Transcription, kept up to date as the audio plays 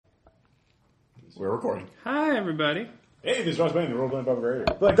We're recording. Hi, everybody. Hey, this is Ross Bain, the role-playing barbarian.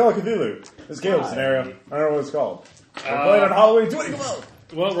 Playing Call of Cthulhu. This is Caleb's scenario. I don't know what it's called. We're playing on Halloween 2012.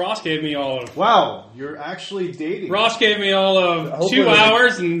 Well, Ross gave me all of... Wow, you're actually dating. Ross gave me all of 2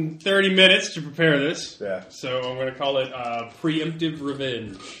 hours and 30 minutes to prepare this. Yeah. So I'm going to call it Preemptive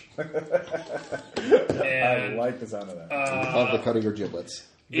Revenge. I like the sound of that. Love the cut of your giblets.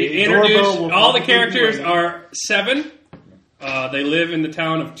 All the characters are 7. They live in the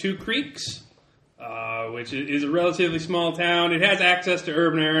town of Two Creeks, which is a relatively small town. It has access to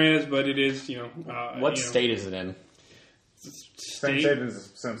urban areas, but it is, what state is it in? Same state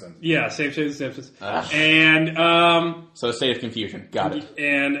as Simpsons. Yeah, same state as Simpsons. And so a state of confusion. Got it.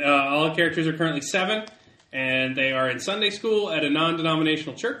 And all the characters are currently 7, and they are in Sunday school at a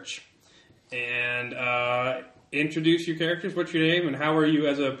non-denominational church. And introduce your characters. What's your name, and how are you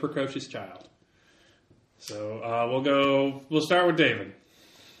as a precocious child? So we'll start with David.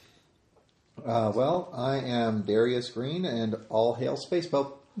 Well, I am Darius Green, and all hail Space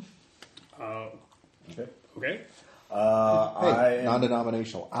Pope. Okay. Hey,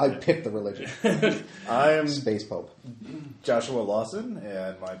 non-denominational. I picked the religion. I am Space Pope. Joshua Lawson,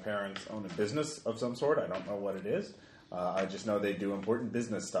 and my parents own a business of some sort. I don't know what it is. I just know they do important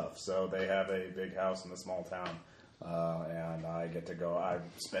business stuff. So they have a big house in a small town, and I get to go. I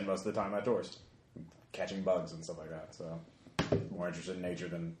spend most of the time outdoors, catching bugs and stuff like that. So more interested in nature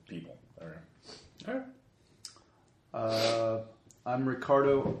than people. All right. I'm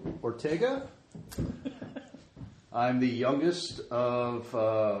Ricardo Ortega. I'm the youngest of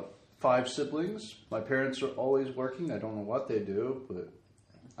 5 siblings. My parents are always working. I don't know what they do, but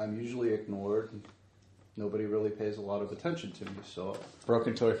I'm usually ignored. Nobody really pays a lot of attention to me. So,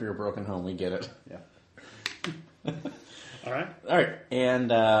 Broken toy for your broken home. We get it. Yeah. All right.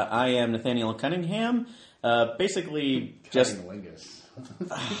 And I am Nathaniel Cunningham. Basically, just...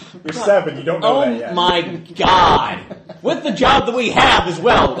 You're 7. You don't know that yet. Oh, my God. With the job that we have as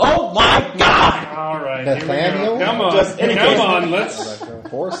well. Oh, my God. All right. Nathaniel? Come on. Let's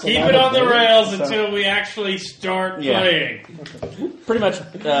keep it on the rails until we actually start playing. Pretty much,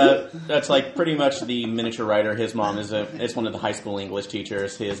 that's like pretty much the miniature writer. His mom is one of the high school English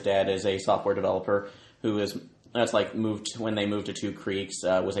teachers. His dad is a software developer who is... That's like when they moved to Two Creeks,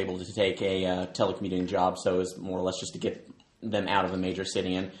 was able to take a telecommuting job, so it was more or less just to get them out of the major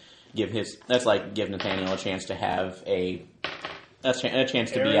city and give Nathaniel a chance to have a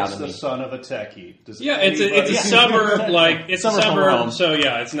chance to be out in the son of a techie. It's a suburb, it's a suburb. So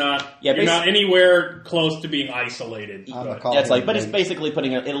it's not you're not anywhere close to being isolated. But it's basically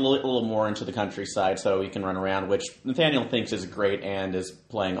putting it a little more into the countryside, so you can run around, which Nathaniel thinks is great, and is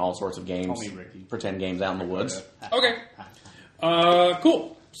playing all sorts of games, pretend games out in the woods. Okay,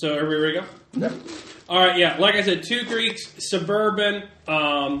 cool. So everybody ready to go? Yep. All right, yeah. Like I said, Two Creeks, suburban.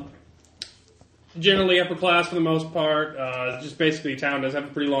 Generally upper class for the most part. Just basically, town does have a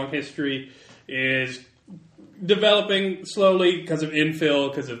pretty long history. Is developing slowly because of infill,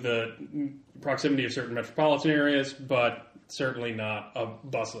 because of the proximity of certain metropolitan areas, but certainly not a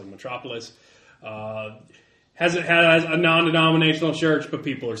bustling metropolis. Has a non-denominational church, but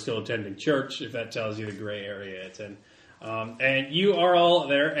people are still attending church, if that tells you the gray area it's in. And you are all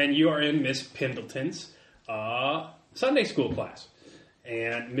there, and you are in Miss Pendleton's Sunday school class.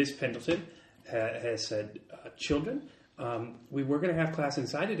 And Miss Pendleton has said, children, we were going to have class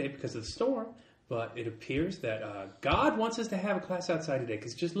inside today because of the storm, but it appears that God wants us to have a class outside today,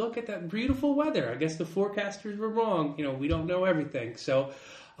 because just look at that beautiful weather. I guess the forecasters were wrong. We don't know everything. So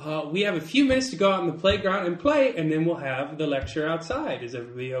we have a few minutes to go out on the playground and play, and then we'll have the lecture outside. Is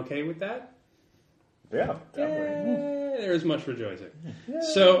everybody okay with that? Yeah, definitely. There is much rejoicing. Yeah.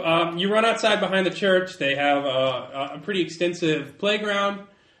 So you run outside behind the church. They have a pretty extensive playground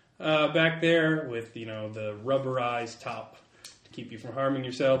back there with, the rubberized top to keep you from harming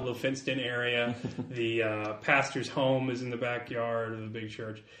yourself, a little fenced-in area. The pastor's home is in the backyard of the big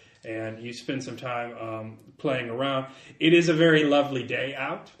church, and you spend some time playing around. It is a very lovely day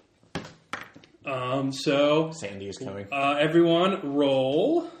out. So Sandy is coming. Everyone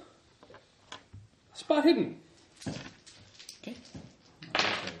roll Spot Hidden. Okay.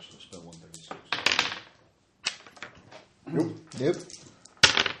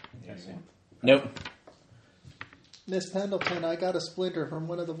 Nope. Miss Pendleton, I got a splinter from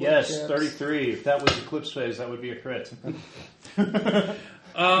one of the wood Yes, chips. 33. If that was Eclipse Phase, that would be a crit.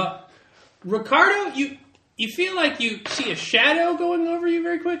 Ricardo, you feel like you see a shadow going over you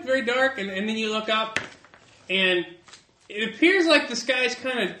very quick, very dark, and then you look up, and it appears like the sky's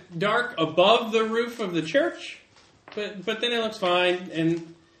kind of dark above the roof of the church, but then it looks fine,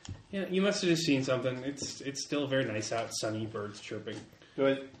 and you must have just seen something. It's still very nice out, sunny, birds chirping.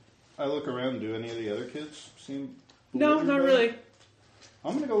 I look around. Do any of the other kids seem? No, bewildered not by really. it?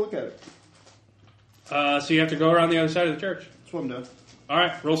 I'm going to go look at it. So you have to go around the other side of the church. That's what I'm doing. All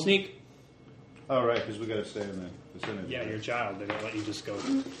right, roll sneak. Oh, right, because we got to stay in the vicinity. Yeah, you're a child. They don't let you just go.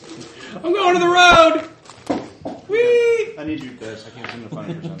 I'm going to the road. Whee! I need you guys. I can't seem to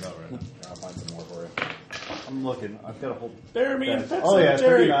find a percentile right now. I'll find some more for you. I'm looking. I've got a whole. Bear me in Pet Oh yeah,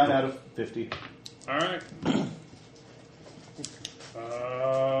 Cemetery. 39 out of 50. All right.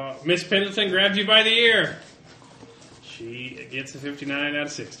 Miss Pendleton grabs you by the ear. She gets a 59 out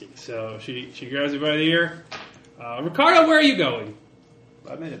of 60. So she grabs you by the ear. Ricardo, where are you going?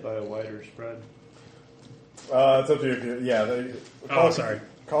 I made it by a wider spread. It's up to you. Yeah. Sorry.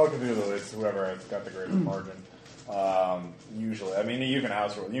 Call of Cthulhu is whoever has got the greatest margin. Usually, I mean, you can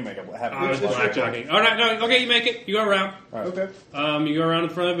house roll. You make it happen. I was blackjacking. All right, no, okay, you make it. You go around. Right. Okay. You go around in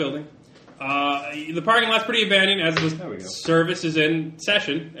front of the building. The parking lot's pretty abandoned as There we the go. service is in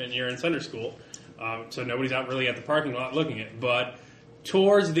session and you're in Sunday school. So nobody's out really at the parking lot looking at it. But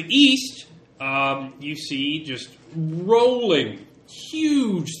towards the east, you see just rolling,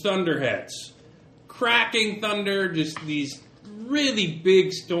 huge thunderheads. Cracking thunder, just these really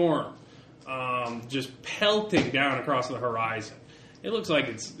big storm just pelting down across the horizon. It looks like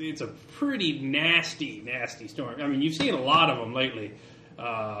it's a pretty nasty storm. I mean, you've seen a lot of them lately,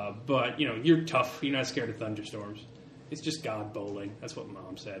 but you're tough. You're not scared of thunderstorms. It's just God bowling. That's what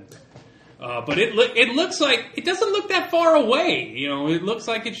Mom said. But it looks like it doesn't look that far away. It looks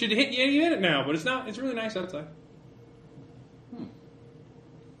like it should hit you any minute now, but it's not. It's really nice outside.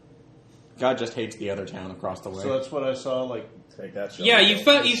 God just hates the other town across the way. So that's what I saw. Like, Take that shot. Yeah, you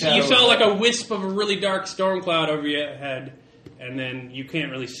Shadows. saw like a wisp of a really dark storm cloud over your head, and then you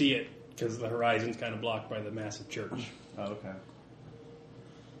can't really see it because the horizon's kind of blocked by the massive church. oh, okay.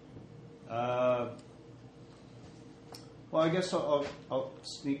 Well, I guess I'll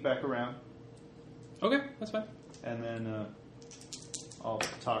sneak back around, Okay, that's fine. and then I'll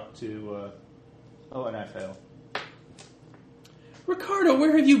talk to. And I fail. Ricardo,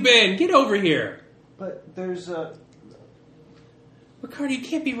 where have you been? Get over here. But there's Ricardo, you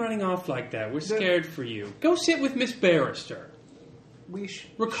can't be running off like that. We're scared for you. Go sit with Miss Barrister.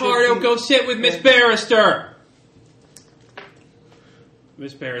 Ricardo, go sit with Miss Barrister.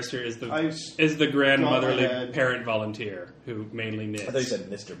 Miss Barrister is the grandmotherly Go ahead. parent volunteer who mainly knits. I thought you said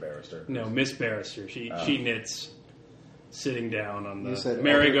Mr. Barrister. No, Miss Barrister. She knits sitting down on You the said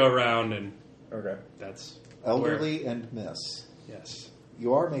merry-go-round, and Okay. that's Elderly and Miss. yes.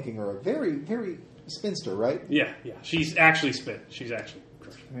 You are making her a very, very spinster, right? Yeah. She's actually spit. She's actually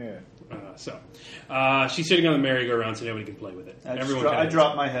crushed. Yeah. She's sitting on the merry-go-round so nobody can play with it. I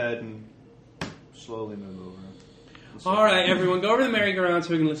drop my head and slowly move over. All right, everyone, go over to the merry-go-round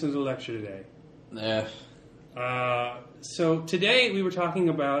so we can listen to the lecture today. So today we were talking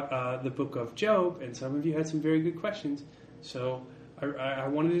about the book of Job, and some of you had some very good questions. So I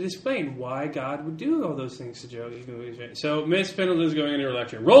wanted to explain why God would do all those things to Job. So Miss Pendleton is going into her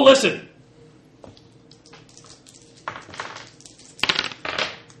lecture. Roll listen!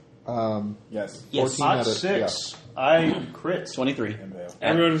 Yes. Yes. 14 out of 6. I crit. 23. And Vale.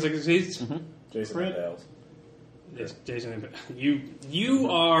 Everyone succeeds? Jason Crit. and Vales. Yes, Jason. You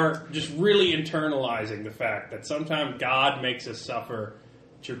are just really internalizing the fact that sometimes God makes us suffer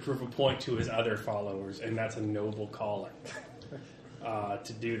to prove a point to his other followers, and that's a noble calling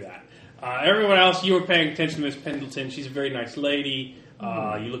to do that. Everyone else, you were paying attention to Miss Pendleton. She's a very nice lady.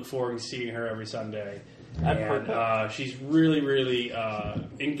 You look forward to seeing her every Sunday. And she's really, really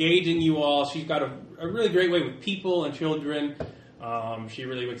engaging you all. She's got a really great way with people and children. She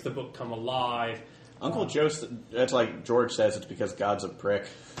really makes the book come alive. Uncle Joe, that's like George says, it's because God's a prick.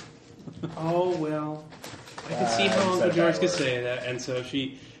 Oh, well, I can see how he Uncle said George that could word. say that. And so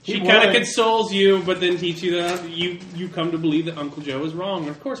she He kind of would. consoles you, but then teach you that you come to believe that Uncle Joe is wrong. And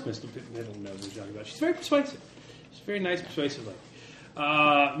of course, Mr. Middleton knows what he's talking about. She's very persuasive. She's a very nice, persuasive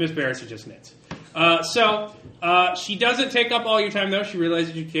lady. Miss Barrister just knits. So she doesn't take up all your time, though. She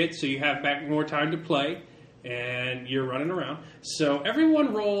realizes you're kids, so you have back more time to play. And you're running around. So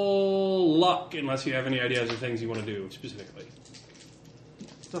everyone roll luck, unless you have any ideas of things you want to do specifically.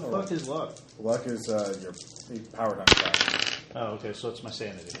 What the fuck is luck? Luck is your power times back. Oh, okay, so it's my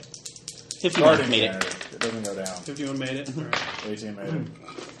sanity. 51 made it. It doesn't go down. 51 made it. All right. 18 made it.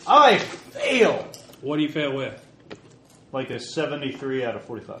 I fail! What do you fail with? Like a 73 out of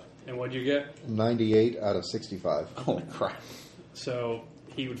 45. And what'd you get? 98 out of 65. Holy crap. So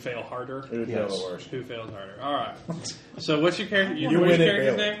he would fail harder. It would Yes. fail the worst. Who fails harder? All right. So what's your character? You what's win your it,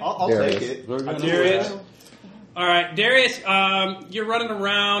 character's Bailey. name? I'll Darius. take it. Darius. All right, Darius. You're running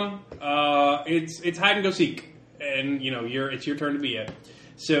around. It's hide and go seek, and it's your turn to be it.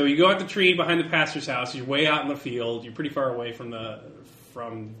 So you go out the tree behind the pastor's house. You're way out in the field. You're pretty far away from the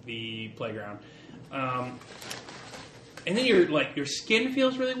playground. And then your skin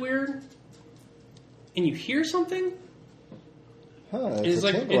feels really weird, and you hear something. It's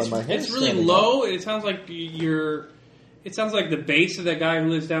a tingle in my head. It's really low. It sounds like It sounds like the bass of that guy who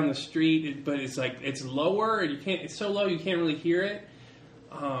lives down the street, but it's lower, and it's so low you can't really hear it.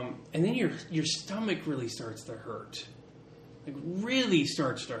 And then your stomach really starts to hurt. Like, really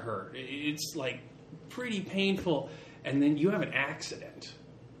starts to hurt. It's, like, pretty painful. And then you have an accident.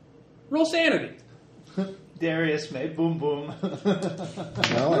 Roll sanity. Darius made boom boom. No,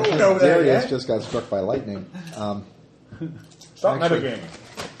 I think Darius just got struck by lightning. Stop metagaming.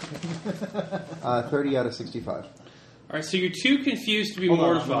 30 out of 65. All right, so you're too confused to be Hold on,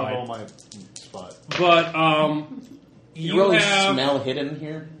 I'm mortified. gonna roll my spot. But You really smell hidden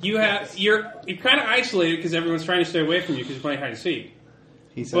here? you're kind of isolated because everyone's trying to stay away from you because you're playing hide and seek.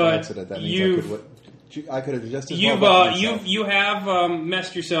 He said But accident. That means I could have just as well bought myself. You have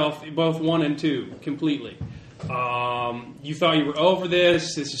messed yourself both 1 and 2 completely. You thought you were over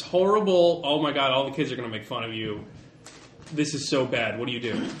this. This is horrible. Oh my god! All the kids are going to make fun of you. This is so bad. What do you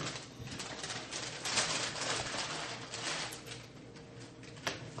do?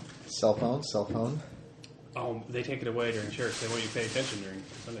 Cell phone. Oh, they take it away during church. They want you to pay attention during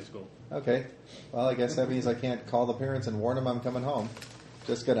Sunday school. Okay. Well, I guess that means I can't call the parents and warn them I'm coming home.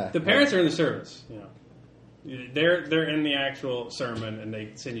 Just gonna. The parents are in the service. You know, they're in the actual sermon, and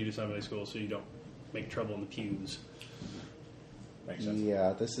they send you to Sunday school so you don't make trouble in the pews. Makes sense.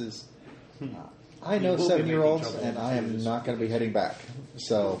 Yeah, this is. I know You will be making 7-year-olds, trouble and in the I am pews. not going to be heading back.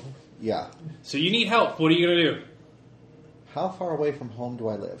 So, yeah. So you need help. What are you going to do? How far away from home do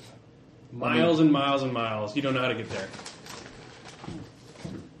I live? Miles and miles and miles. You don't know how to get there.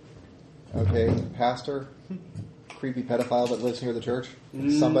 Okay, pastor, creepy pedophile that lives near the church.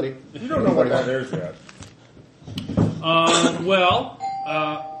 Somebody. You don't know what that is yet. Well,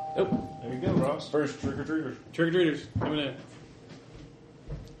 There you go, Ross. First trick-or-treaters. trick-or-treaters coming in.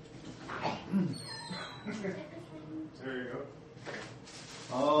 There you go.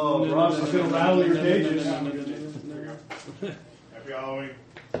 Oh, Ross is going to rattle your cages. Happy Halloween.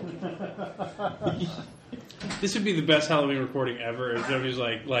 This would be the best Halloween recording ever. If somebody's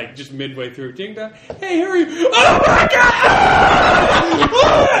like just midway through, ding dong, hey, hurry! Oh my god!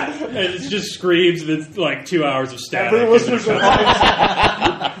 And it just screams, and it's like 2 hours of static. Every listener's and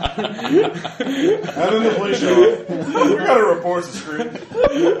then the police show up. We got to report the screen.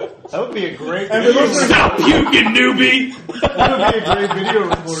 That would be a great And video. the Stop puking, newbie! That would be a great video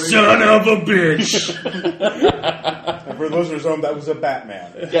recording. Son of a bitch! And for listeners home, that was a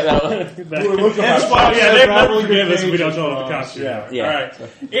Batman. Yeah, that was, That's why Oh, yeah, I they said might rattling forgive your us if we don't cages, tell them the Ross. costume. Yeah. Yeah. All right.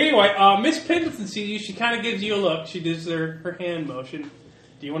 Anyway, Miss Pendleton sees you. She kind of gives you a look. She does her hand motion.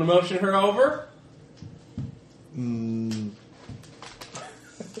 Do you want to motion her over?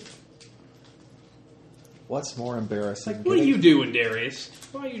 What's more embarrassing? Like, what are you doing, Darius?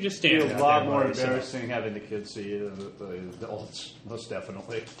 Why are you just It'd standing be out a lot there more by yourself? embarrassing having the kids see you than the adults, most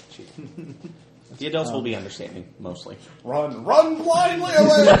definitely. the adults will be understanding, mostly. Run blindly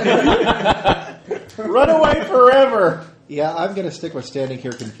away! Run away forever! Yeah, I'm going to stick with standing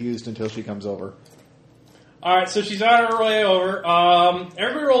here confused until she comes over. All right, so she's on her way over.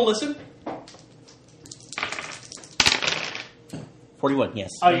 Everybody roll listen. 41, yes.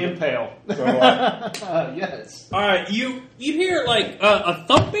 I impale. So, Yes. All right, you hear like a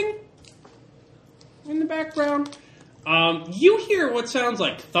thumping in the background. You hear what sounds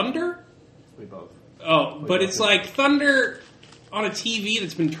like thunder. We both. Oh, but it's like thunder on a TV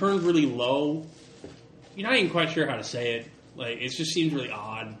that's been turned really low. You're not even quite sure how to say it. Like, it just seems really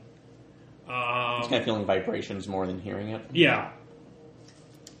odd. Just kind of feeling vibrations more than hearing it. Yeah.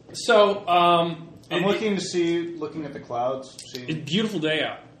 So, I'm looking at the clouds, it's a seeing. beautiful day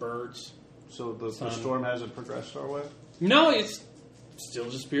out. Birds. So the storm hasn't progressed our way? No, it still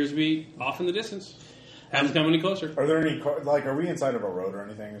just appears to be off in the distance. Hasn't come any closer. are there any are we inside of a road or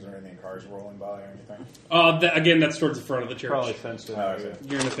anything? Is there any cars rolling by or anything? Again, that's towards the front of the church. Probably fenced in. Oh, I see.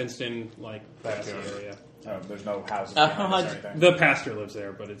 You're in a fenced-in, grassy Backyard. area. Oh, there's no houses How behind us or high- anything. The pastor lives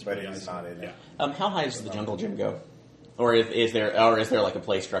there, but it's But pretty he's isolated. not in it. Yeah. How high does the jungle gym go? Or is there like a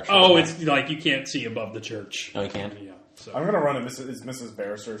play structure? Oh, it's like you can't see above the church. Oh, you can't? Yeah. So I'm going to run to is Mrs.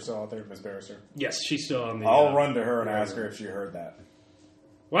 Barrister still out there? Miss Barrister? yes, she's still on the. I'll run to her and ask her if she heard that.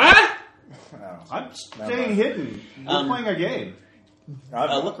 What? Oh. I'm staying hidden. We're playing a game.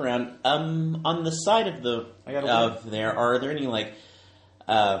 Look around. On the side of the I gotta of there, are there any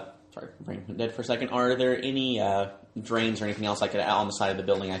sorry, brain went dead for a second. Are there any drains or anything else I could on the side of the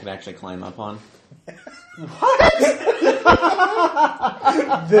building I could actually climb up on? This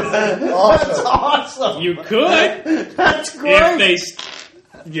is awesome. Awesome. You could. That's If great. they,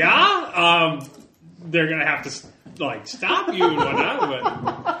 they're gonna have to stop you and whatnot.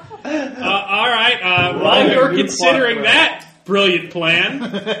 But all right, while you're considering that brilliant plan,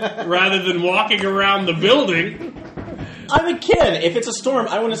 rather than walking around the building, I'm a kid. If it's a storm,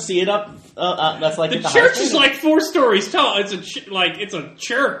 I want to see it up. That's like the at the church highest is like 4 stories tall. It's a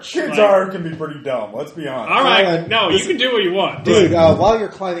church. Kids Like, can be pretty dumb. Let's be honest. all right. No, you can do what you want, Dude, while you're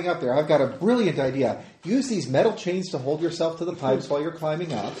climbing up there, I've got a brilliant idea. Use these metal chains to hold yourself to the pipes while you're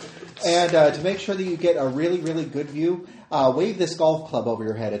climbing up. And to make sure that you get a really, really good view, wave this golf club over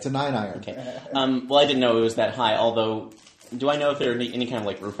your head. It's a 9-iron. Okay. Well, I didn't know it was that high, although, do I know if there are any kind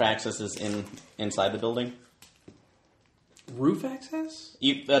of roof accesses inside the building? Roof access?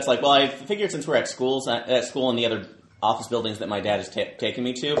 That's I figured since we're at school and the other office buildings that my dad has taken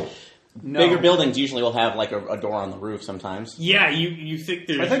me to, bigger buildings usually will have a door on the roof sometimes. Yeah, you think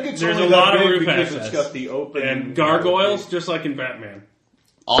I think it's there's only a that lot of big roof because access. it's got the open and gargoyles, just like in Batman.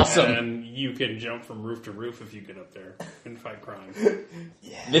 Awesome. And you can jump from roof to roof if you get up there and fight crime.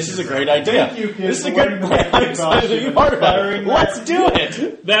 This is a great idea. Thank you, kids, This is a for good letting plan. me I'm think excited to be part of it. Let's do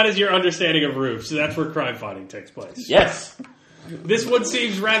it. That is your understanding of roofs. So that's where crime fighting takes place. Yes. This one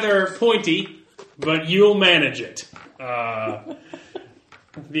seems rather pointy, but you'll manage it.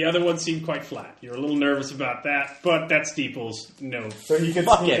 The other one seemed quite flat. You're a little nervous about that, but that steeple's no. So he could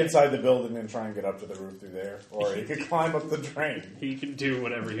Fuck sneak it. inside the building and try and get up to the roof through there, or he could climb up the drain. He can do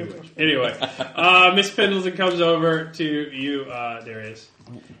whatever he wishes. Anyway, Miss Pendleton comes over to you, Darius.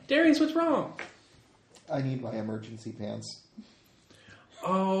 Darius, what's wrong? I need my emergency pants.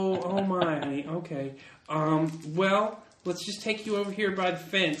 Oh my, honey. Okay. Well, let's just take you over here by the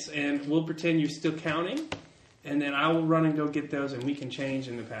fence, and we'll pretend you're still counting, and then I will run and go get those, and we can change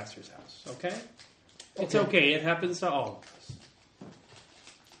in the pastor's house. Okay? It's okay. It happens to all of us.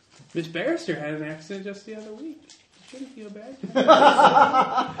 Miss Barrister had an accident just the other week. You shouldn't feel bad.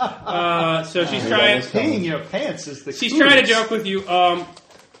 So she's trying. Peeing your pants is the She's coolest. trying to joke with you.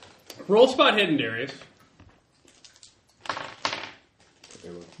 Roll spot hidden, Darius.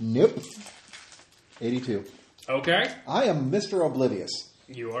 Nope. 82. Okay. I am Mr. Oblivious.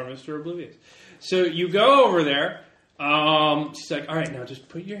 You are Mr. Oblivious. So you go over there. She's like, all right, now just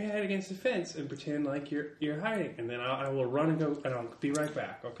put your head against the fence and pretend like you're hiding. And then I will run and go, and I'll be right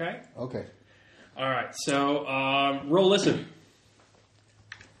back, okay? Okay. All right, so roll listen.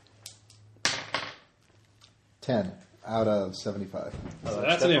 10 out of 75. So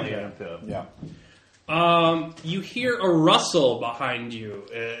that's an definitely impact. Yeah. You hear a rustle behind you.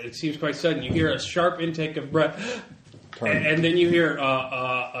 It seems quite sudden. You hear a sharp intake of breath. And then you hear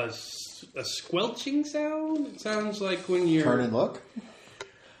a squelching sound. It sounds like when you're... Turn and look.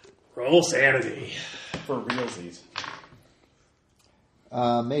 Roll sanity. For realsies.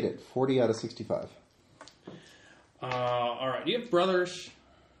 Made it. 40 out of 65. All right. Do you have brothers,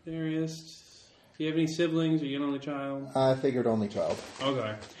 Darius? Do you have any siblings? Are you an only child? I figured only child.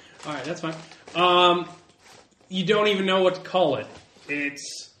 Okay. All right, that's fine. You don't even know what to call it.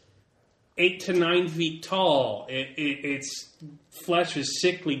 It's 8 to 9 feet tall. Its flesh is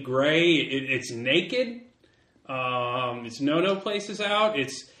sickly gray. It's naked. Its no places out.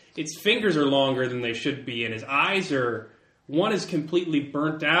 Its fingers are longer than they should be, and his eyes are... One is completely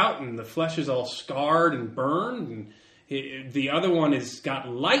burnt out, and the flesh is all scarred and burned, and the other one has got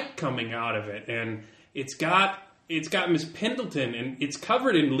light coming out of it, and it's got Miss Pendleton, and it's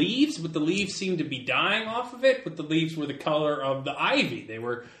covered in leaves, but the leaves seem to be dying off of it, but the leaves were the color of the ivy. They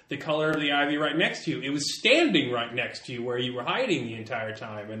were the color of the ivy right next to you. It was standing right next to you where you were hiding the entire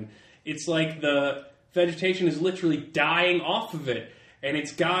time, and it's like the vegetation is literally dying off of it, and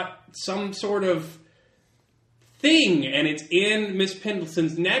it's got some sort of thing, and it's in Miss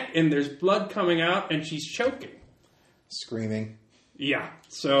Pendleton's neck, and there's blood coming out, and she's choking. Screaming. Yeah.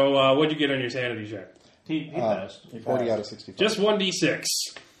 So what'd you get on your sanity check? He passed. 40 out of 65. Just 1d6.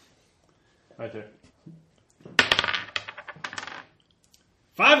 Right there.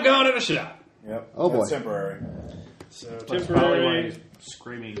 5 gone and a shot. Yep. Oh, boy. That's temporary. So That's probably why temporary. he's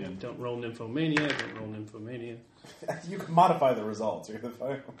screaming and... Don't roll nymphomania. Don't roll nymphomania. You can modify the results. You're the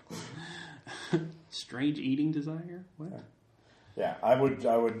final. Strange eating desire. What? Yeah, I would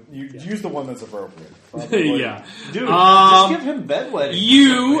use the one that's appropriate. Probably. Yeah. Dude, just give him bedwetting.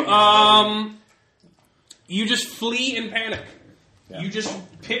 You just flee in panic. Yeah. You just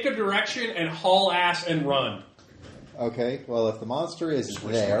pick a direction and haul ass and run. Okay, well, if the monster is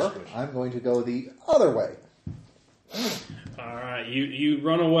there, I'm going to go the other way. All right, you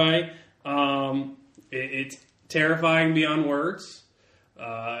run away. It's terrifying beyond words.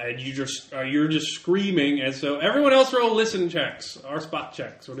 And you're just screaming, and so everyone else roll listen checks or spot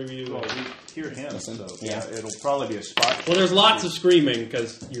checks, whatever you do. Well, we hear him, so Yeah. it'll probably be a spot. Well, there's lots of screaming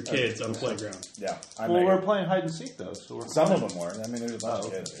because you're kids on the playground. Yeah. Well, we're playing hide and seek though, so we're Some of them were. I mean, there's lots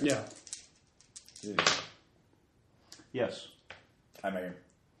of kids. Yeah. Jeez. Yes. I make it.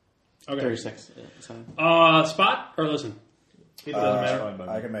 Okay. 36. Spot or listen? It doesn't matter.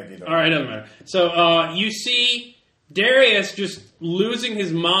 I can make either. All right, doesn't matter. So you see Darius just losing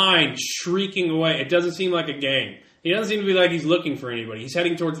his mind, shrieking away. It doesn't seem like a game. He doesn't seem to be like he's looking for anybody. He's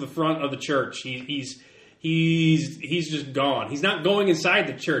heading towards the front of the church. He's just gone. He's not going inside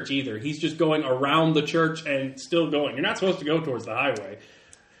the church either. He's just going around the church and still going. You're not supposed to go towards the highway.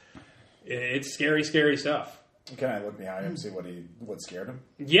 It's scary, scary stuff. Can I look behind him, see what scared him?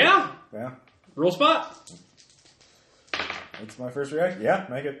 Yeah. Yeah. Roll spot. That's my first reaction. Yeah,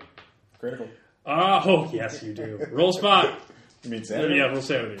 make it. Critical. Oh, yes, you do. Roll spot. You mean sanity? Yeah, roll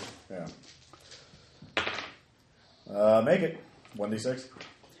sanity. Yeah. Make it. 1d6.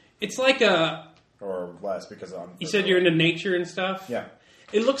 It's like a... Or less, because I'm... You said you're into nature and stuff? Yeah.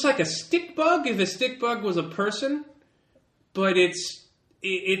 It looks like a stick bug if a stick bug was a person, but it's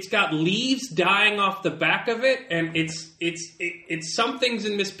got leaves dying off the back of it, and it's something's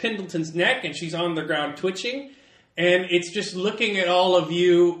in Miss Pendleton's neck, and she's on the ground twitching, and it's just looking at all of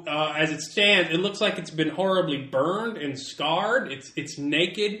you as it stands. It looks like it's been horribly burned and scarred. It's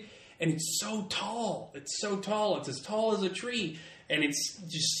naked, and it's so tall. It's so tall. It's as tall as a tree, and it's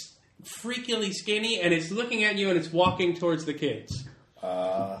just freakily skinny, and it's looking at you, and it's walking towards the kids.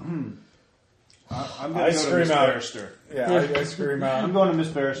 I'm going I to go to scream Miss out. Barrister. Yeah, I scream out. I'm going to Miss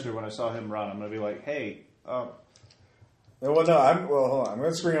Barrister when I saw him run. I'm going to be like, hey, Well, no, hold on. I'm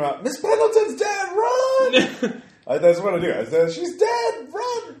going to scream out, Miss Pendleton's dead, run! That's what I do. I say, she's dead,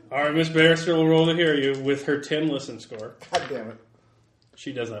 run! All right, Miss Barrister will roll to hear you with her 10 listen score. God damn it.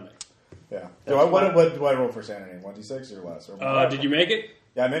 She does not make. Yeah. What do I roll for sanity? 1d6 or less? Or Did you make it?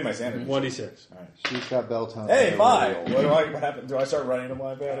 Yeah, I made my sanity. 1d6. All right. She's got bell tone. Hey, 5! What happened? Do I start running to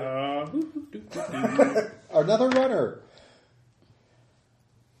my bed? Another runner.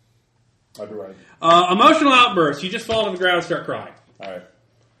 I'll be running. Emotional outburst. You just fall to the ground and start crying. All right.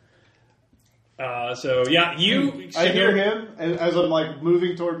 So, yeah, you... I hear him as I'm like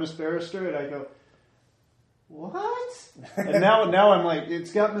moving toward Miss Barrister, and I go, what? And now I'm like,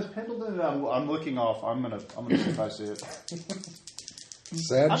 it's got Miss Pendleton, and I'm looking off. I'm gonna see if I see it.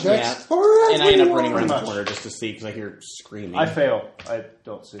 Sad checks Yeah. for And I end up running everyone. around the Pretty much. corner just to see because I hear screaming. I fail. I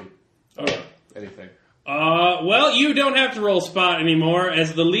don't see Okay. anything. Well, you don't have to roll spot anymore,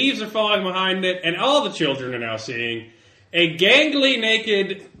 as the leaves are falling behind it, and all the children are now seeing a gangly,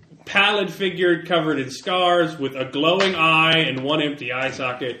 naked, pallid figure covered in scars with a glowing eye and one empty eye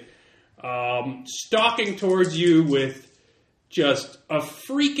socket, stalking towards you with just a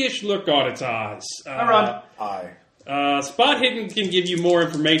freakish look on its eyes. I run. Spot hidden can give you more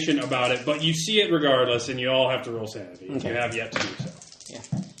information about it, but you see it regardless, and you all have to roll sanity. Okay. You have yet to do so. Yeah.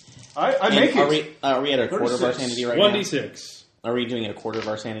 I make Are it. we at a quarter of our 36. sanity right now? 1d6. Are we doing it a quarter of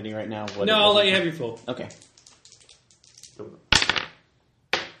our sanity right now? No, I'll let you have your full. Okay.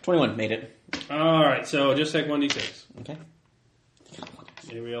 21 made it. All right, so just take 1d6. Okay.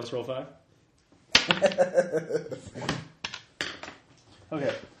 Anybody else roll 5?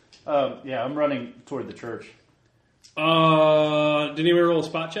 Okay. Yeah, I'm running toward the church. Did anybody roll a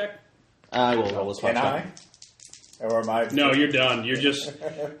spot check? I will roll a spot Can check. I? Or am I? No, you're done. You're just...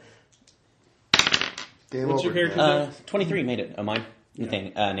 Game What's your over. character? 23 made it. Oh, mine.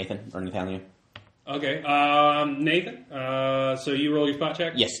 Nathan or Nathaniel. Okay, Nathan, so you roll your spot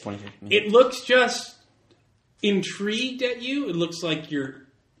check? Yes, 23. It looks just intrigued at you. It looks like you're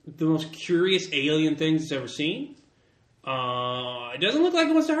the most curious alien thing it's ever seen. It doesn't look like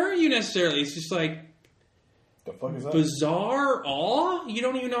it wants to hurt you necessarily. It's just like The fuck is that? bizarre awe. You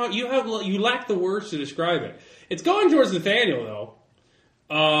don't even know. You lack the words to describe it. It's going towards Nathaniel though.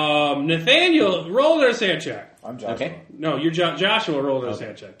 Nathaniel, roll their sand check. I'm Joshua. Okay. No, you're Joshua. Rolled his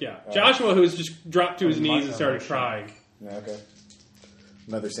hand check. Yeah, Joshua, who's just dropped to his knees and started crying. Yeah, okay.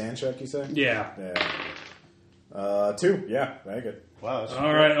 Another sand check, you say? Yeah. Yeah. 2. Yeah, make it. Wow. That's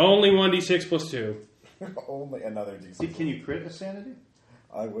All right. Only 1d6 plus 2. Only another DC. Can you crit a sanity?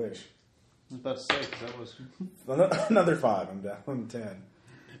 I wish. I was about to say, because that was... Another 5. I'm down 10.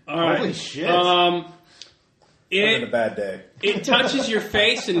 All right. Holy shit. I'm having a bad day. It touches your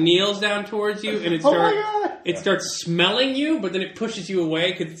face and kneels down towards you, and it Oh my God. It starts smelling you, but then it pushes you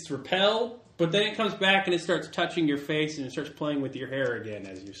away because it's repelled. But then it comes back and it starts touching your face and it starts playing with your hair again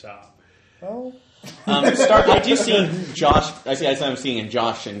as you sob. Oh. I do see Josh. I see I'm seeing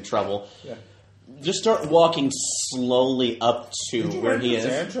Josh in trouble. Yeah. just start walking slowly up to Did you where make he the is.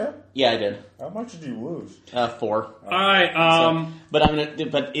 sand check? Yeah, I did. How much did you lose? 4. All right. But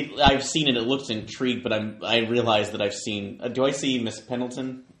I've seen it. It looks intrigued, but I realize that I've seen. Do I see Miss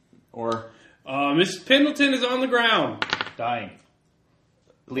Pendleton or Miss Pendleton is on the ground. Dying.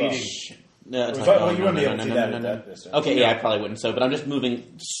 Bleeding. No, it's Well, you wouldn't be able to see that at that distance. Okay, yeah, I probably wouldn't. So, but I'm just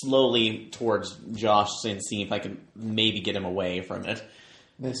moving slowly towards Josh and see if I can maybe get him away from it.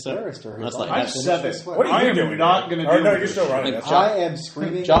 Miss So, Barrister has that's like- already I'm finished 7. this one. What are I you am doing? not going to do Oh, no, this. you're still running. That's I am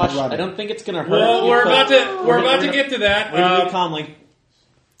screaming Josh, and running. I don't think it's going to hurt. Well, you, we're but about to get to that. We're going to do it calmly.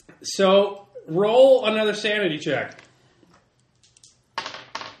 So roll another sanity check.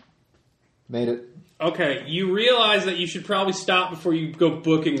 Made it. Okay, you realize that you should probably stop before you go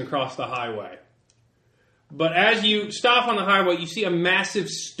booking across the highway. But as you stop on the highway, you see a massive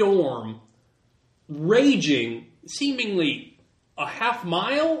storm raging, seemingly a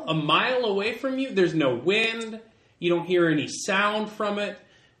mile away from you. There's no wind. You don't hear any sound from it.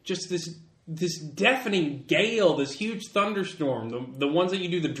 Just this deafening gale, this huge thunderstorm, the ones that you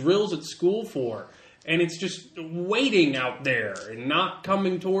do the drills at school for. And it's just waiting out there and not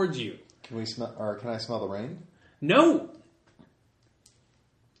coming towards you. Can we smell? Or can I smell the rain? No.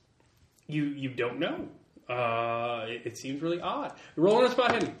 You don't know. It seems really odd. Roll on a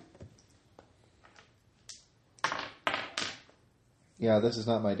spot hidden. Yeah, this is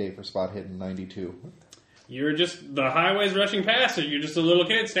not my day for spot hidden. 92. You're just, the highway's rushing past it. You're just a little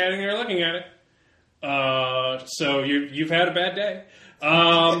kid standing there looking at it. So you've had a bad day.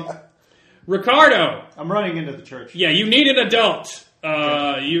 Ricardo. I'm running into the church. Yeah, you need an adult.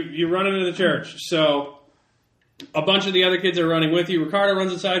 You run into the church. So a bunch of the other kids are running with you. Ricardo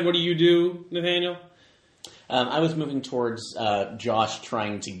runs inside. What do you do, Nathaniel? I was moving towards Josh,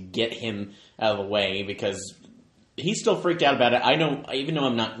 trying to get him out of the way because he's still freaked out about it. I know, even though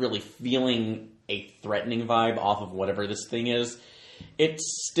I'm not really feeling a threatening vibe off of whatever this thing is,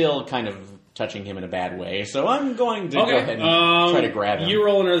 it's still kind of touching him in a bad way. So I'm going to go ahead and try to grab him. You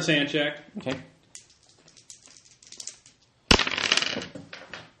roll another sand check. Okay.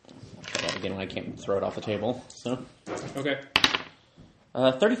 Again, I can't throw it off the table. So Okay.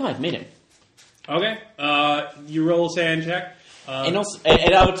 35 made it. Okay. You roll a sand check. And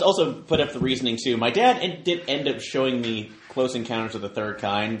I would also put up the reasoning too. My dad did end up showing me Close Encounters of the Third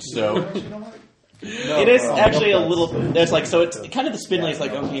Kind, so it is actually a little. It's like so. It's kind of the spindly. It's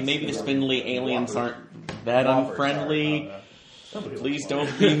like okay, maybe the spindly aliens aren't that unfriendly. Please don't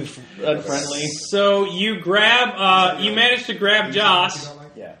be unfriendly. So you grab. You manage to grab Josh.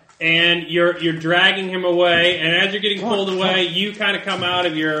 Yeah. And you're dragging him away, and as you're getting pulled away, you kind of come out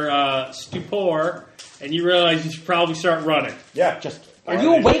of your stupor, and you realize you should probably start running. Yeah. Are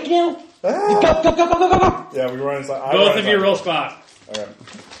you awake now? Ah! Go! Yeah, we run inside. Both of you roll spot. Okay.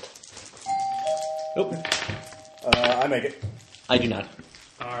 Nope. I make it. I do not.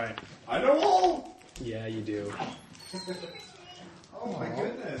 All right. I know all. Yeah, you do. Oh my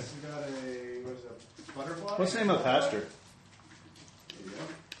goodness. You got a butterfly? What's the name of the pastor?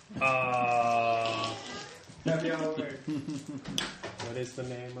 What is the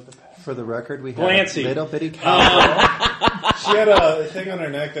name of the pastor? For the record, we have Glancy. a little bitty cow. She had a thing on her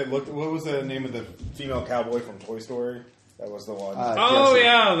neck that looked. What was the name of the female cowboy from Toy Story? That was the one. Oh Jessie.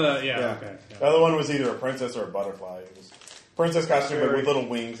 yeah, okay. Yeah. The other one was either a princess or a butterfly. It was princess costume, but with little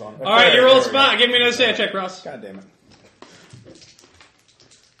wings on. All right, you roll a spot. Give me another sand check, Ross. God damn it.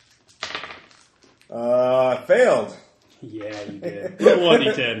 Failed. Yeah, you did.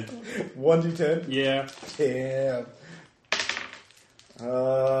 1d10. 1d10? Yeah. Damn.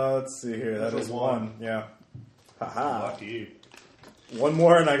 Let's see here. That is one. Yeah. Haha. Lucky. One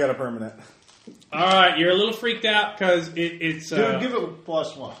more and I got a permanent. All right, you're a little freaked out because it's Dude, give it a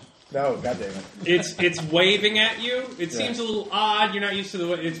 +1. No, god damn it. it's waving at you. It seems a little odd. You're not used to the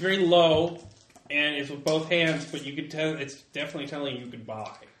way. It's very low, and it's with both hands. But you could tell it's definitely telling you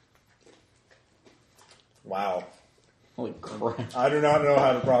goodbye. Wow. Holy crap. I do not know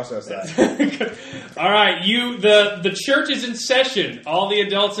how to process that. All right, the church is in session. All the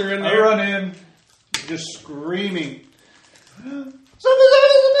adults are in I there. run in, just screaming. I'm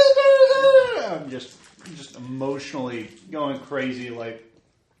just emotionally going crazy. Like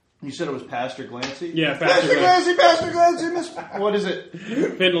you said, it was Pastor Glancy. Yeah, Pastor Glancy, Miss. What is it?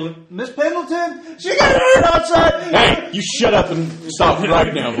 Pendleton. Miss Pendleton. She got hurt outside. Hey, you shut up and stop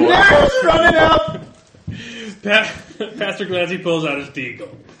right now, boy. There's running out. Pastor Glancy pulls out his deagle.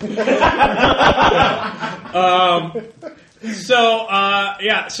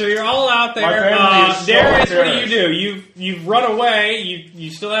 So you're all out there. Darius, what do you do? You've run away.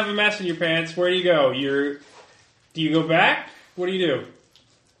 You still have a mess in your pants. Where do you go? Do you go back? What do you do?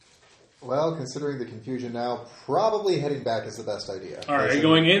 Well, considering the confusion now, probably heading back is the best idea. All right, are you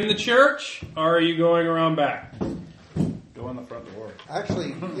going in the church, or are you going around back? Go in the front door.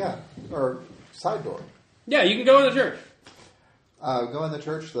 Actually, yeah. Or side door. Yeah, you can go in the church. Go in the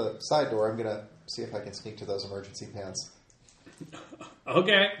church, the side door. I'm going to see if I can sneak to those emergency pants.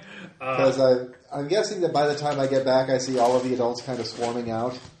 Okay. Because I'm guessing that by the time I get back, I see all of the adults kind of swarming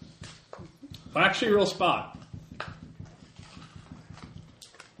out. Actually, roll spot.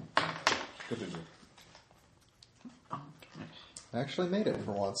 Good to do. I actually made it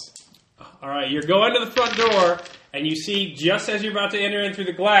for once. All right, you're going to the front door, and you see, just as you're about to enter in through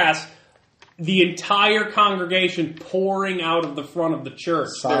the glass, the entire congregation pouring out of the front of the church.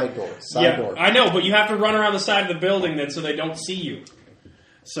 Side door. I know, but you have to run around the side of the building then so they don't see you.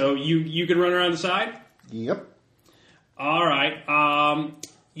 So you can run around the side? Yep. All right.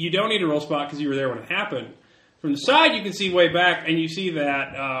 You don't need a roll spot because you were there when it happened. From the side, you can see way back, and you see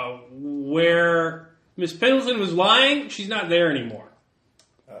that where Miss Pendleton was lying, she's not there anymore.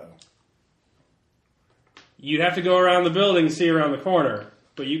 Uh-oh. You'd have to go around the building and see around the corner.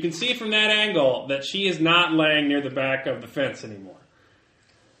 But you can see from that angle that she is not laying near the back of the fence anymore.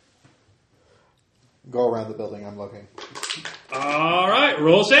 Go around the building. I'm looking. All right,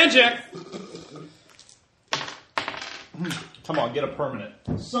 roll sand check. Come on, get a permanent.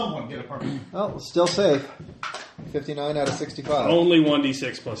 Someone get a permanent. Oh, still safe. 59 out of 65. Only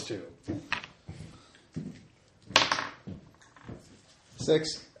 1d6 plus 2.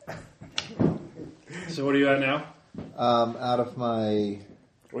 6. So what are you at now? Out of my...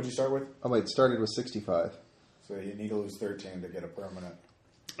 What'd you start with? Oh, wait, started with 65. So you need to lose 13 to get a permanent.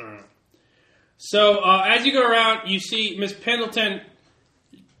 All right. So as you go around, you see Miss Pendleton.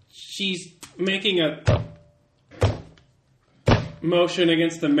 She's making a motion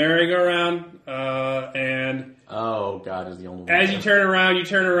against the merry-go-round, and Oh, God is the only one. as you turn around,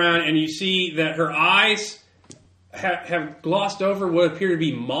 and you see that her eyes have glossed over what appear to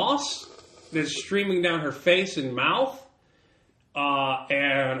be moss that's streaming down her face and mouth,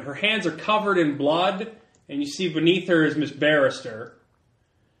 and her hands are covered in blood, and you see beneath her is Miss Barrister.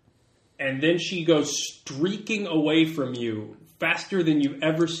 And then she goes streaking away from you faster than you've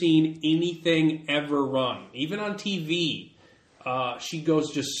ever seen anything ever run. Even on TV, she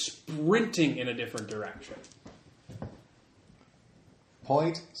goes just sprinting in a different direction.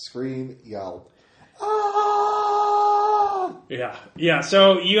 Point, scream, yell. Ah! Yeah.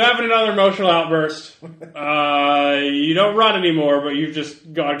 So you have another emotional outburst. You don't run anymore, but you've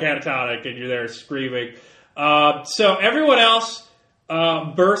just gone catatonic and you're there screaming. So everyone else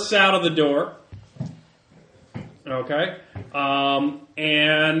bursts out of the door. Okay.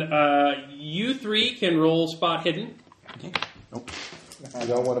 And you three can roll spot hidden. Okay. Nope. You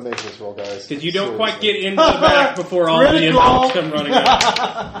don't want to make this roll, guys. Because you don't quite get into the back before all the adults come running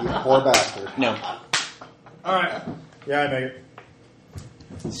out. You poor bastard. No. All right. Yeah, I make it.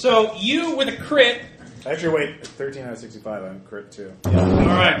 So you with a crit. Actually, wait. 13 out of 65. I'm crit too. All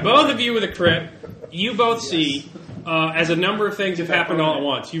right. Both of you with a crit. You both see as a number of things have happened all at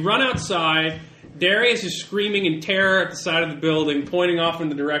once. You run outside. Darius is screaming in terror at the side of the building, pointing off in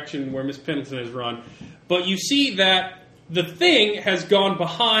the direction where Miss Pendleton has run. But you see that the thing has gone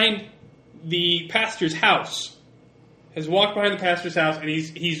behind the pastor's house. Has walked behind the pastor's house, and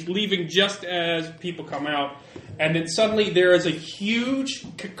he's leaving just as people come out. And then suddenly there is a huge,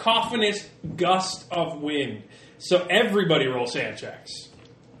 cacophonous gust of wind. So everybody roll sand checks.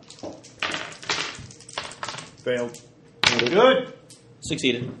 Failed. Good.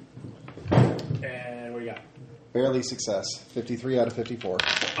 Succeeded. And what do you got? Barely success. 53 out of 54.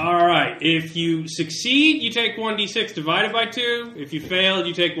 All right. If you succeed, you take 1d6 divided by 2. If you fail,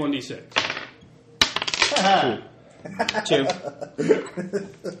 you take 1d6. 2.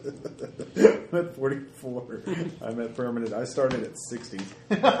 I'm at 44. I'm at permanent. I started at 60.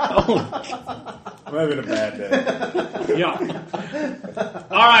 I'm having a bad day. Yeah.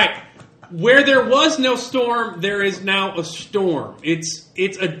 All right. Where there was no storm, there is now a storm. It's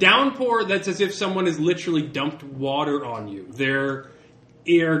a downpour that's as if someone has literally dumped water on you. There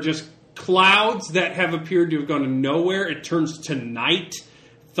are just clouds that have appeared to have gone to nowhere. It turns to night.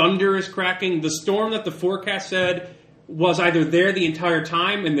 Thunder is cracking. The storm that the forecast said was either there the entire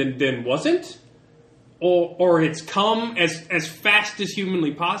time and then wasn't, or it's come as fast as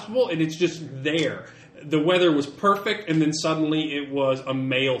humanly possible and it's just there. The weather was perfect and then suddenly it was a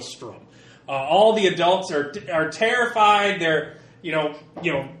maelstrom. All the adults are terrified. They're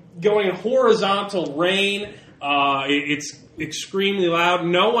going in horizontal rain. It's extremely loud.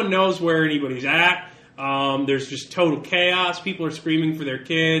 No one knows where anybody's at. There's just total chaos. People are screaming for their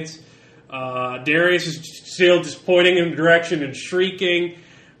kids. Darius is still just pointing in the direction and shrieking.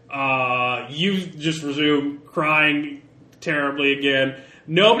 You just resume crying terribly again.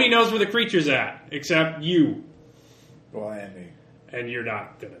 Nobody knows where the creature's at except you, Well, and me. and you're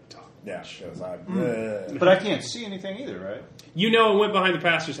not gonna talk. Yeah, because But I can't see anything either, right? You know it went behind the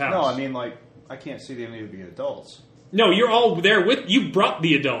pastor's house. No, I mean, like, I can't see any of the adults. No, you're all there with... You brought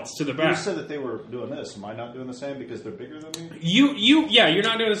the adults to the You back. said that they were doing this. Am I not doing the same because they're bigger than me? You're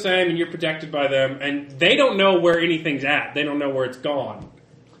not doing the same, and you're protected by them, and they don't know where anything's at. They don't know where it's gone.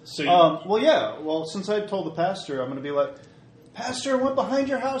 So Well, since I told the pastor, I'm going to be like, Pastor, it went behind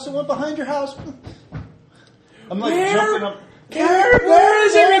your house. It went behind your house. I'm like jumping up. Where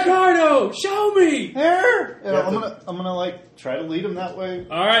is it, Ricardo? Show me. There. I'm gonna like try to lead him that way.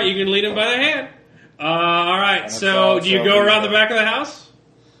 All right, you can lead him by the hand. All right, so do you go around the back of the house?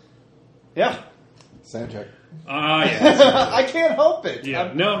 Yeah. Sound check. Yeah. I can't help it.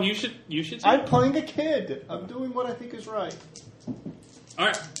 Yeah. No, you should. I'm playing a kid. I'm doing what I think is right. All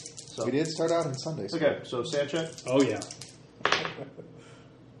right. So, We did start out in Sunday school. okay, so sand check. Oh yeah.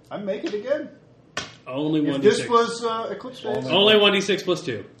 I make it again. Only If 1d6. this was Eclipse Days. Only 1d6 plus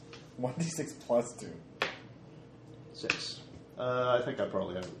 2. 1d6 plus 2. 6. I think I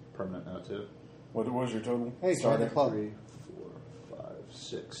probably have it permanent now too. What was your total? Hey, join the club. 3, 4, 5,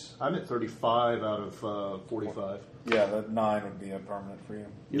 6. I'm at 35 out of 45. Yeah, that 9 would be a permanent for you.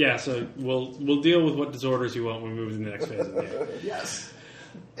 Yeah. So we'll deal with what disorders you want when we move to the next phase of the game. Yes.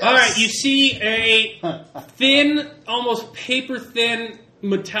 All right. You see a thin, almost paper thin,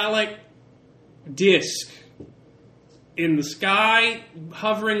 metallic disc in the sky,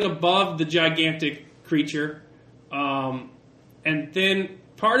 hovering above the gigantic creature, and then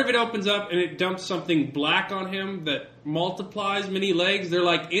part of it opens up and it dumps something black on him that multiplies many legs. They're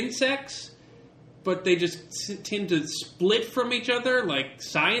like insects, but they just tend to split from each other, like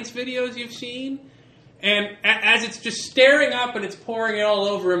science videos you've seen. And as it's just staring up and it's pouring it all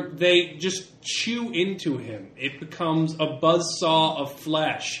over him, they just chew into him. It becomes a buzzsaw of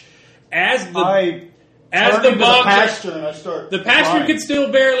flesh. As the bugs, pastor and I start. the pastor crying. can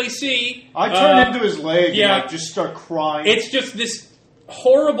still barely see. I turn into his leg yeah. and like just start crying. It's just this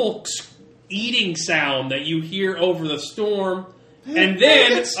horrible eating sound that you hear over the storm, and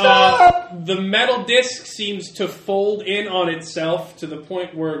then the metal disc seems to fold in on itself to the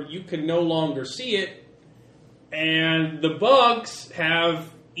point where you can no longer see it, and the bugs have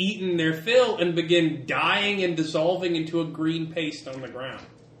eaten their fill and begin dying and dissolving into a green paste on the ground.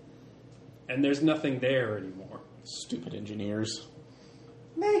 And there's nothing there anymore. Stupid engineers.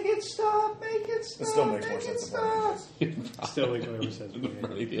 Make it stop! Make it stop! It still makes more sense than Still makes whatever sense.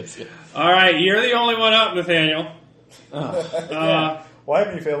 Really is, yeah. All right, you're the only one up, Nathaniel. Why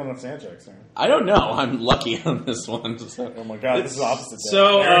haven't you failed enough sand checks, Aaron? I don't know. I'm lucky on this one. So. Oh my god, this is opposite.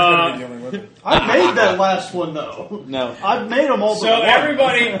 So, Aaron's going to be dealing with it. I made that last one though. No. I've made them all. So but one.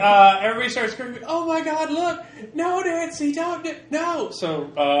 everybody starts screaming, "Oh my God! Look, no, Nancy, don't, no!" So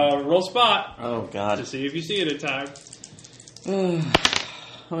roll spot Oh, God. to see if you see it in time.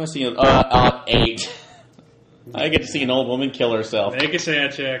 I'm going to see 8. I get to see an old woman kill herself. Make a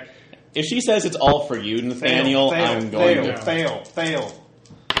sand check. If she says it's all for you, Nathaniel, I'm going to. Fail.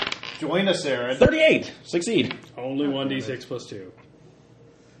 Join us, Aaron. 38. Succeed. Only 1d6 plus 2.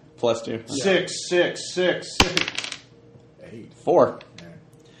 Plus 2. 6. 4.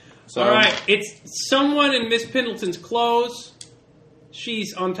 So, All right, it's someone in Miss Pendleton's clothes.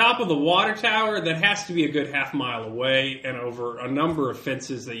 She's on top of the water tower that has to be a good half-mile away and over a number of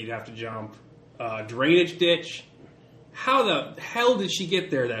fences that you'd have to jump. Drainage ditch. How the hell did she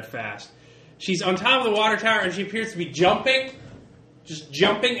get there that fast? She's on top of the water tower and she appears to be jumping. Just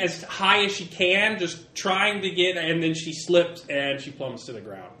jumping as high as she can, just trying to get, and then she slips and she plummets to the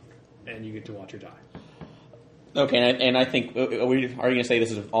ground. And you get to watch her die. Okay, and I think, are you going to say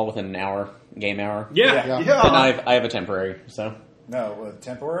this is all within an hour, game hour? Yeah. Yeah. Then I have a temporary, so. No, a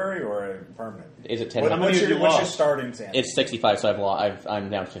temporary or a permanent? Is it 10? What's have you your lost? starting sand? It's 65, so I'm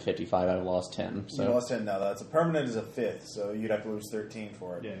down to 55. I've lost 10. So. You lost 10 now. That's a permanent is a 5th, so you'd have to lose 13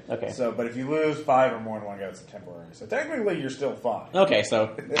 for it. Yeah. Okay. So, but if you lose 5 or more in one go, it's a temporary. So technically, you're still fine. Okay,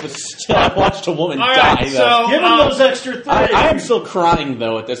 so still, I watched a woman All die. right, though. so Give him those extra 3. I am still crying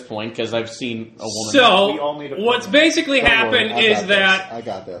though at this point because I've seen a woman. We all need a what's permanent. basically Don't worry, happened I is got that this. I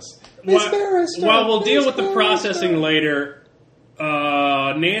got this. while we'll deal with the processing later,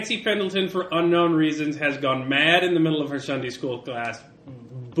 Nancy Pendleton, for unknown reasons, has gone mad in the middle of her Sunday school class,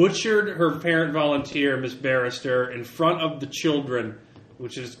 butchered her parent volunteer, Miss Barrister, in front of the children,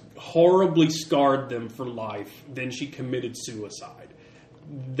 which has horribly scarred them for life. Then she committed suicide.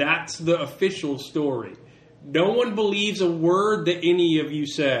 That's the official story. No one believes a word that any of you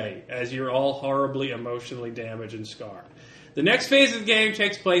say, as you're all horribly emotionally damaged and scarred. The next phase of the game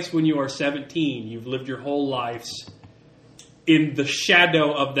takes place when you are 17. You've lived your whole lives in the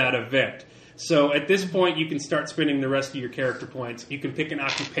shadow of that event. So at this point, you can start spending the rest of your character points. You can pick an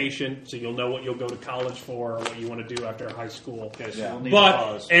occupation, so you'll know what you'll go to college for or what you want to do after high school. Okay, so we'll need a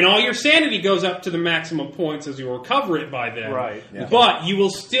pause. And all your sanity goes up to the maximum points as you'll recover it by then. Right. Yeah. But you will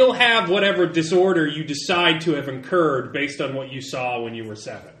still have whatever disorder you decide to have incurred based on what you saw when you were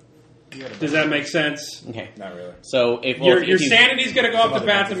 7. Does that make sense? Okay. Not really. So if Your sanity's going to go up to other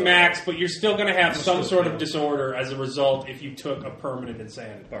bat to ones max, but you're still going to have some sort of disorder as a result if you took a permanent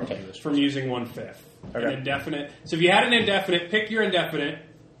insanity from using 1/5. Okay. An indefinite. So if you had an indefinite, pick your indefinite,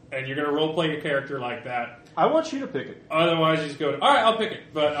 and you're going to role play your character like that. I want you to pick it. Otherwise, you just go to, all right, I'll pick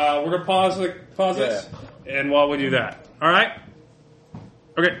it. But we're going to pause this, and while we do that. All right?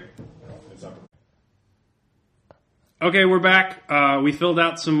 Okay. Okay, we're back. We filled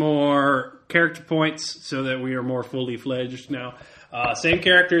out some more character points so that we are more fully fledged now. Same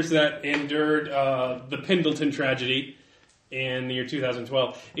characters that endured the Pendleton tragedy in the year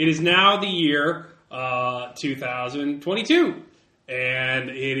 2012. It is now the year 2022,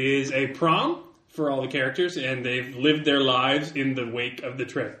 and it is a prom for all the characters, and they've lived their lives in the wake of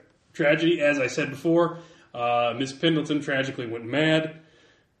the tragedy. As I said before, Miss Pendleton tragically went mad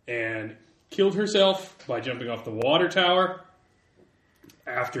and killed herself by jumping off the water tower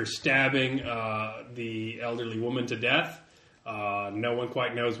after stabbing the elderly woman to death. No one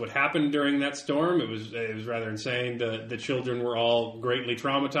quite knows what happened during that storm. It was rather insane. The children were all greatly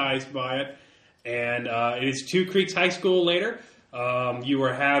traumatized by it. And it is Two Creeks High School later. You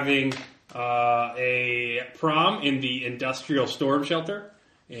are having a prom in the industrial storm shelter,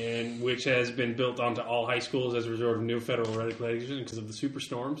 which has been built onto all high schools as a result of new federal regulation because of the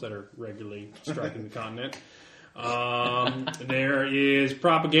superstorms that are regularly striking the continent. There is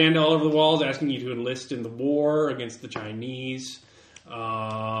propaganda all over the walls asking you to enlist in the war against the Chinese. The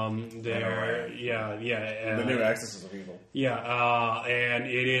new Axis of Evil. Yeah, and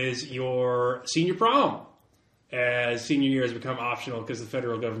it is your senior prom, as senior year has become optional because the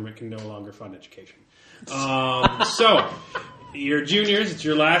federal government can no longer fund education. So, you're juniors, it's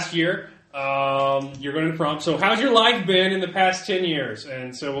your last year. You're going to prom. So how's your life been in the past 10 years?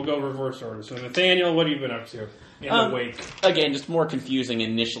 And so we'll go reverse order. So Nathaniel, what have you been up to in the wake? Again, just more confusing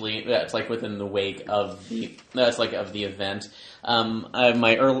initially. That's like within the wake of the event.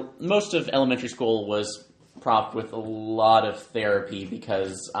 Most of elementary school was propped with a lot of therapy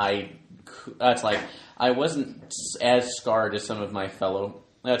because I wasn't as scarred as some of my fellow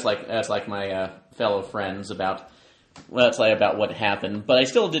friends about what happened, but I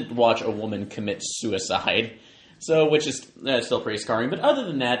still did watch a woman commit suicide, which is still pretty scarring. But other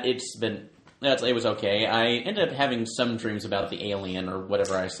than that, it was okay. I ended up having some dreams about the alien or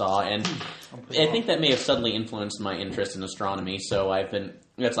whatever I saw, and I think that may have subtly influenced my interest in astronomy. So I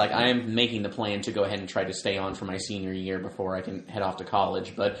am making the plan to go ahead and try to stay on for my senior year before I can head off to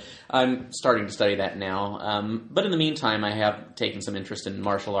college. But I'm starting to study that now. But in the meantime, I have taken some interest in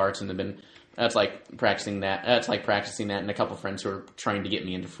martial arts and have been. Practicing that, and a couple friends who are trying to get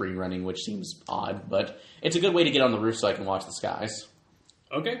me into free running, which seems odd, but it's a good way to get on the roof so I can watch the skies.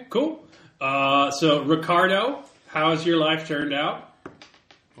 Okay, cool. So, Ricardo, how has your life turned out?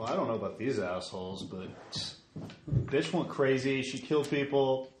 Well, I don't know about these assholes, but bitch went crazy. She killed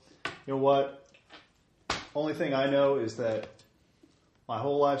people. You know what? Only thing I know is that my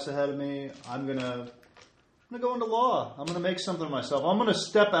whole life's ahead of me. I'm gonna go into law. I'm going to make something of myself. I'm going to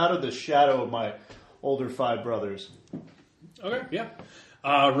step out of the shadow of my older 5 brothers. Okay, yeah.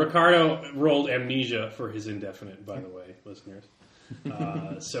 Ricardo rolled amnesia for his indefinite, by the way, listeners.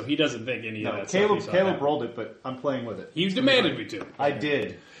 So he doesn't think any of that stuff. Caleb rolled it, but I'm playing with it. He demanded me to. I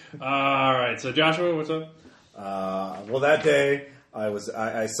did. All right, so Joshua, what's up? Well, that day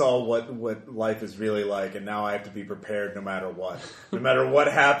I saw what life is really like, and now I have to be prepared no matter what. No matter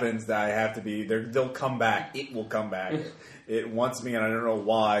what happens, that I have to be. They'll come back. It will come back. It wants me, and I don't know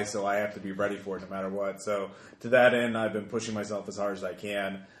why. So I have to be ready for it no matter what. So to that end, I've been pushing myself as hard as I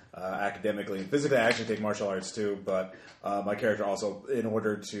can, academically and physically. I actually take martial arts too, but my character also, in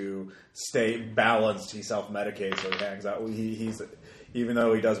order to stay balanced, he self-medicates. So he hangs out. He's even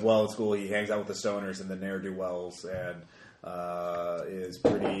though he does well in school, he hangs out with the stoners and the ne'er-do-wells, and is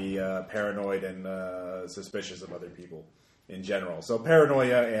pretty paranoid and suspicious of other people in general. So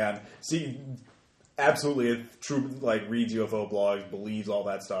paranoia and absolutely a true reads UFO blogs, believes all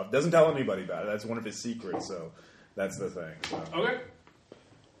that stuff. Doesn't tell anybody about it. That's one of his secrets. So that's the thing. So. Okay.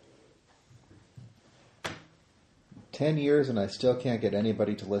 10 years and I still can't get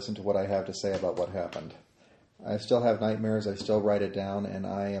anybody to listen to what I have to say about what happened. I still have nightmares. I still write it down, and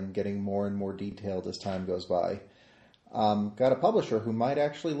I am getting more and more detailed as time goes by. got a publisher who might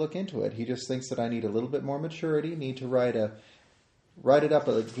actually look into it. He just thinks that I need a little bit more maturity, need to write it up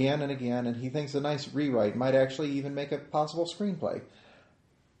again and again, and he thinks a nice rewrite might actually even make a possible screenplay.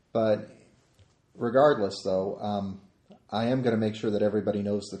 But regardless, though, I am going to make sure that everybody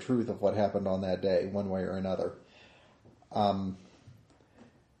knows the truth of what happened on that day, one way or another.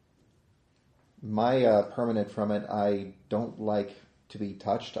 My permanent from it, I don't like to be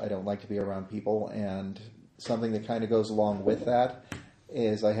touched. I don't like to be around people, and something that kind of goes along with that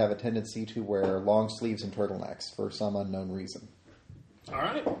is I have a tendency to wear long sleeves and turtlenecks for some unknown reason. All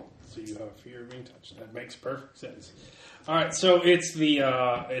right. So you have a fear of being touched. That makes perfect sense. All right. So it's the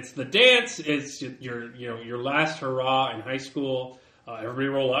dance. It's your last hurrah in high school. Everybody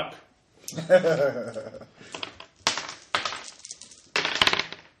roll up.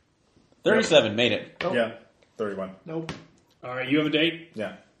 37 made it. Nope. Yeah, 31. Nope. All right. You have a date.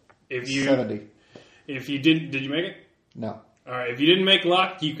 Yeah. If you 70. If you did you make it? No. All right. If you didn't make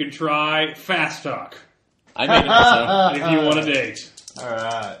luck, you can try fast talk. I made it. So. If you want a date. All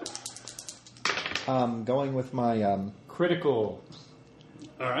right. Going with my... Critical.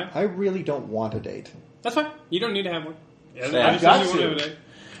 All right. I really don't want a date. That's fine. You don't need to have one. Yeah, Stag. I just Got said you to. want to have a date.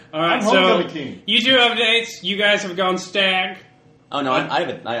 All right. I'm So homecoming king. you two have dates. You guys have gone stag. Oh, no,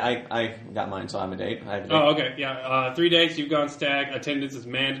 I got mine, so I'm a date. I have a date. Oh, okay. Yeah. 3 dates. You've gone stag. Attendance is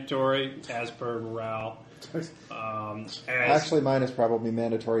mandatory as per morale. Actually, mine is probably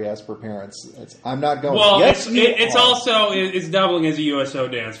mandatory as per parents. I'm not going. Well, yes, it's also it's doubling as a USO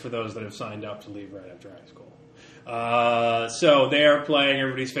dance for those that have signed up to leave right after high school. So they are playing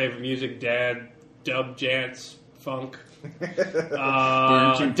everybody's favorite music, dub, jazz, funk.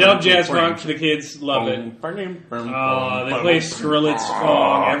 Dub, jazz, funk. The kids love it. They play Skrillex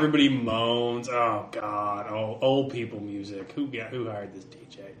song. Everybody moans. Oh God! Oh, old people music. Who hired this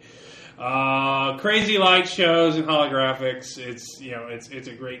DJ? Crazy light shows and holographics. It's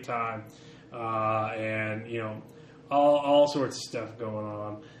a great time, and all sorts of stuff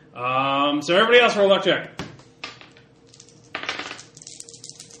going on. So everybody else roll luck check.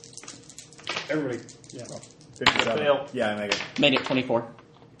 Everybody, yeah. Fail. Yeah, I make it. Made it 24.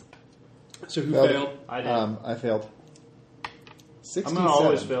 So who failed? I did. I failed. 67. I'm going to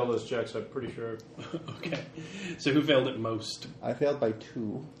always fail those checks, I'm pretty sure. Okay. So who failed it most? I failed by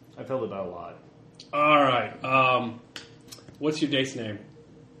 2. I failed about a lot. All right. What's your date's name?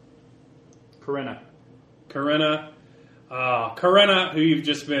 Corinna. Corinna. Corinna, who you've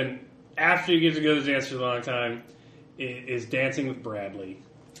just been, after you get to go to the dance for a long time, is dancing with Bradley.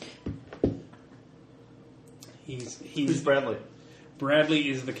 Who's Bradley? Bradley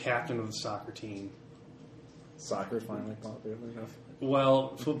is the captain of the soccer team. Soccer's finally popular enough.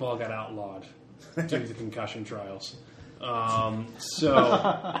 Well, football got outlawed due to the concussion trials. He's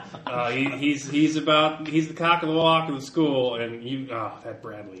the cock of the walk of the school, and that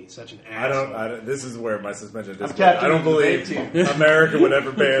Bradley, such an asshole. This is where my suspension is. captain I don't of the believe team. America would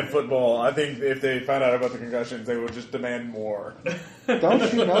ever ban football. I think if they found out about the concussions, they would just demand more.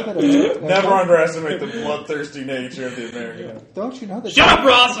 Don't you know that? Never underestimate the bloodthirsty nature of the American. Don't you know that? Shut up,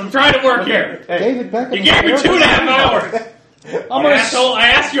 Ross! I'm trying to work here. David Beckham. You gave me 2.5 hours. Asshole, I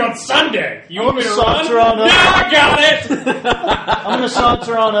asked you on Sunday. You want me to saunter run? on No, up. I got it. I'm going to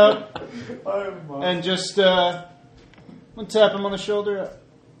saunter on up and just I'm gonna tap him on the shoulder.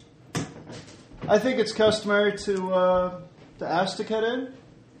 I think it's customary to ask to cut in.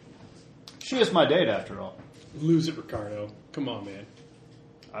 She is my date, after all. Lose it, Ricardo. Come on, man.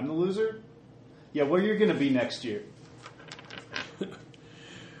 I'm the loser? Yeah, where you're going to be next year.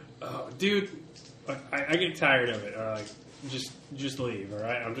 Dude, I get tired of it. Just leave, all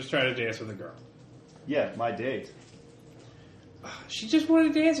right? I'm just trying to dance with a girl. Yeah, my date. She just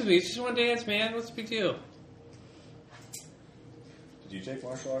wanted to dance with me. She just wanted to dance, man. What's the big deal? Did you take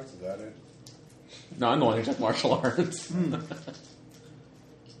martial arts? Is that it? No, I'm the one who took martial arts.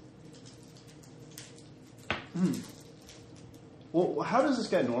 Well, how does this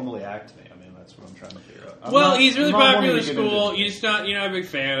guy normally act to me? I mean, that's what I'm trying to figure out. Well, he's really I'm not popular wanting in to get school. into this. You're not a big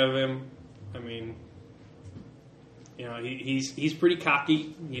fan of him. I mean, he's pretty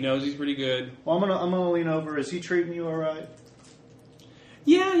cocky. He knows he's pretty good. Well, I'm gonna lean over. Is he treating you all right?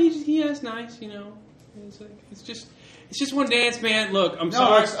 Yeah, he is nice. It's just one dance, man. Look, I'm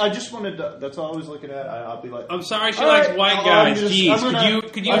sorry. I just wanted to, that's all I was looking at. I'll be like, I'm sorry she all likes right, white I'm guys. just- Jeez, I'm gonna-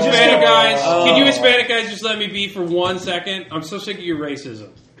 could you I'm just Hispanic gonna- guys? Oh. Could you Hispanic guys just let me be for 1 second? I'm so sick of your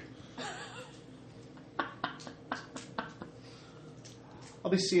racism.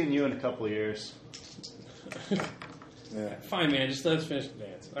 I'll be seeing you in a couple of years. Yeah. Fine, man. Just let us finish the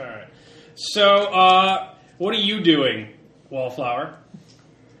dance. All right. So, what are you doing, Wallflower?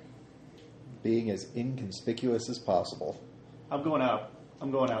 being as inconspicuous as possible. I'm going out.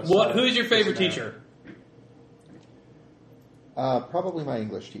 I'm going outside. Who's your favorite teacher? Probably my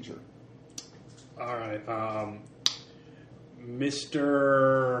English teacher. All right,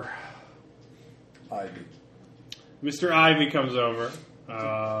 Mr. Ivy. Mr. Ivy comes over.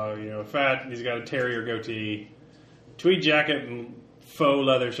 Fat. He's got a terrier goatee, tweed jacket, and faux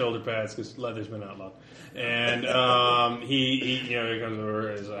leather shoulder pads because leather's been outlawed. And he comes over.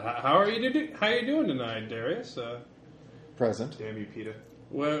 And says, how are you doing tonight, Darius? Present. Damn you, Peter.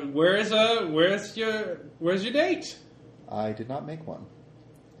 Where's your date? I did not make one.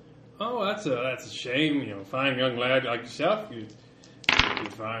 Oh, that's a shame. Fine young lad like yourself, you'd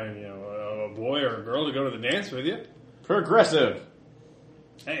find a boy or a girl to go to the dance with you. Progressive.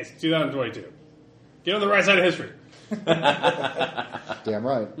 Hey, it's 2022. Get on the right side of history. Damn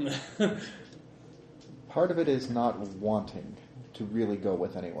right. Part of it is not wanting to really go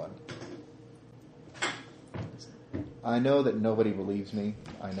with anyone. I know that nobody believes me.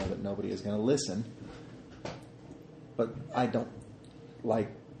 I know that nobody is going to listen. But I don't like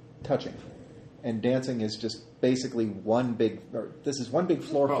touching. And dancing is just basically this is one big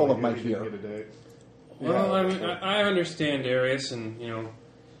floor full of my fear. Well, I understand, Darius, and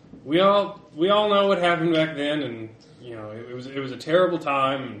we all know what happened back then, and it was a terrible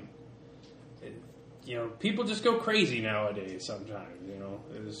time. And, people just go crazy nowadays. Sometimes,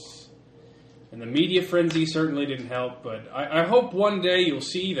 and the media frenzy certainly didn't help. But I hope one day you'll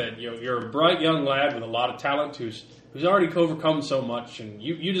see that you're a bright young lad with a lot of talent who's already overcome so much, and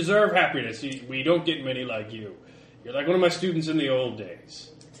you deserve happiness. We don't get many like you. You're like one of my students in the old days.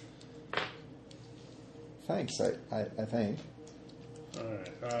 Thanks, I think. All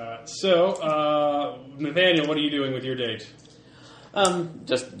right. So, Nathaniel, what are you doing with your date?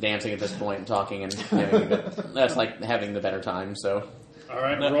 Just dancing at this point and talking and that's like having the better time. So, all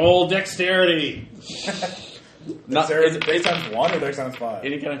right, roll dexterity. Dex times 1 or Dex times 5?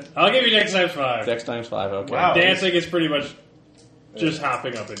 Any kind of I'll give you dex times 5. Dex times 5. Okay. Wow. Dancing is pretty much just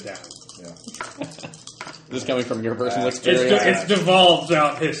hopping up and down. Yeah. This is coming from your personal experience. It's devolved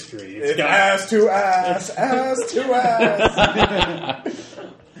out history. It's ass to ass, ass to ass.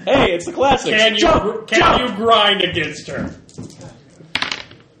 Hey, it's the classics. Can you grind against her?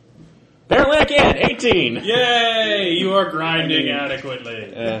 Apparently I can. 18. Yay! You are grinding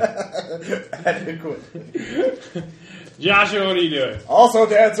adequately. Adequately. Joshua, what are you doing? Also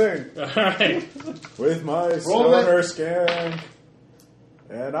dancing All right. with my stoner skin.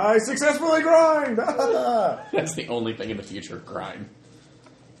 And I successfully grind! That's the only thing in the future. Grind.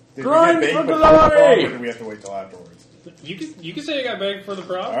 Did Grind we get baked for before the prom, glory! or do we have to wait till afterwards? You can say you got baked for the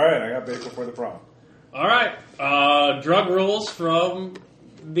prom. Alright, I got baked before the prom. All right. Drug rules from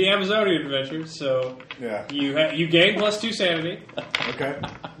the Amazonian adventure. So Yeah. you gain +2 sanity. Okay.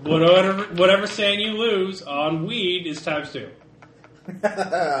 Whatever sand you lose on weed is ×2.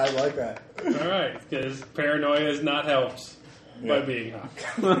 I like that. All right, because paranoia is not helped by being high.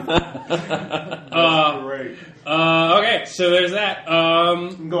 Great. Okay, so there's that.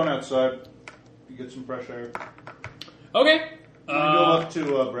 I'm going outside to get some fresh air. Okay. I'm going to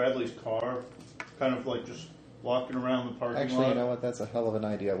go up to Bradley's car, kind of like just walking around the parking Actually, lot. you know what? That's a hell of an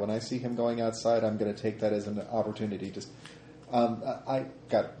idea. When I see him going outside, I'm going to take that as an opportunity. I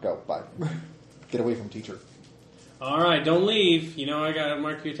got to go. Bye. Get away from teacher. All right, don't leave. I got to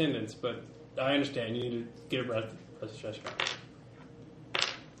mark your attendance, but I understand. You need to get a breath fresh air.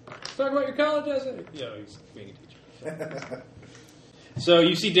 Let's talk about your college essay. Yeah, he's being a teacher. So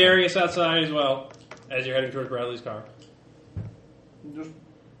you see Darius outside as well as you're heading towards Bradley's car.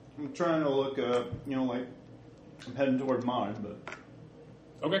 I'm trying to look, like I'm heading toward mine, but...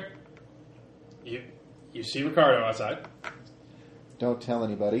 Okay. You see Ricardo outside. Don't tell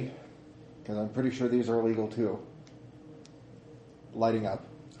anybody, because I'm pretty sure these are illegal too. Lighting up.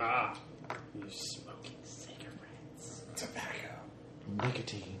 Ah. You're smoking cigarettes. Tobacco.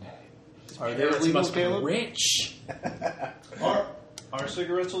 Nicotine. Are they illegal, must be Caleb? rich. Are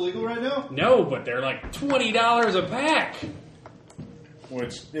cigarettes illegal right now? No, but they're like $20 a pack.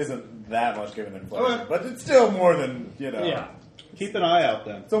 Which isn't that much given inflation, Okay. but it's still more than, Yeah. Keep an eye out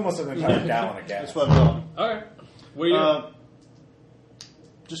then. It's almost an entire gallon of gas. That's what I'm doing. Okay. What are you doing?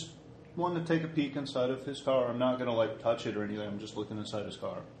 Just wanted to take a peek inside of his car. I'm not going to touch it or anything. I'm just looking inside his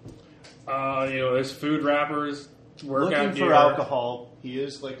car. There's food wrappers, workout Looking gear. for alcohol. He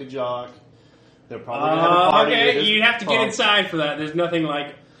is like a jock. They're probably going to have a party. Okay, you'd have to get inside for that. There's nothing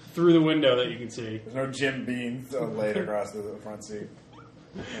through the window that you can see. There's no Jim Beam laid across the front seat.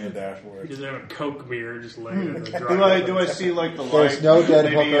 on the dashboard. Just have a Coke mirror just laying in the driveway. Do I see like the light? There's no dead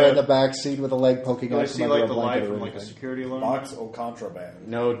maybe, hooker in the back seat with a leg poking Do I out see from like under the a light blanket from or like a anything. security alarm? Box o contraband.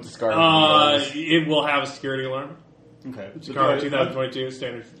 No discarding. It will have a security alarm. Okay. It's So a car do I- 2022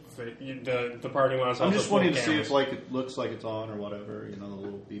 standard. The parking lot. I'm just wanting to see if like it looks like it's on or whatever. You know, the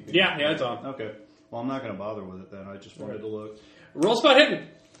little beeping. Yeah, it's on. Okay. Well, I'm not going to bother with it then. I just wanted to look. Roll spot hidden.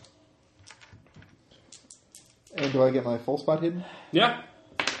 And do I get my full spot hidden? Yeah.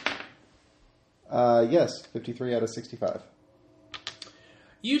 Yes, 53 out of 65.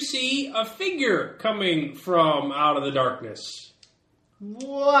 You see a figure coming from out of the darkness.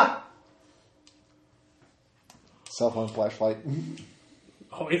 What? Cell phone flashlight.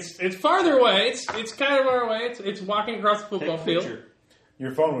 Oh, it's farther away. It's kind of far away. It's walking across the Take football a field. picture.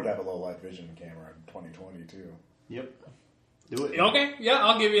 Your phone would have a low light vision camera in 2022. Yep. Do it. Okay, yeah,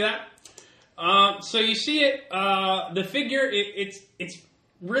 I'll give you that. So you see it. The figure. It's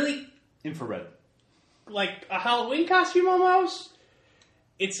really Infrared. like a Halloween costume almost.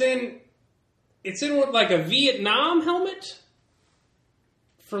 It's in with like a Vietnam helmet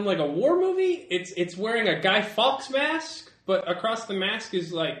from like a war movie. It's wearing a Guy Fawkes mask, but across the mask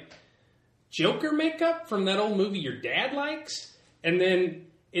is like Joker makeup from that old movie your dad likes, and then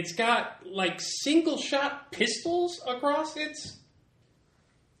it's got like single shot pistols across its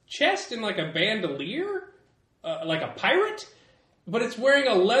chest and like a bandolier, like a pirate, but it's wearing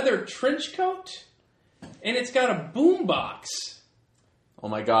a leather trench coat, and it's got a boombox. Oh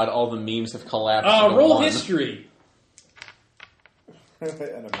my god, all the memes have collapsed. into Roll one. history.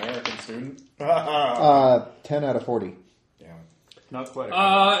 An American student. 10 out of 40. Yeah. Not quite.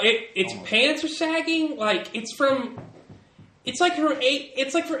 Its pants are sagging. Like it's like for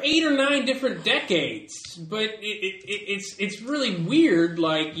 8 or 9 different decades, but it's really weird.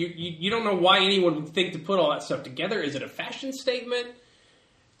 Like you don't know why anyone would think to put all that stuff together. Is it a fashion statement?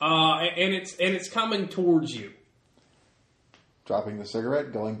 And it's coming towards you. Dropping the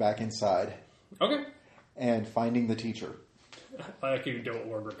cigarette, going back inside, Okay. and finding the teacher. Like you don't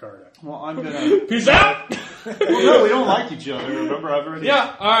warn Ricardo. Well, I'm gonna. Peace out. Well, no, we don't like each other. Remember, I've already.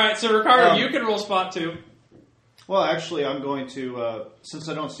 Yeah. All right. So Ricardo, you can roll spot 2. Well, actually, I'm going to. Since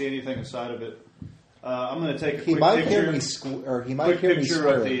I don't see anything inside of it, I'm going to take a He quick might picture. hear me he might Quick hear me picture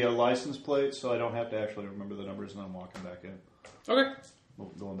of swearing. the license plate, so I don't have to actually remember the numbers, and I'm walking back in. Okay.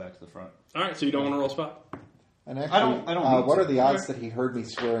 Going back to the front. All right. So you don't want to roll spot. And actually, I don't need what to. are the odds Okay. that he heard me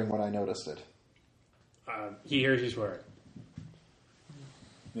swearing when I noticed it? He hears you swearing.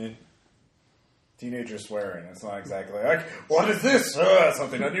 Yeah. Teenager swearing. It's not exactly like, what is this?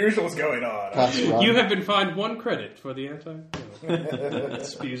 Something unusual is going on. Pass it on. You have been fined 1 credit for the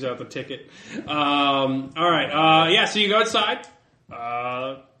spews out the ticket. All right. Yeah. So you go outside.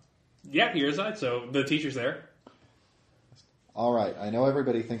 Yeah, you're inside. So the teacher's there. All right, I know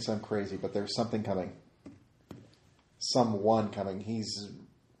everybody thinks I'm crazy, but there's something coming. Someone coming.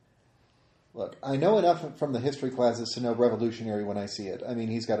 Look, I know enough from the history classes to know revolutionary when I see it. I mean,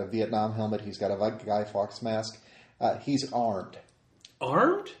 he's got a Vietnam helmet. He's got a Guy Fawkes mask. He's armed.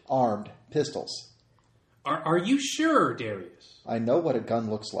 Armed? Armed. Pistols. Are you sure, Darius? I know what a gun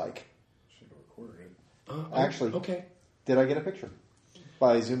looks like. Should have recorded it. Actually, Okay. did I get a picture?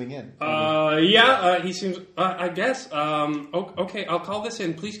 By zooming in. Yeah, he seems. I guess. Okay, I'll call this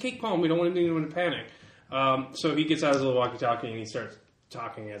in. Please keep calm. We don't want anyone to panic. So he gets out his little walkie-talkie and he starts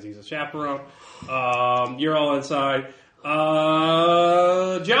talking as he's a chaperone. You're all inside.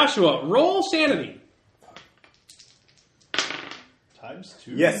 Joshua, roll sanity.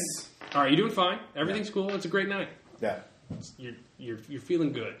 ×2. Yes. All right, you're doing fine. Everything's cool. It's a great night. Yeah. You're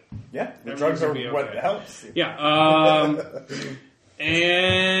feeling good. Yeah. The Everything's drugs are gonna be what okay. helps. Yeah.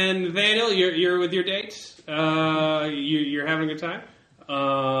 And Vandal, you're with your dates. You're having a good time.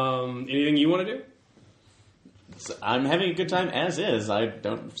 Anything you want to do? So I'm having a good time as is. I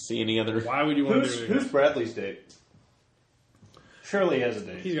don't see any other. Why would you want to do Who's it? Bradley's date? Surely he has a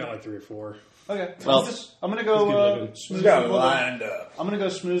date. He's got like 3 or 4. Okay. Well, I'm gonna he's good go looking. smooth. He's got with one of them. lined up. I'm gonna go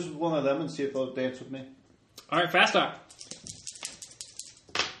smooth with one of them and see if they'll dance with me. All right, fast talk.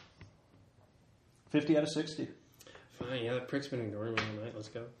 50 out of 60. Fine, yeah, that prick's been ignoring me all night. Let's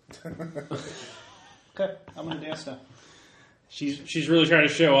go. Okay, I'm gonna dance now. She's really trying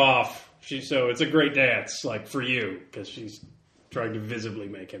to show off. So it's a great dance, like for you, because she's trying to visibly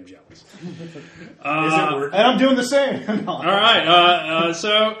make him jealous. Is it working? And I'm doing the same. No. All right,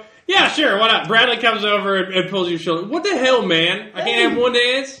 so yeah, sure, why not? Bradley comes over and pulls your shoulder. What the hell, man? I can't have one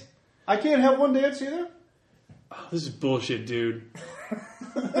dance. I can't have one dance either. Oh, this is bullshit, dude.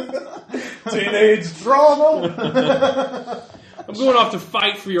 Teenage drama. I'm going off to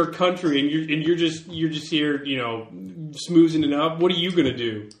fight for your country, and you're just here, smoozing it up. What are you gonna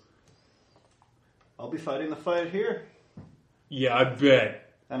do? I'll be fighting the fight here. Yeah, I bet.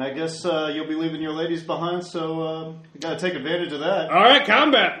 And I guess you'll be leaving your ladies behind, so you got to take advantage of that. All right,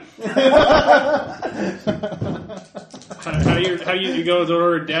 combat. how do you go? Is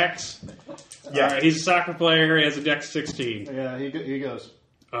order Dex? Yeah. All right, he's a soccer player. He has a Dex 16. Yeah, he goes.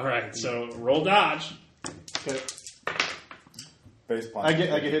 All right, so roll dodge. Okay. Face punch. I get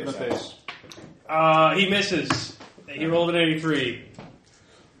hit in the face. He misses. He rolled an 83.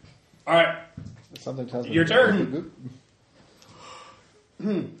 All right, Something tells me your turn.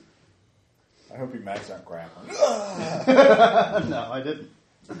 I hope you maxed out grappling. No, I didn't.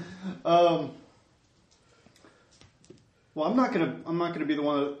 Well, I'm not gonna be the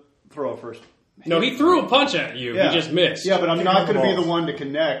one to throw it first. No, he threw a punch at you. Yeah. He just missed. Yeah, but I'm Kick not him in going the to be the balls. one to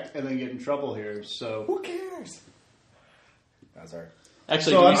connect and then get in trouble here. So, Who cares? That's all right.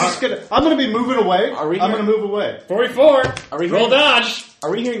 Actually, so I'm gonna be moving away. Are we I'm here? gonna move away. 44. Are we roll here? dodge?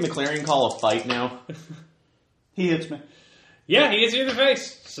 are we hearing the clarion call of fight now? He hits me. Yeah, he hits you in the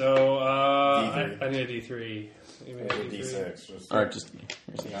face. So D3. I need a D3. You I need have a a D6. Just, All right, just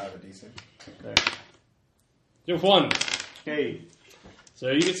I have a D6. You have 1. Hey, So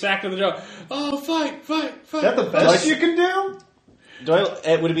you get sacked in the jaw. Oh, fight! is that the best you can do?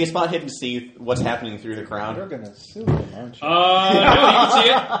 would it be a spot hidden to see what's happening through the You're crowd? going to sue him, aren't you? No, you can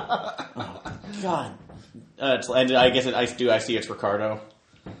see it. God. And I guess I see it's Ricardo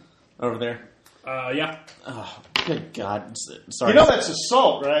over there. Yeah. Oh, good God. Sorry. You know that's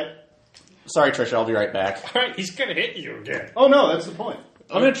assault, right? Sorry, Trisha. I'll be right back. All right, he's gonna hit you again. Oh no, that's the point.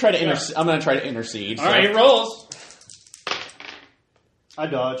 I'm gonna try to intercede. All right, he rolls. I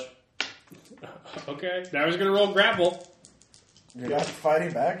dodge. Okay, now he's gonna roll grapple. You're not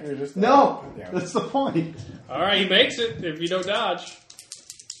fighting back? You're just... No, Damn it. that's the point. All right, he makes it if you don't dodge.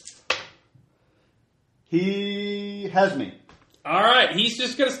 He has me. All right, he's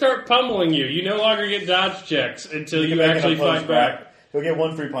just gonna start pummeling you. You no longer get dodge checks until He can you make an actually opposed fight back. He'll get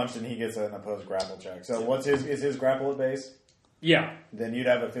one free punch and he gets an opposed grapple check. So what's is his grapple at base? Yeah, Then you'd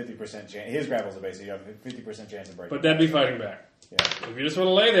have a 50% chance. His grapple's at base, so you have a 50% chance of breaking. but that'd be fighting back. Yeah. If you just want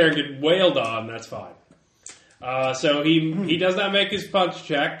to lay there and get wailed on, that's fine. So he does not make his punch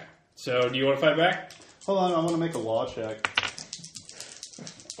check. So do you want to fight back? Hold on, I want to make a law check.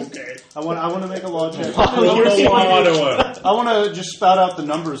 Okay. I want to make a law check. Roll the law to him. I want to just spout out the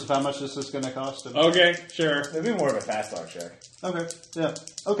numbers of how much this is going to cost him. Okay, sure. It'd be more of a fast talk check. Okay, yeah.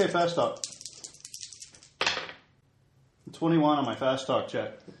 Okay, fast talk. 21 on my fast talk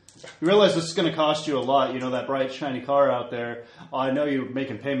check. You realize this is going to cost you a lot. You know that bright, shiny car out there. I know you're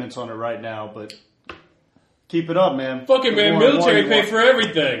making payments on it right now, but keep it up, man. Fucking man, More and military more pay you for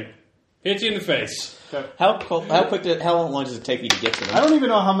everything. Hits you in the face. want. Okay. How long does it take you to get to them? I don't even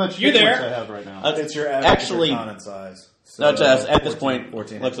know how much You hit points there. I have right now. It's your average Actually- common size. So At this 14 point,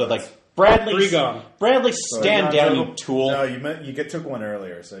 14 looks hit like points. Bradley. 3 gone. Bradley, stand down, you tool. No, you took one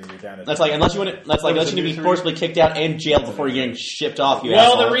earlier, so you're down at... That's like unless you want to. That's like unless you need to be forcibly kicked out and jailed before you're getting shipped off. You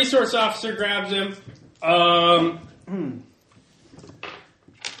Well, asshole. the resource officer grabs him.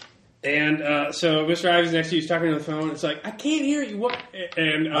 And so Mr. Ivy's next to you. He's talking on the phone. It's like, I can't hear you. What?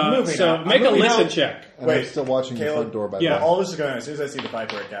 And I'm moving so now. make I'm a moving listen now. check. And Wait, I'm still watching the Caleb? front door, by Yeah. the way. All this is going on. As soon as I see the fight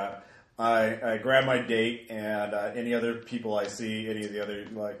break out, I grab my date and any other people I see, any of the other,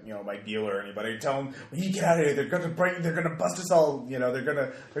 my dealer or anybody, tell them, we need to get out of here. They're going to bust us all. They're going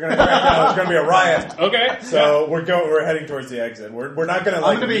to crack out. It's going to be a riot. Okay. So we're heading towards the exit. We're not going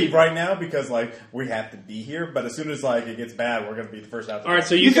I'm to gonna be- leave right now because we have to be here. But as soon as it gets bad, we're going to be the first out. All right.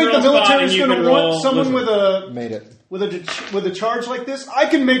 So You you can think the roll spot military's and you going can to roll. want someone listen. Made it. with a charge like this? I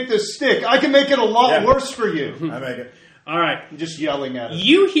can make this stick. I can make it a lot Yeah. worse for you. I make it. All right. I'm just yelling at it.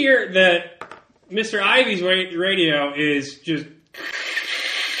 You hear that Mr. Ivy's radio is just,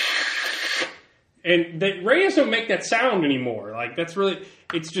 and the radios don't make that sound anymore. Like that's really,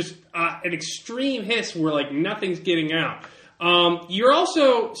 it's just an extreme hiss where nothing's getting out. You're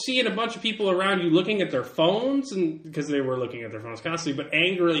also seeing a bunch of people around you looking at their phones, and because they were looking at their phones constantly, but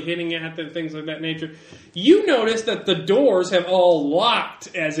angrily hitting at them, things like that nature. You notice that the doors have all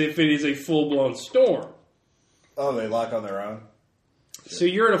locked as if it is a full-blown storm. Oh, they lock on their own? So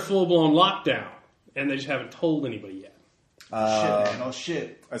you're in a full-blown lockdown, and they just haven't told anybody yet. Shit, man. Oh,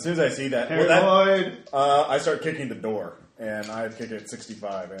 shit. As soon as I see that, Paranoid. I start kicking the door. And I have kicked it at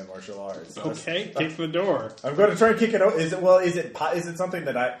 65 in martial arts. So Okay, kick the door. I'm going to try and kick it out. Is it something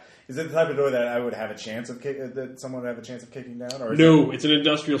that is it the type of door that I would have a chance of that someone would have a chance of kicking down? Or is No, it's an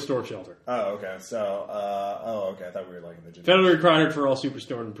industrial storm shelter. Oh, okay. So, okay. I thought we were in the gym. Federally required for all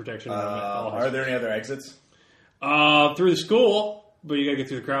superstore and protection. Are there any other exits? Through the school, but you got to get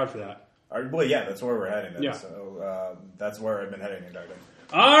through the crowd for that. Well, yeah, that's where we're heading. Then. Yeah. So that's where I've been heading in Darden.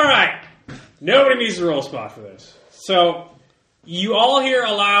 All right. Nobody needs a roll spot for this. So you all hear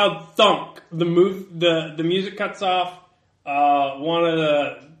a loud thunk. The music cuts off. One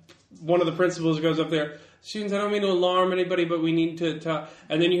of the principals goes up there. Students, I don't mean to alarm anybody, but we need to talk.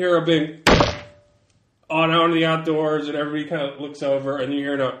 And then you hear a big out into the outdoors, and everybody kind of looks over, and you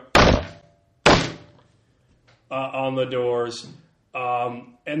hear on the doors.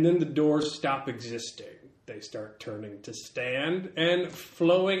 And then the doors stop existing. They start turning to stand and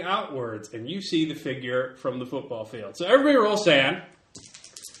flowing outwards, and you see the figure from the football field. So everybody roll sand.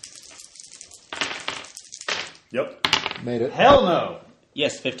 Yep. Made it. Hell no.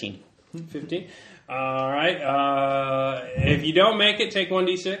 Yes, 15. 15. All right. If you don't make it, take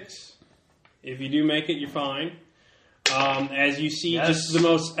 1d6. If you do make it, you're fine. As you see, just the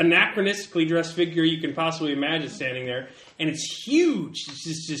most anachronistically dressed figure you can possibly imagine standing there. And it's huge.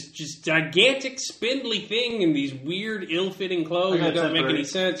 It's just gigantic, spindly thing in these weird, ill-fitting clothes that don't make any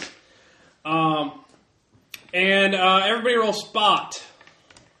sense. And everybody roll spot.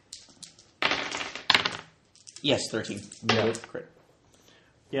 Yes, 13. Yeah. Crit.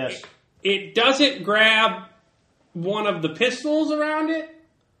 Yes. It doesn't grab one of the pistols around it,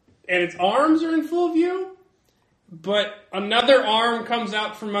 and its arms are in full view, but another arm comes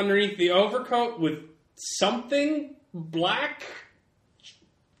out from underneath the overcoat with something black,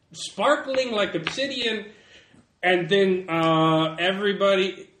 sparkling like obsidian, and then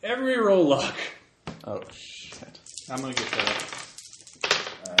everybody roll luck. Oh, shit. I'm going to get that.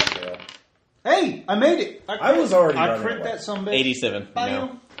 Yeah. Hey, I made it. I was already I running crit away. that some bitch. 87. No.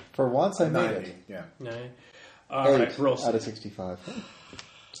 Bam. For once, I made 90. it. Yeah. No. 8 roll out of 65.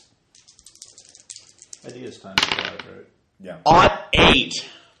 Ideas times 5, right? Yeah. Odd 8.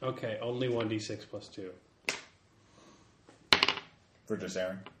 Okay, only 1d6 plus 2. For just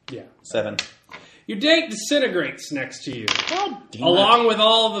Aaron. Yeah. 7. Your date disintegrates next to you, God damn along with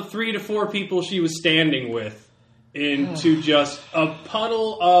all the 3 to 4 people she was standing with, into just a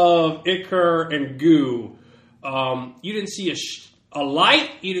puddle of ichor and goo. You didn't see a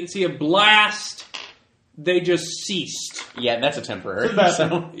light. You didn't see a blast. They just ceased. Yeah, that's a temporary. bathroom.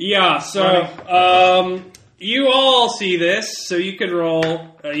 So. Yeah, so you all see this, so you can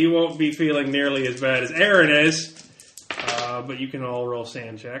roll. You won't be feeling nearly as bad as Aaron is, but you can all roll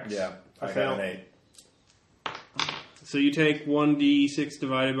sand checks. Yeah. I got failed. an 8. So you take 1d6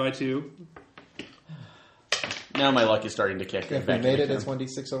 divided by 2. Now my luck is starting to kick. If we made it, it's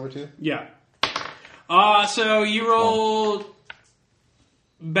 1d6 over 2. Yeah. So you roll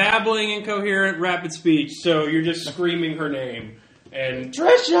babbling, incoherent, rapid speech. So you're just screaming her name. And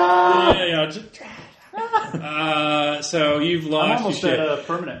Trisha! So you've I'm lost almost your at shit. a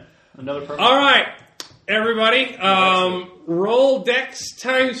permanent. Another permanent. All right, everybody. Roll Dex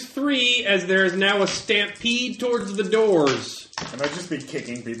times 3 as there is now a stampede towards the doors. Can I just be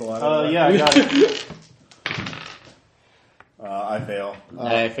kicking people out of the way? Yeah, I got it. I fail.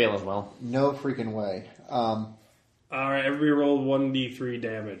 I fail as well. No freaking way. All right, everybody roll 1d3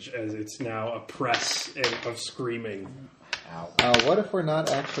 damage as it's now a press of screaming. What if we're not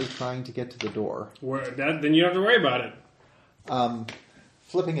actually trying to get to the door? Then you don't have to worry about it.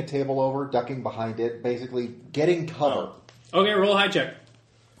 Flipping a table over, ducking behind it, basically getting cover. Okay, roll a high check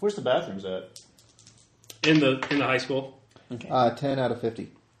Where's the bathrooms at? in the high school. 10 out of 50.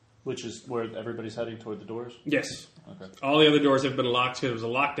 Which is where everybody's heading toward the doors? Yes. Okay. All the other doors have been locked because it was a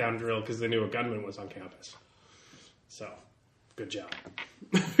lockdown drill because they knew a gunman was on campus. So, good job.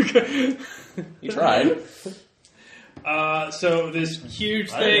 You tried. So this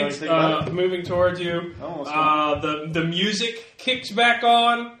huge I didn't know anything thing about it. moving towards you. Oh, The music kicks back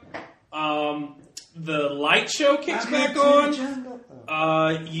on. The light show kicks back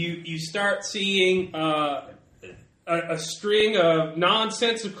on. You start seeing a string of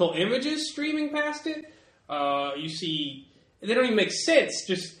nonsensical images streaming past it. You see, they don't even make sense.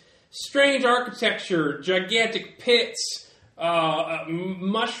 Just strange architecture, gigantic pits,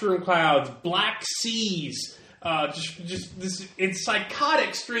 mushroom clouds, black seas. Just this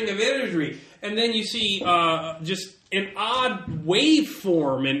psychotic string of imagery, and then you see just an odd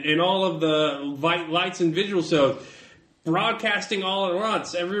waveform in all of the lights and visual shows, broadcasting all at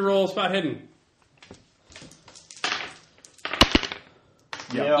once. Every roll is spot hidden.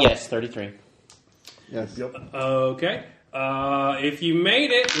 Yeah. Yes, 33. Yes. Yep. Okay. If you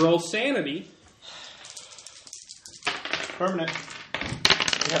made it, roll sanity. Permanent.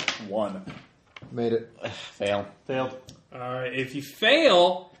 1. Made it. Fail. Failed. All right. If you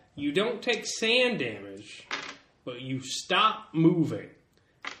fail, you don't take sand damage, but you stop moving,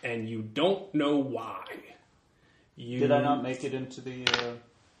 and you don't know why. Did I not make it into the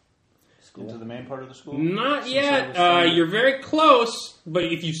into the main part of the school? Not Since yet. I was You're very close, but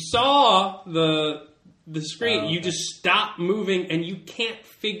if you saw the screen, you just stop moving and you can't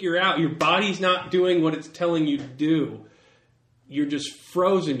figure out. Your body's not doing what it's telling you to do. You're just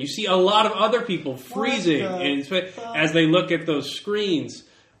frozen. You see a lot of other people freezing as they look at those screens.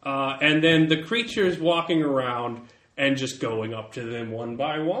 And then the creatures walking around and just going up to them one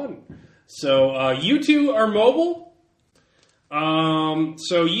by one. So you two are mobile.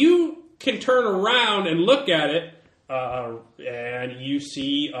 So you can turn around and look at it. And you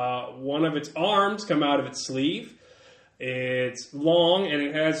see one of its arms come out of its sleeve. It's long and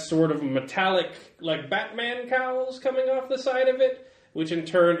it has sort of metallic, like Batman cowls coming off the side of it, which in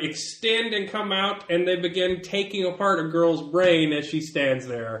turn extend and come out, and they begin taking apart a girl's brain as she stands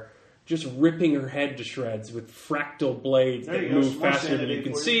there, just ripping her head to shreds with fractal blades that move faster than you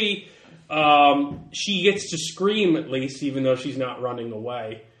can see. She gets to scream at least, even though she's not running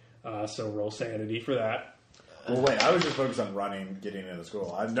away. So roll sanity for that. Well, wait, I was just focused on running, getting into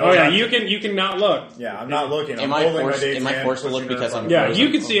school. You can not look. Yeah, I'm not looking. Am I forced to look because I'm Yeah, frozen? you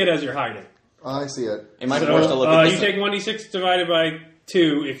can see it as you're hiding. I see it. Am I forced to look at you this? take 1d6 divided by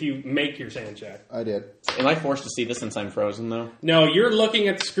 2 if you make your sand check. I did. Am I forced to see this since I'm frozen, though? No, you're looking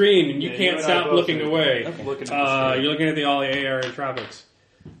at the screen and you can't stop looking away. Okay. You're looking at all the AR and tropics.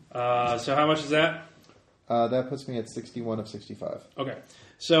 So how much is that? That puts me at 61 of 65. Okay.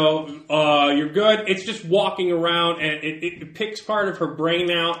 So you're good. It's just walking around, and it picks part of her brain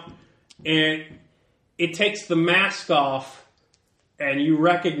out, and it takes the mask off, and you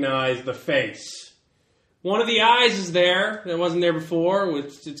recognize the face. One of the eyes is there that wasn't there before,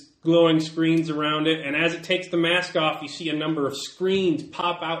 with its glowing screens around it, and as it takes the mask off, you see a number of screens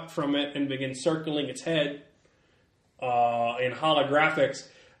pop out from it and begin circling its head in holographics.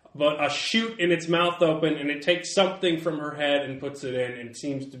 But a chute in its mouth open, and it takes something from her head and puts it in, and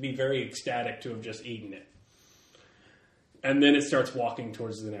seems to be very ecstatic to have just eaten it. And then it starts walking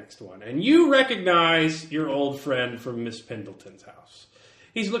towards the next one. And you recognize your old friend from Miss Pendleton's house.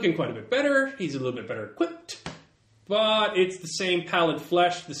 He's looking quite a bit better. He's a little bit better equipped. But it's the same pallid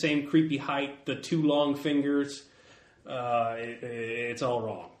flesh, the same creepy height, the 2 long fingers. It's all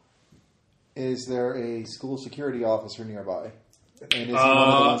wrong. Is there a school security officer nearby? And is he one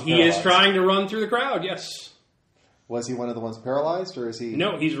of the ones he is paralyzed? trying to run through the crowd, yes. Was he one of the ones paralyzed, or is he...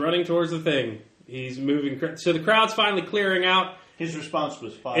 No, he's running towards the thing. He's moving. So the crowd's finally clearing out. His response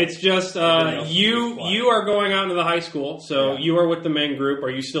was fine. It's just you are going out into the high school, so you are with the main group. Are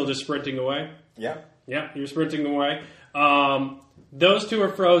you still just sprinting away? Yeah. Yeah, you're sprinting away. Those two are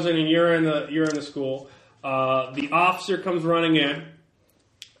frozen, and you're in the school. The officer comes running in.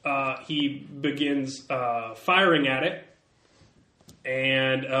 He begins firing at it.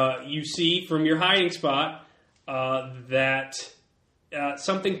 And you see from your hiding spot that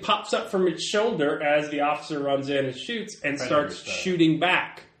something pops up from its shoulder as the officer runs in and shoots and starts shooting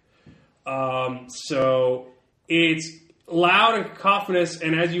back. So it's loud and cacophonous,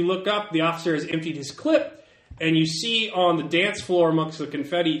 and as you look up, the officer has emptied his clip, and you see on the dance floor amongst the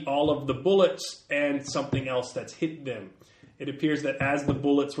confetti all of the bullets and something else that's hit them. It appears that as the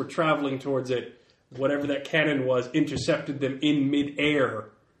bullets were traveling towards it, whatever that cannon was intercepted them in midair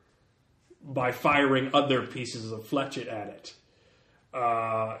by firing other pieces of fletchet at it.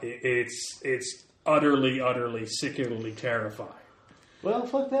 It's utterly, utterly, sickeningly terrifying. Well,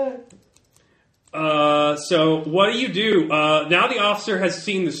 fuck that. So what do? Now the officer has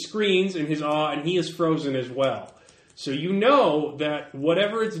seen the screens in his awe, and he is frozen as well. So you know that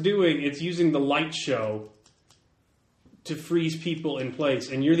whatever it's doing, it's using the light show to freeze people in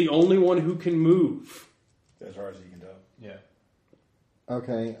place, and you're the only one who can move. As far as you can tell. Yeah.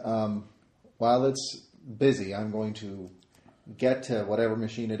 Okay, while it's busy, I'm going to get to whatever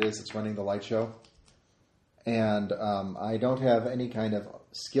machine it is that's running the light show. And I don't have any kind of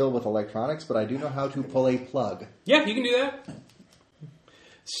skill with electronics, but I do know how to pull a plug. Yeah, you can do that.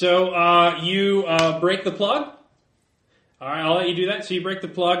 So you break the plug. All right, I'll let you do that. So you break the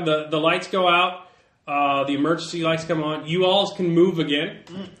plug. The lights go out. The emergency lights come on. You all can move again.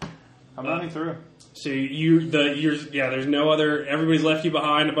 I'm running through. So there's no other. Everybody's left you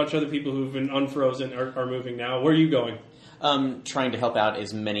behind. A bunch of other people who've been unfrozen are moving now. Where are you going? Trying to help out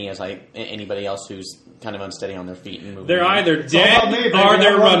as many as anybody else who's kind of unsteady on their feet and moving. They're around. either dead or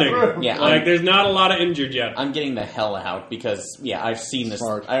they're running. Yeah, there's not a lot of injured yet. I'm getting the hell out because I've seen this.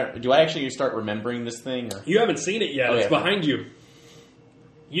 Do I actually start remembering this thing? Or? You haven't seen it yet. Oh, it's yeah. behind you.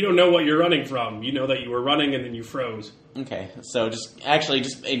 You don't know what you're running from. You know that you were running and then you froze. Okay, so just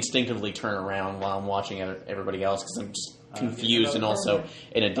instinctively turn around while I'm watching everybody else because confused and also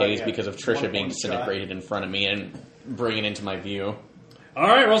in a daze because of Trisha being One shot. disintegrated in front of me and bringing it into my view. All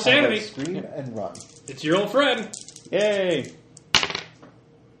right, roll And sanity. scream and run. It's your old friend. Yay!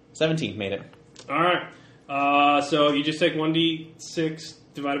 17 made it. All right. So you just take 1d6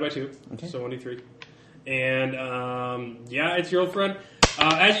 divided by 2. Okay. So 1d3. And, it's your old friend.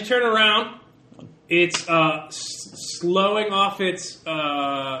 As you turn around, it's slowing off its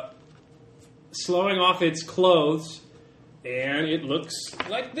clothes, and it looks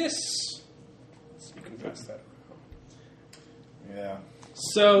like this. So you can pass that around. Yeah.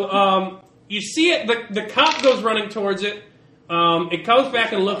 So you see it. The cop goes running towards it. It comes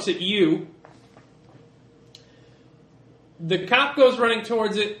back and looks at you. The cop goes running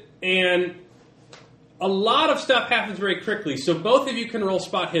towards it, and a lot of stuff happens very quickly. So both of you can roll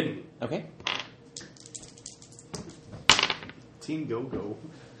spot hidden. Okay. Team go.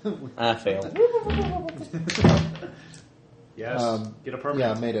 I failed. Yes. Get a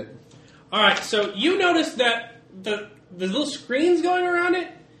permanent. Yeah, made it. All right. So you notice that the little screens going around it.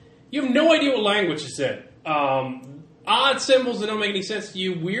 You have no idea what language it said. Odd symbols that don't make any sense to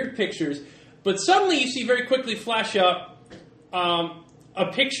you. Weird pictures. But suddenly you see very quickly flash up a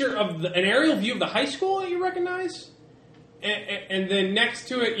picture of an aerial view of the high school that you recognize, and then next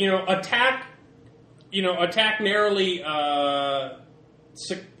to it, attack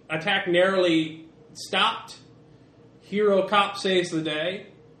narrowly stopped. Hero cop saves the day.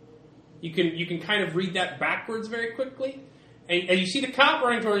 You can kind of read that backwards very quickly, and you see the cop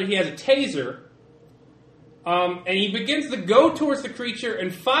running toward it. He has a taser, and he begins to go towards the creature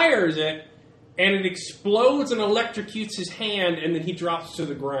and fires it. And it explodes and electrocutes his hand, and then he drops to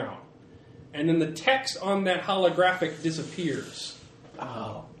the ground. And then the text on that holographic disappears.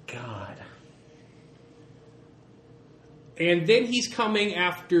 Oh, God. And then he's coming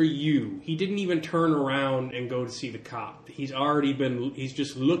after you. He didn't even turn around and go to see the cop. He's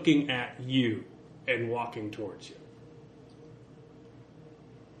just looking at you and walking towards you.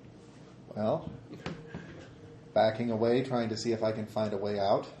 Well, backing away, trying to see if I can find a way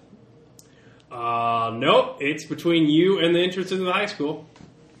out. Nope. It's between you and the entrance into the high school.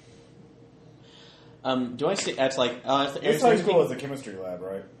 Do I see? That's like. This high school is a chemistry lab,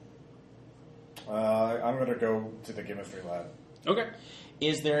 right? I'm going to go to the chemistry lab. Okay.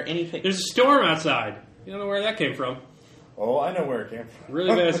 Is there anything? There's a storm outside. You don't know where that came from. Oh, I know where it came from.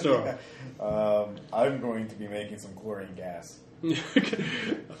 Really bad storm. I'm going to be making some chlorine gas.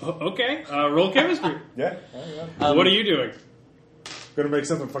 Okay. Roll chemistry. Yeah. What are you doing? Going to make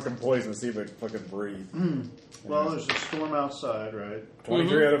something fucking poison, see if it fucking breathe. Well, there's a storm outside, right?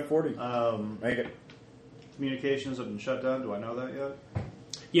 23 out of 40. Make it. Communications have been shut down. Do I know that yet?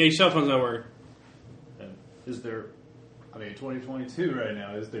 Yeah, your cell phone's not working. And is there, 2022 right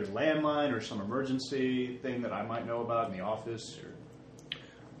now, is there landline or some emergency thing that I might know about in the office?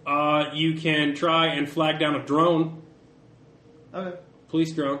 Or? You can try and flag down a drone. Okay.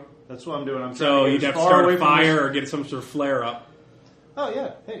 Police drone. That's what I'm doing. I'm trying So to you'd get have as to far start away a from fire this- or get some sort of flare up. Oh,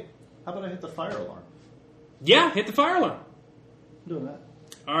 yeah. Hey, how about I hit the fire alarm? Yeah, hit the fire alarm. I'm doing that.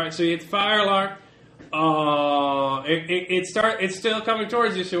 All right, so you hit the fire alarm. It's still coming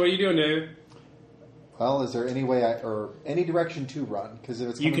towards you. So what are you doing, David? Well, is there any way or any direction to run? Because if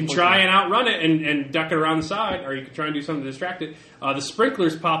it's You can try and outrun it and duck it around the side, or you can try and do something to distract it. The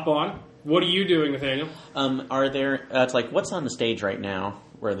sprinklers pop on. What are you doing, Nathaniel? Are there? It's like what's on the stage right now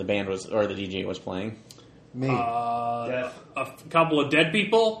where the band was or the DJ was playing? me. Death. A couple of dead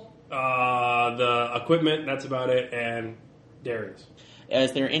people, the equipment. That's about it, and Darius.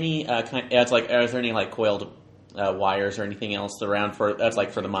 Is there any It's like is there any like coiled wires or anything else around for that's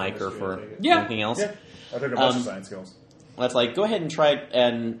like for the mic or for anything else? Yeah. I took a bunch of science skills. Let's like go ahead and try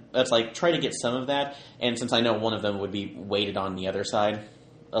try to get some of that. And since I know one of them would be weighted on the other side,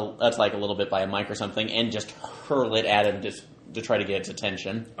 that's like a little bit by a mic or something, and just hurl it at him just to try to get its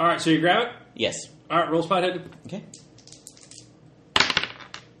attention. All right, so you grab it. Yes. All right, roll spot hidden. Okay.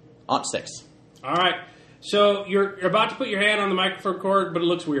 6. All right, so you're about to put your hand on the microphone cord, but it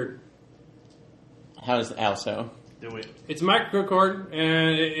looks weird. How so? Do it. It's a microphone cord,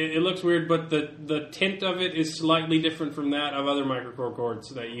 and it looks weird, but the tint of it is slightly different from that of other microphone cords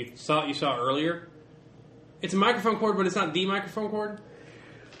that you saw earlier. It's a microphone cord, but it's not the microphone cord.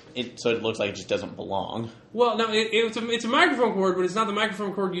 So it looks like it just doesn't belong. Well, no, it's a microphone cord, but it's not the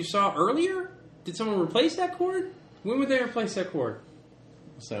microphone cord you saw earlier. Did someone replace that cord? When would they replace that cord?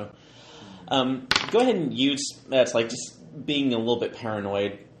 So, go ahead and use. That's like just being a little bit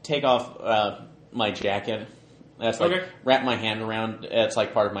paranoid. Take off my jacket. That's like Okay. wrap my hand around. It's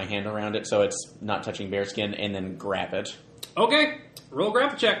like part of my hand around it, so it's not touching bare skin, and then grab it. Okay, roll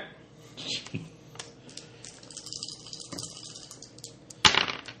grapple check.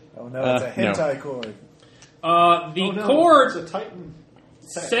 Oh no, it's a hentai cord. The cord It's a Titan.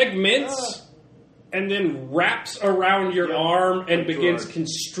 segments and then wraps around your arm and begins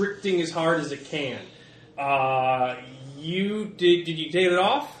constricting as hard as it can. Did you take it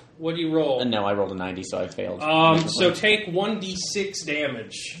off? What do you roll? No, I rolled a 90, so I failed. So take 1d6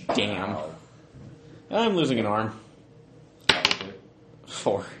 damage. Damn. I'm losing an arm. Probably.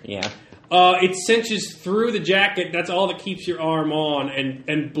 4, yeah. It cinches through the jacket. That's all that keeps your arm on,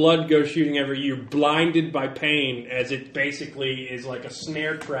 and blood goes shooting everywhere. You're blinded by pain as it basically is like a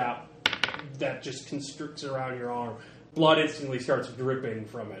snare trap that just constricts around your arm. Blood instantly starts dripping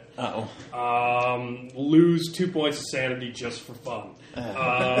from it. Uh-oh. Lose 2 points of sanity just for fun.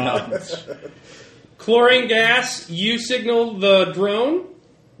 Chlorine gas, you signal the drone.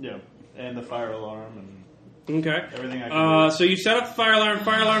 Yeah, and the fire alarm and Okay. everything I can do. So you set up the fire alarm.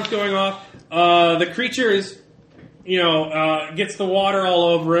 Fire alarm's going off. The creature is, gets the water all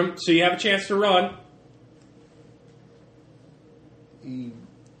over him, so you have a chance to run.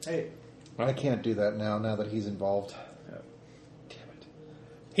 Hey, I can't do that now that he's involved.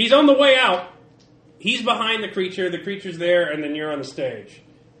 He's on the way out. He's behind the creature. The creature's there, and then you're on the stage.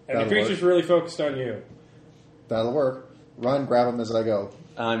 And That'll the creature's really focused on you. That'll work. Run, grab him as I go.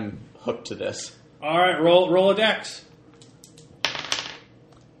 I'm hooked to this. All right, roll a dex.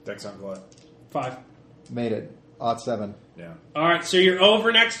 Dex on what? 5. Made it. Odd 7. Yeah. All right, so you're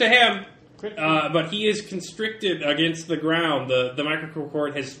over next to him, but he is constricted against the ground. The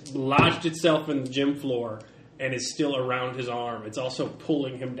microcord has lodged itself in the gym floor and is still around his arm. It's also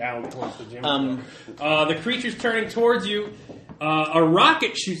pulling him down towards the gym floor. The creature's turning towards you. A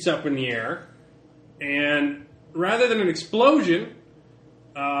rocket shoots up in the air, and rather than an explosion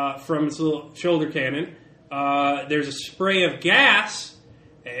from its little shoulder cannon, there's a spray of gas,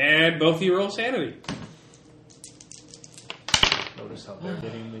 and both of you roll sanity. notice how they're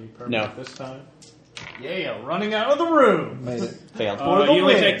getting the permit No. this time. Yeah, running out of the room. Made it. Failed. For the You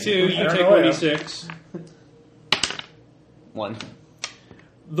only win. take 2. You take Paranoia. 1d6. 1.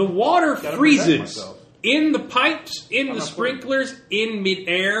 The water Gotta freezes protect myself. in the pipes, in I'm the not sprinklers, in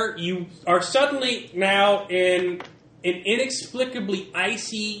midair. You are suddenly now in an inexplicably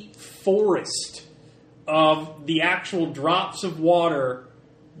icy forest of the actual drops of water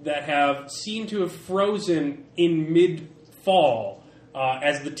that have seemed to have frozen in mid-fall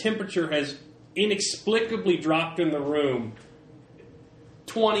as the temperature has inexplicably dropped in the room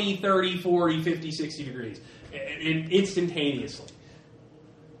 20, 30, 40, 50, 60 degrees instantaneously.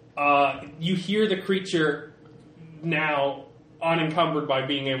 You hear the creature now, unencumbered by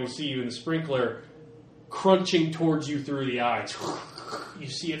being able to see you in the sprinkler, crunching towards you through the eyes. You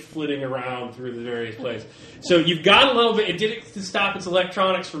see it flitting around through the various places. So you've got a little bit. It did it to stop its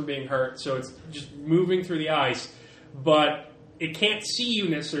electronics from being hurt, so it's just moving through the ice. But it can't see you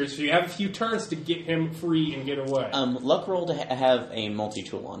necessarily, so you have a few turns to get him free and get away. Luck roll to have a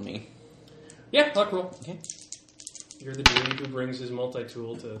multi-tool on me. Yeah, luck roll. Okay. You're the dude who brings his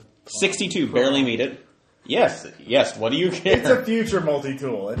multi-tool to... 62, barely meet it. Yes, what do you care? It's a future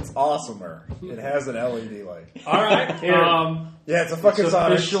multi-tool. It's awesomer. It has an LED light. All right. Yeah, it's a fucking It's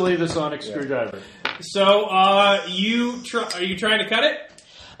Sonic. officially the Sonic screwdriver. So, are you trying to cut it?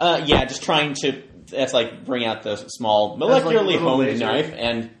 Yeah, just trying to... That's like bring out the small molecularly little honed laser. knife,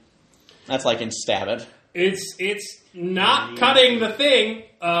 and that's like and stab it. It's not cutting the thing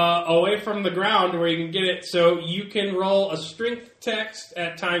away from the ground where you can get it. So you can roll a strength text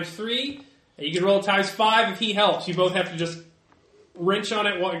at ×3. And you can roll ×5 if he helps. You both have to just wrench on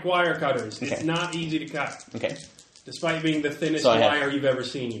it like wire cutters. Okay. It's not easy to cut, Okay. despite being the thinnest So I have- wire you've ever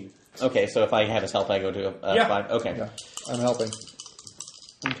seen. Okay, so if I have his help, I go to Yeah. 5. Okay. Yeah, I'm helping.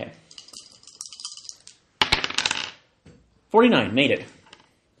 Okay. 49, made it.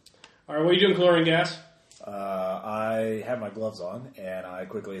 All right, what are you doing, chlorine gas? I have my gloves on, and I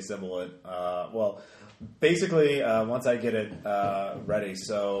quickly assemble it. Basically, once I get it ready,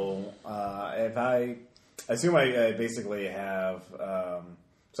 so if I assume I basically have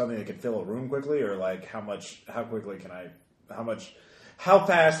something that can fill a room quickly, or like how quickly can how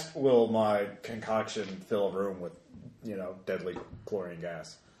fast will my concoction fill a room with, deadly chlorine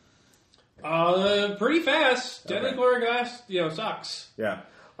gas? Pretty fast. Deadly Okay. chlorine gas, sucks. Yeah.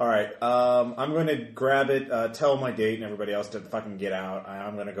 All right. I'm going to grab it, tell my date and everybody else to fucking get out.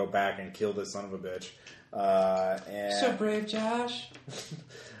 I'm going to go back and kill this son of a bitch. And So brave, Josh.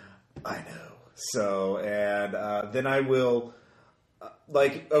 I know. So, and then I will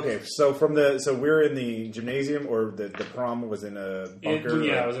so we're in the gymnasium, or the prom was in a bunker?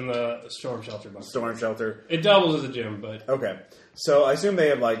 It was in the storm shelter bunker. Storm shelter. It doubles as a gym, but... Okay. So I assume they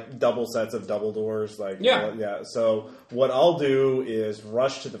have, like, double sets of double doors. Yeah. So what I'll do is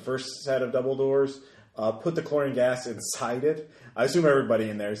rush to the first set of double doors, put the chlorine gas inside it. I assume everybody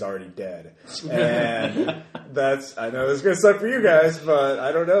in there is already dead. And I know this is going to suck for you guys, but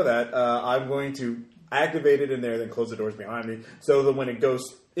I don't know that. I'm going to activate it in there, then close the doors behind me, so that when it goes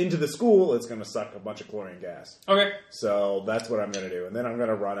into the school, it's going to suck a bunch of chlorine gas. Okay. So that's what I'm going to do. And then I'm going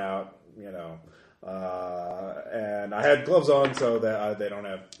to run out, and I had gloves on so that they don't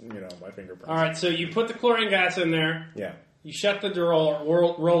have, my fingerprints. All right, so you put the chlorine gas in there. Yeah. You shut the door,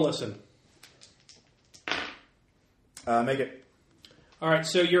 roll listen. Make it. All right,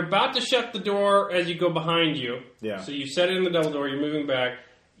 so you're about to shut the door as you go behind you. Yeah. So you set it in the double door, you're moving back,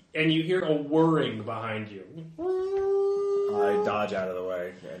 and you hear a whirring behind you. I dodge out of the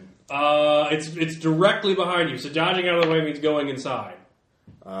way. It's directly behind you, so dodging out of the way means going inside.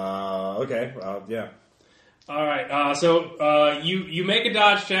 Okay. Yeah. All right. So you make a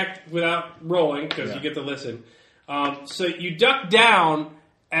dodge check without rolling because you get to listen. So you duck down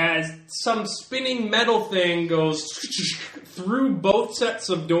as some spinning metal thing goes through both sets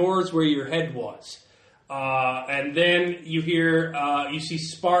of doors where your head was, and then you see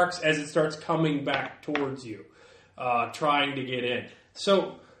sparks as it starts coming back towards you, trying to get in.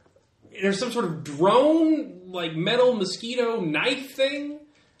 So there's some sort of drone, like metal mosquito knife thing.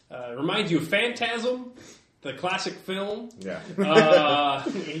 Reminds you of Phantasm, the classic film. Yeah. And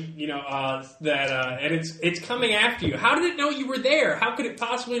it's coming after you. How did it know you were there? How could it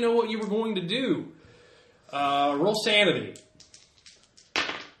possibly know what you were going to do? Roll sanity.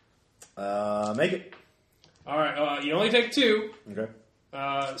 Make it. All right. You only take 2. Okay.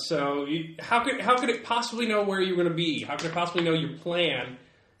 So how could it possibly know where you're going to be? How could it possibly know your plan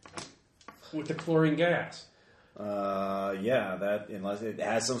with the chlorine gas? That unless it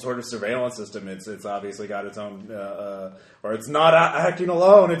has some sort of surveillance system, it's obviously got its own, or it's not acting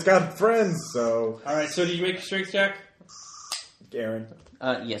alone. It's got friends. So, all right. So, do you make a strength check, Aaron?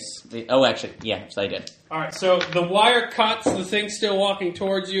 Yes. Actually, yes, I did. All right. So the wire cuts. The thing's still walking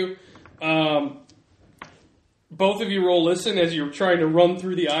towards you. Both of you roll listen as you're trying to run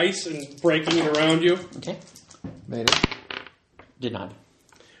through the ice and breaking it around you. Okay. Made it. Did not.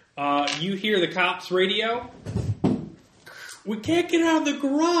 You hear the cops' radio. We can't get out of the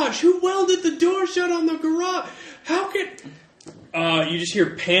garage. Who welded the door shut on the garage? How could... you just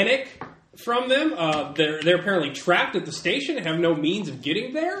hear panic from them. They're apparently trapped at the station and have no means of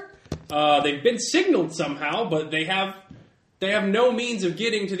getting there. They've been signaled somehow, but they have no means of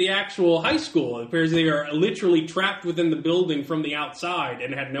getting to the actual high school. It appears they are literally trapped within the building from the outside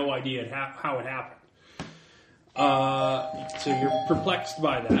and had no idea how it happened. So you're perplexed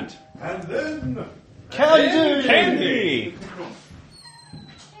by that. And then... Candy! Candy!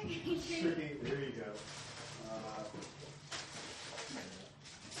 There you go.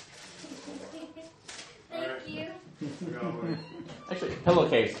 Thank you. Actually,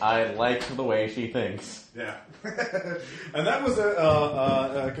 pillowcase. I like the way she thinks. Yeah. And that was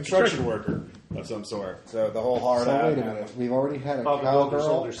a construction worker of some sort. So the whole hard So out. wait a minute. We've already had a Bob Wilder's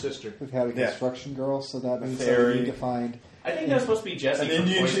cowgirl. older sister. We've had a Yeah. construction girl, so that means that fairy. we need to find... I think that's supposed to be Jesse An from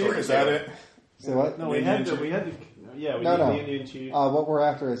Indian Toy chief, Story is that 2. it? So what? No, we had the we need the Indian chief. What we're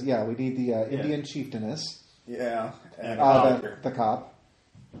after is, we need the Indian chieftainess. Yeah. And The cop.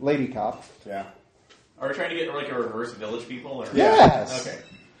 Lady cop. yeah. Are we trying to get like a reverse village people? Or? Yes! Okay.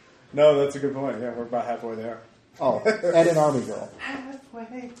 No, that's a good point. Yeah, we're about halfway there. Oh, and an army girl. Oh,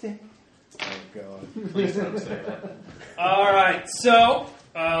 God. Please don't say that. All right, so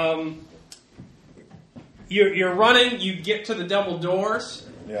you're running. You get to the double doors.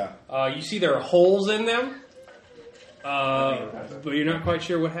 Yeah. You see there are holes in them, but you're not quite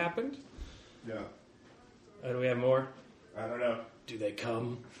sure what happened. Yeah. Do we have more? I don't know. Do they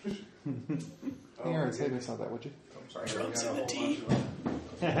come? Hey, Aaron, save us on that, would you? Sorry. Drugs in the tea.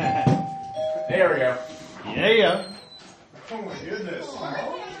 There we go. Yeah. Oh, my goodness.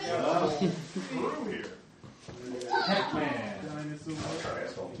 Through here. Pac-Man.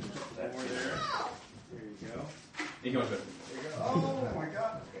 You can go. Oh, my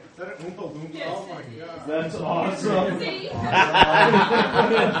God. Is that an Oompa Loompa? Yes. Oh, my God. That's awesome.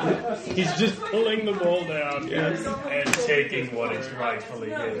 He's just pulling the bowl down and taking what is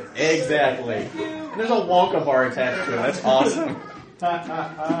rightfully his. Exactly. There's a Wonka bar attached to it. That's awesome. Let's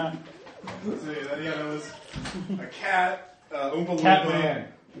see. That was a cat, Oompa Loompa. Catman.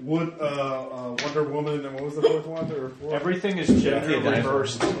 Wonder Woman, and what was the fourth one? Everything is gender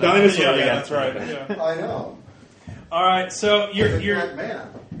reversed. Dinosaur, Yeah, yeah, that's right. Yeah. I know. All right, so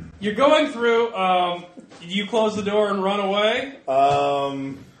you're going through. You close the door and run away.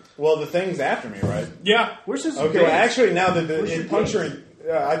 Well, the thing's after me, right? Yeah. Where's his Okay. base? Actually, now that Where's your the puncturing,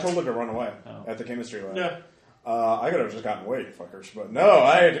 I told her to run away at the chemistry lab. Yeah. I could have just gotten away, fuckers, but no,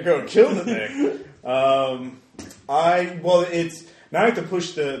 I had to go kill the thing. It's now I have to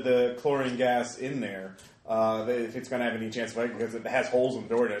push the chlorine gas in there. If it's going to have any chance of fighting, because it has holes in the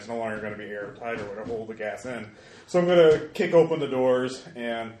door and it's no longer going to be airtight or to hold the gas in. So I'm going to kick open the doors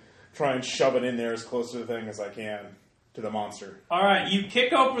and try and shove it in there as close to the thing as I can, to the monster. All right, you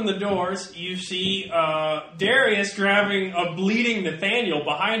kick open the doors. You see Darius driving a bleeding Nathaniel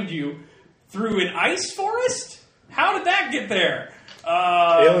behind you through an ice forest? How did that get there?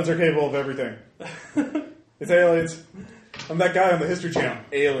 Aliens are capable of everything. It's aliens. I'm that guy on the History Channel.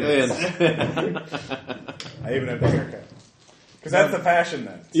 Aliens. I even have the haircut. Because that's the fashion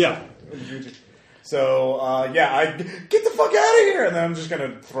then. Yeah. So, I get the fuck out of here! And then I'm just going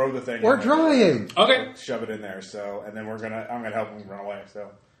to throw the thing We're in there. drying. Okay. Shove it in there. So, and then I'm going to help him run away. So,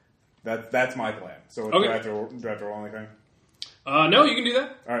 that's my plan. So, Okay. do I have to roll anything? No, you can do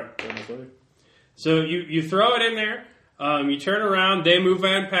that. All right. So you throw it in there. You turn around. They move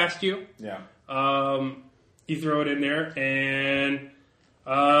on past you. Yeah. You throw it in there, and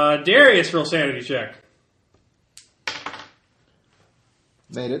Darius, roll sanity check.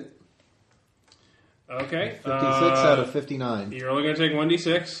 Made it. Okay. 56 out of 59. You're only going to take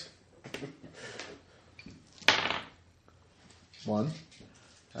 1d6. 1.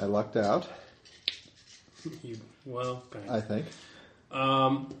 I lucked out, I think.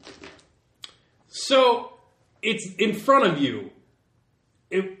 So it's in front of you.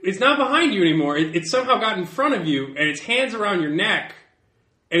 It's not behind you anymore. It somehow got in front of you, and its hands around your neck,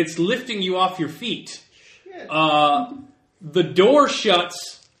 and it's lifting you off your feet. The door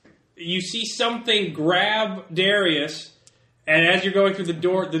shuts. You see something grab Darius, and as you're going through the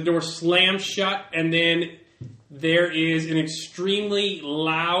door slams shut, and then there is an extremely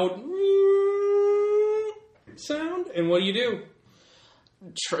loud sound. And what do?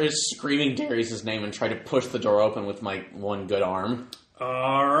 Screaming Darius' name and try to push the door open with my one good arm.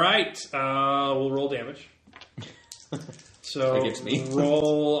 All right. We'll roll damage. So Forgives me.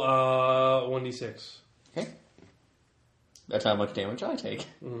 roll 1d6. Okay. That's how much damage I take.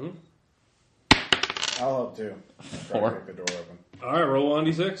 Mm-hmm. I'll help too. Try 4. to kick the door open. All right, roll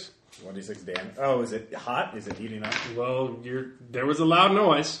 1d6. 1d6 damage. Oh, is it hot? Is it heating up? Well, there was a loud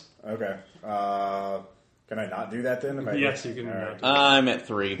noise. Okay. Can I not do that then? Yes, you can. All right. I'm at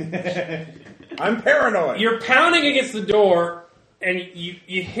 3. I'm paranoid. You're pounding against the door, and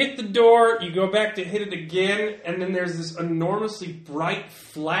you hit the door, you go back to hit it again, and then there's this enormously bright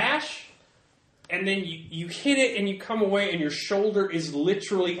flash, and then you hit it, and you come away, and your shoulder is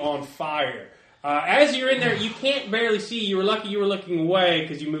literally on fire. As you're in there, you can't barely see. You were lucky you were looking away,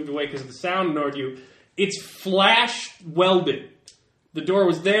 because you moved away because the sound annoyed you. It's flash welded. The door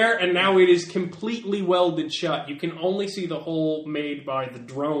was there, and now it is completely welded shut. You can only see the hole made by the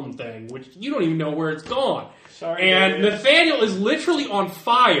drone thing, which you don't even know where it's gone. Sorry, and Darius. Nathaniel is literally on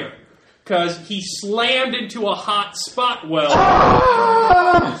fire because he slammed into a hot spot weld.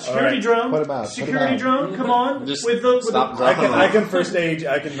 Security Right. drone. Put him out. Security drone. Come on. Just with the stop, I drop, can first aid.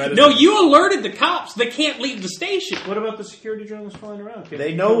 I can medicine. No, you alerted the cops. They can't leave the station. What about the security drone that's flying around?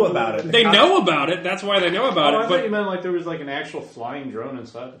 They know about it. They know about it. That's why they know about Oh, I it. thought you But meant like there was like an actual flying drone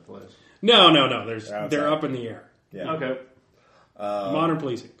inside the place. no. outside. They're up in the air. Yeah. Okay. Modern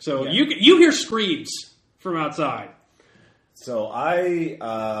policing. So yeah. you hear screams from outside. So I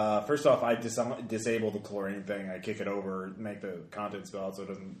first off I disable the chlorine thing. I kick it over, make the contents spill out so it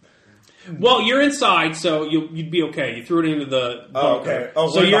doesn't. Well, you're inside, so you'd be okay. You threw it into the bunker. Oh, okay. Oh,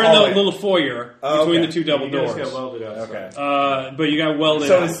 so we're in you're the in the hallway. little foyer Oh, between okay. the two double You guys doors. got welded outside. Okay. But you got welded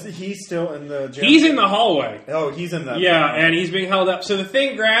So out. is he still in the gym? He's in the hallway. Oh, he's in the. Yeah, and he's being held up. So the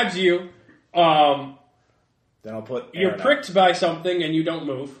thing grabs you. Then I'll put. You're Aaron pricked by something, and you don't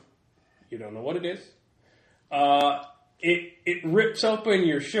move. You don't know what it is. It rips open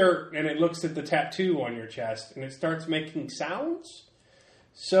your shirt, and it looks at the tattoo on your chest, and it starts making sounds.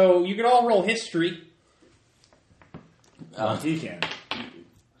 So you can all roll history. He can.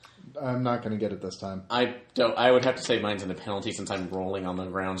 I'm not going to get it this time. I don't. I would have to say mine's in the penalty since I'm rolling on the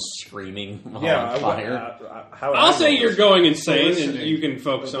ground screaming while Yeah. on fire. I'll say you're going insane, and listening. you can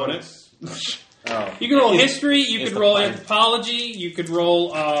focus on it. Oh. You can roll history. You is could the roll fire. anthropology. You could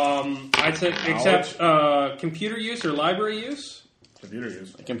roll. I'd say except computer use or library use. Computer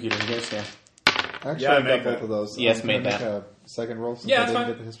use. Computer use, yeah. Actually, Yeah, I've make got that. both of those. Yes, Can I made make that. a second roll since Yeah, I that's didn't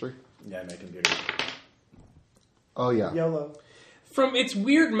fine. get the history. Yeah, make computer. Oh, yeah. YOLO. from its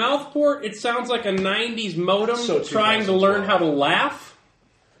weird mouth port, it sounds like a 90s modem So trying to learn how to laugh.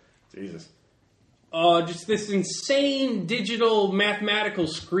 Jesus. Just this insane digital mathematical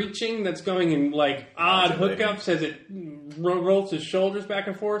screeching that's going in like odd hookups as it rolls his shoulders back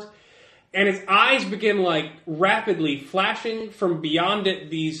and forth. And its eyes begin like rapidly flashing from beyond it.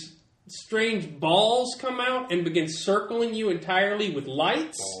 These strange balls come out and begin circling you entirely with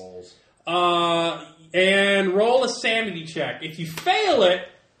lights. And roll a sanity check. If you fail it,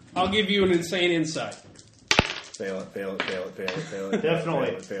 I'll give you an insane insight. Fail it.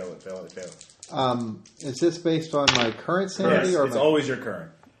 Definitely. Fail it. Is this based on my current sanity? Yes, or it's my... always your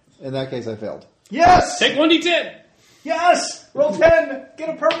current. In that case, I failed. Yes! Take 1d10. Yes! Roll 10! Get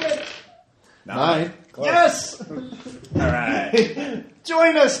a permanent! 9. Close. Yes! All right.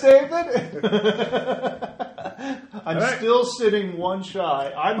 Join us, David! I'm still sitting one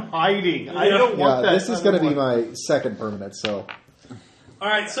shy. I'm hiding. I don't want that. This is going to be my second permanent, so... All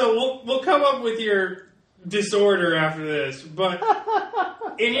right, so we'll come up with your disorder after this, but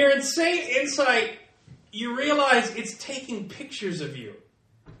in your insane insight, you realize it's taking pictures of you.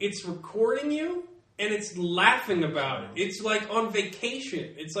 It's recording you, and it's laughing about it. It's like on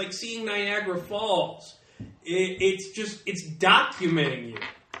vacation. It's like seeing Niagara Falls. It's documenting you.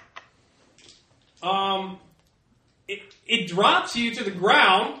 It drops you to the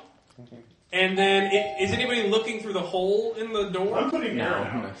ground, and then is anybody looking through the hole in the door? I'm putting Aaron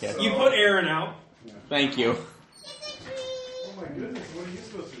out. Okay. You put Aaron out. Thank you. Oh my goodness, what are you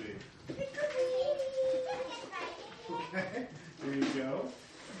supposed to be? Okay, there you go.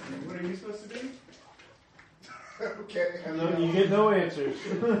 What are you supposed to be? Okay, You get no answers.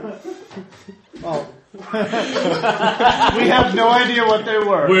 Oh, We have no idea what they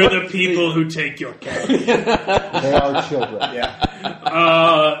were. We're the people who take your cat. they are children.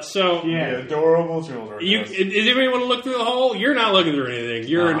 Yeah, So adorable children. does anybody want to look through the hole? You're not looking through anything.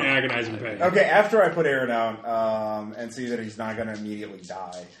 You're in agonizing pain. Okay, after I put Aaron out and see that he's not going to immediately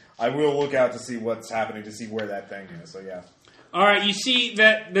die, I will look out to see what's happening, to see where that thing is. So yeah. All right, you see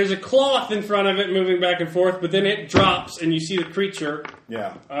that there's a cloth in front of it moving back and forth, but then it drops, and you see the creature.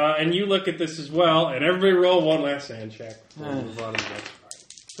 Yeah. And you look at this as well, and everybody roll one last sand check.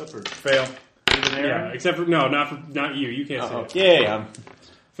 Except for Fail. Yeah, except for not you. You can't see it. Yeah.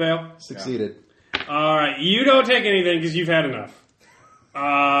 Fail. Succeeded. All right, you don't take anything because you've had enough.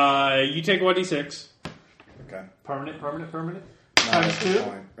 You take 1d6. Okay. permanent. Times 2?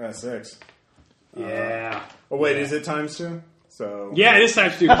 6. Yeah. Oh wait, is it times 2? So Yeah, this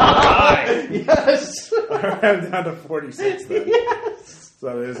time's too. Yes! I'm down to 46 then. Yes.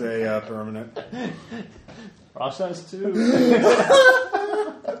 So it is a permanent. Ross has 2.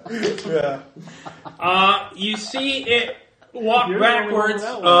 Yeah. You see it walk You're the only one backwards.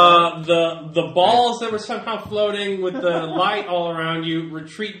 that The balls that were somehow floating with the light all around you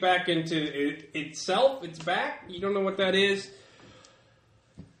retreat back into itself. It's back. You don't know what that is.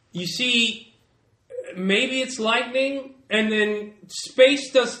 You see, maybe it's lightning, and then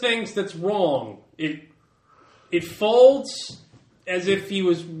space does things that's wrong. It folds as if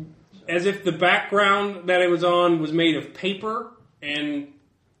the background that it was on was made of paper and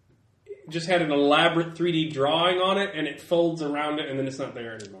just had an elaborate 3D drawing on it, and it folds around it, and then it's not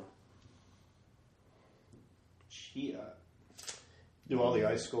there anymore. Do all the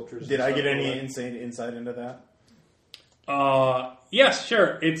ice sculptures. Did I get any insane insight into that? Yes,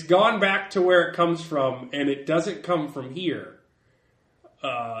 sure. It's gone back to where it comes from, and it doesn't come from here.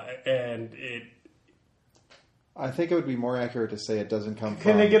 And it... I think it would be more accurate to say it doesn't come from...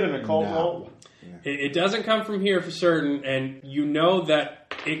 Can they get an occult now. roll? It doesn't come from here for certain, and you know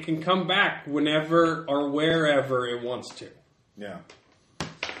that it can come back whenever or wherever it wants to. Yeah.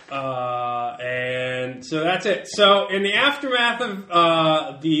 And so that's it. So in the aftermath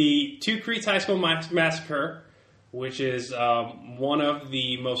of the Two Creeks High School Massacre, which is one of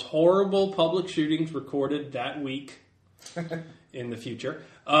the most horrible public shootings recorded that week in the future.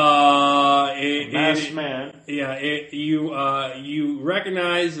 Masked man. Yeah, you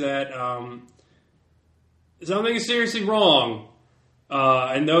recognize that something is seriously wrong,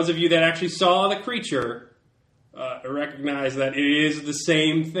 and those of you that actually saw the creature recognize that it is the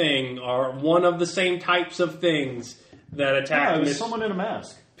same thing, or one of the same types of things that attacked it was Miss someone in a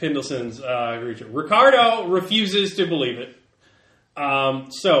mask. Pendleton's creature. Ricardo refuses to believe it.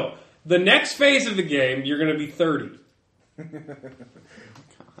 So the next phase of the game, you're going to be 30.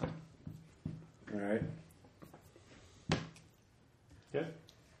 All right. Yeah.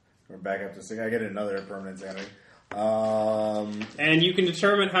 We're back up to 6. I get another permanent sanity. And you can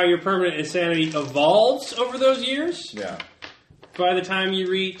determine how your permanent insanity evolves over those years. Yeah. By the time you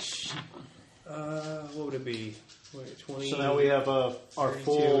reach What would it be? Wait, 20. So now we have our 32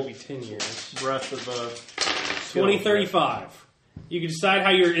 full would be 10 years. breadth of 2035. You can decide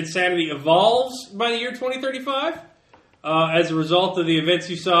how your insanity evolves by the year 2035 as a result of the events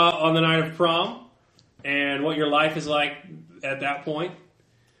you saw on the night of prom and what your life is like at that point.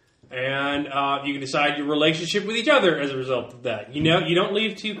 And you can decide your relationship with each other as a result of that. You know, you don't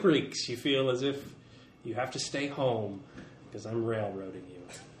leave Two Creeks. You feel as if you have to stay home because I'm railroading you.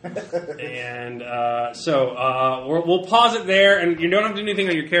 And so we'll pause it there, and you don't have to do anything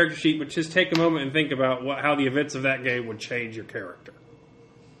on your character sheet, but just take a moment and think about how the events of that game would change your character.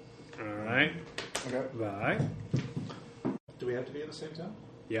 All right? Okay. Bye. Do we have to be at the same time?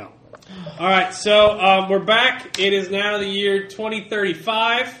 Yeah. All right, so we're back. It is now the year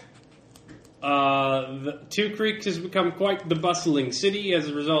 2035. The Two Creeks has become quite the bustling city as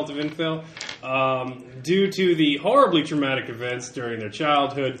a result of infill. Due to the horribly traumatic events during their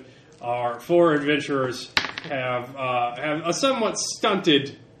childhood, our four adventurers have a somewhat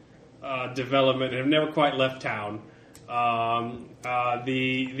stunted development and have never quite left town.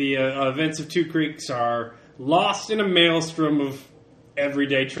 The events of Two Creeks are lost in a maelstrom of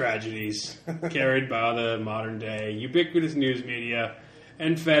everyday tragedies carried by the modern day ubiquitous news media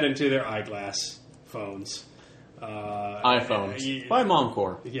and fed into their eyeglass phones. iPhones. By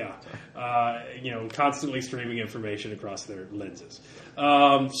Momcore. Yeah. Constantly streaming information across their lenses.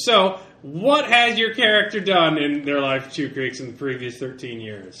 So, what has your character done in their life at Two Creeks in the previous 13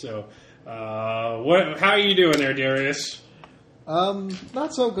 years? So, how are you doing there, Darius?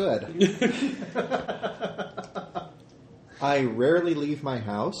 Not so good. I rarely leave my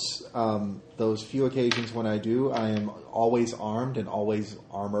house. Those few occasions when I do, I am always armed and always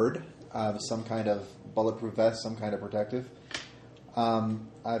armored. Some kind of bulletproof vest, some kind of protective.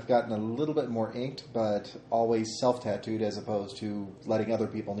 I've gotten a little bit more inked, but always self-tattooed as opposed to letting other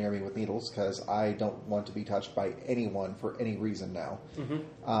people near me with needles, because I don't want to be touched by anyone for any reason now. Mm-hmm.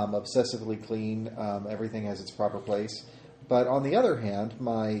 Obsessively clean. Everything has its proper place. But on the other hand,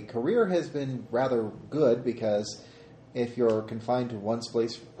 my career has been rather good, because if you're confined to one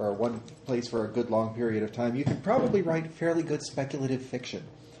place for a good long period of time, you can probably write fairly good speculative fiction.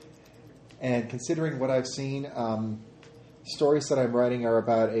 And considering what I've seen, stories that I'm writing are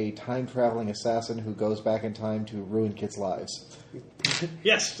about a time-traveling assassin who goes back in time to ruin kids' lives.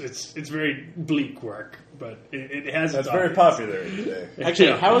 Yes, it's very bleak work, but it has. That's very popular today.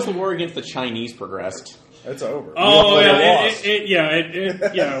 Actually, how has the war against the Chinese progressed? It's over. Oh, we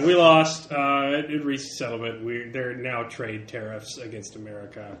lost. It reached settlement. There are now trade tariffs against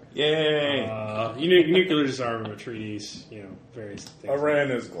America. Yay! Nuclear disarmament treaties. Various things.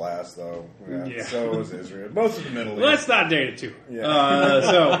 Iran is glass, though. Yeah. So is Israel. Most of the Middle East. Let's not date it too.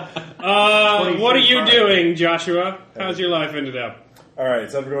 Yeah. What are you doing, Joshua? How's your life ended up? All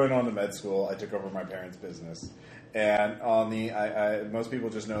right, so I'm going on to med school. I took over my parents' business, and on the most people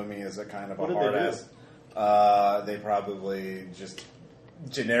just know me as a kind of a hard ass. They probably just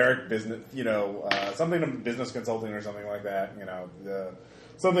generic business, something in business consulting or something like that.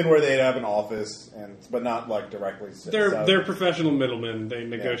 Something where they'd have an office, but not like directly. They're professional middlemen. They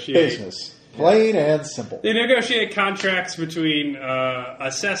negotiate business, plain and simple. They negotiate contracts between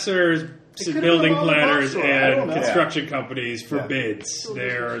assessors, building planners, and construction companies for bids.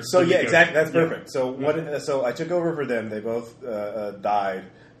 Exactly. That's perfect. So I took over for them. They both died.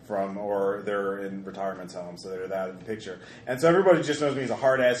 Or they're in retirement homes, so they're that in the picture. And so everybody just knows me as a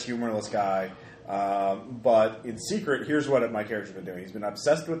hard-ass, humorless guy. But in secret, here's what my character's been doing. He's been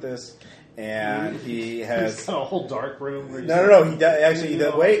obsessed with this, and he has... He's got a whole dark room. Where No.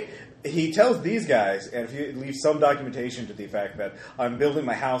 The way... He tells these guys, and if you leave some documentation to the effect that I'm building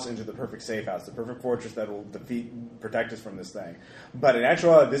my house into the perfect safe house, the perfect fortress that will protect us from this thing. But in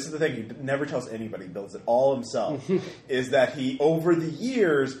actuality, this is the thing he never tells anybody, he builds it all himself, is that he, over the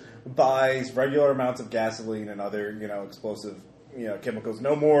years, buys regular amounts of gasoline and other, explosive chemicals,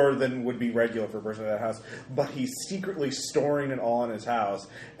 no more than would be regular for a person in that house, but he's secretly storing it all in his house,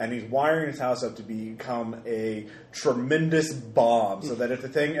 and he's wiring his house up to become a tremendous bomb, so that if the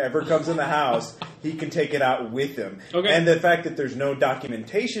thing ever comes in the house, he can take it out with him. Okay. And the fact that there's no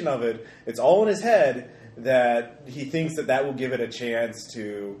documentation of it, it's all in his head, that he thinks that will give it a chance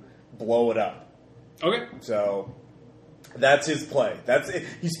to blow it up. Okay. So, that's his play. That's it.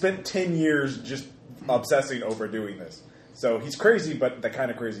 He spent 10 years just obsessing over doing this. So he's crazy, but the kind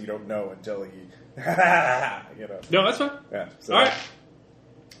of crazy you don't know until he, No, that's fine. Yeah. So. All right.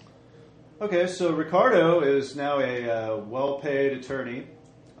 Okay, so Ricardo is now a well-paid attorney.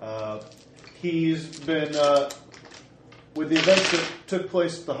 He's been, with the events that took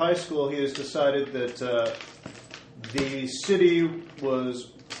place at the high school, he has decided that the city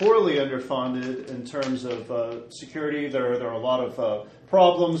was poorly underfunded in terms of security. There are a lot of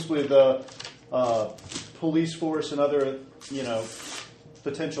problems with police force and other,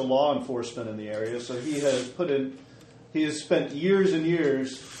 potential law enforcement in the area. So he has spent years and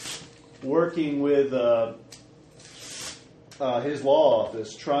years working with his law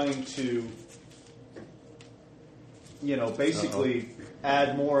office, trying to, basically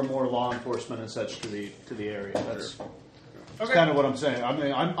add more and more law enforcement and such to the area. That's kind of what I'm saying. I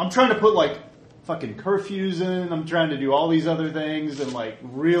mean, I'm trying to put fucking curfews in. I'm trying to do all these other things and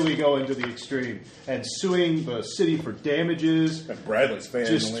really go into the extreme and suing the city for damages. And Bradley's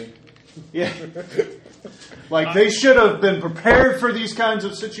family. Yeah. They should have been prepared for these kinds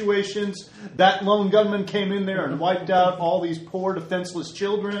of situations. That lone gunman came in there and wiped out all these poor defenseless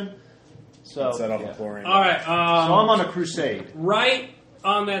children. So, set off the chlorine. All right. So I'm on a crusade. Right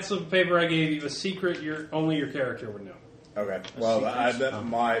on that slip of paper I gave you, a secret only your character would know. Okay. Well,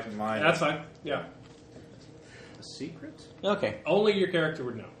 my That's fine. Yeah. A secret? Okay. Only your character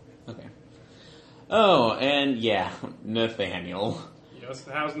would know. Okay. Oh, and yeah, Nathaniel. Yes.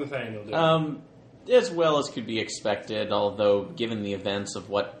 How's Nathaniel doing? As well as could be expected, although given the events of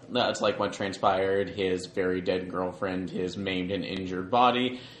what transpired, his very dead girlfriend, his maimed and injured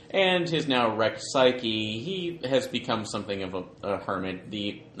body, and his now wrecked psyche, he has become something of a hermit.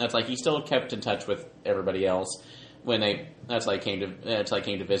 He still kept in touch with everybody else when they came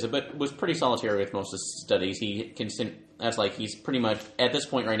to visit, but was pretty solitary with most of his studies. He's pretty much at this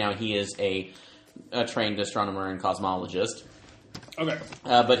point right now. He is a trained astronomer and cosmologist. Okay.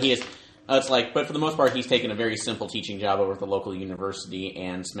 But he is. But for the most part, he's taken a very simple teaching job over at the local university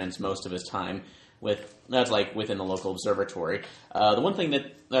and spends most of his time within the local observatory. The one thing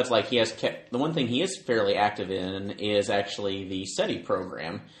the one thing he is fairly active in is actually the SETI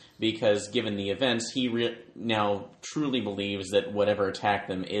program, because given the events, he now truly believes that whatever attacked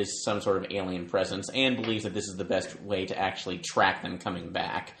them is some sort of alien presence, and believes that this is the best way to actually track them coming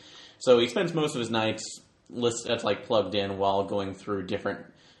back. So he spends most of his nights plugged in while going through different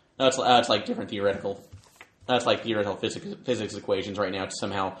different theoretical physics equations right now to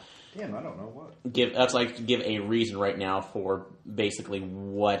somehow Damn, I don't know what. give a reason right now for basically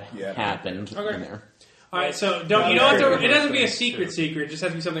what happened Okay. in there. All right, so it doesn't have to be a secret. It just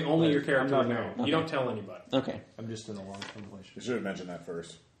has to be something only your character would know. Okay. You don't tell anybody. Okay. I'm just in a long-term You relationship. should have mentioned that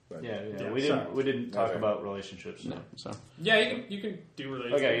first. But Yeah. Yeah, We didn't talk Okay. about relationships. No. So Yeah, you can do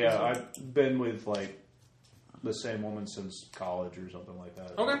relationships. Okay, yeah. I've been with the same woman since college or something like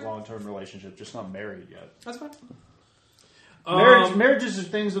that. Okay. Long-term relationship, just not married yet. That's fine. Marriages are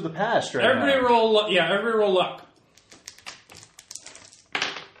things of the past, right? Everybody now. everybody roll luck.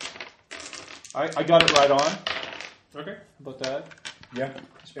 I got it right on. Okay. How about that? yeah.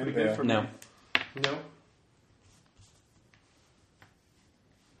 It's pretty good for me. no. No.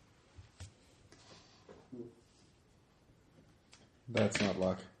 That's not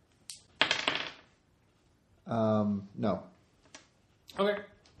luck. No. Okay.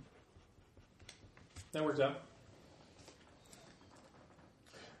 That works out.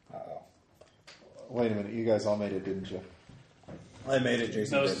 Wait a minute. You guys all made it, didn't you? I made it,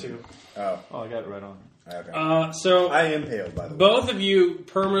 Jason. Those didn't. two. Oh, Oh, I got it right on. okay. So I impaled, by the way. both of you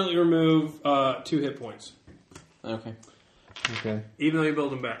permanently remove 2 hit points, Okay. Okay. even though you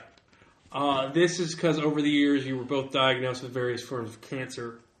build them back. This is because over the years you were both diagnosed with various forms of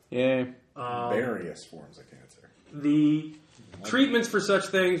cancer. Yeah. Various forms of cancer. The treatments for such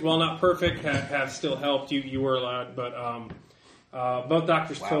things, while not perfect, have still helped. You were allowed, but both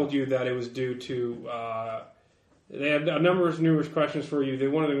doctors told you that it was due to. They had a number of numerous questions for you. They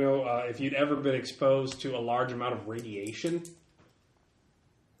wanted to know if you'd ever been exposed to a large amount of radiation.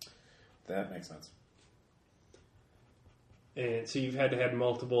 That makes sense. And so you've had to have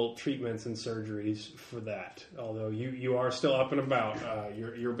multiple treatments and surgeries for that. Although you are still up and about.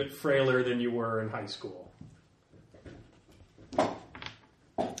 You're a bit frailer than you were in high school.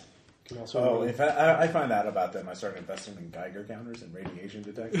 Can also If I find out about them, I start investing in Geiger counters and radiation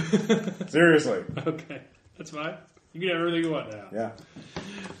detectors. Seriously. Okay, that's fine. You can have everything you want now. Yeah.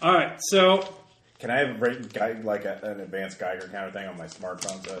 All right, so Can I have an advanced Geiger counter thing on my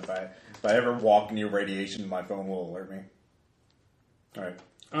smartphone so if I ever walk near radiation, my phone will alert me?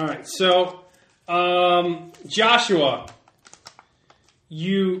 All right. So Joshua,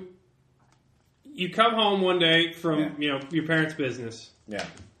 you come home one day from your parents' business. Yeah.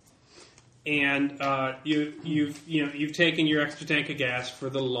 And you've taken your extra tank of gas for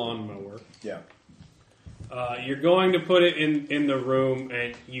the lawnmower. Yeah. You're going to put it in the room,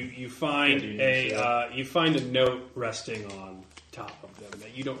 and you find a note resting on top of them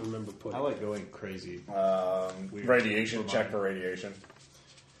that you don't remember putting. I like going crazy. Radiation. Check for radiation.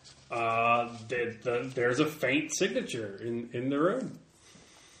 There's a faint signature in the room.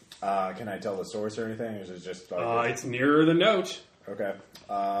 Can I tell the source or anything? Or is it just like It's nearer the note. okay?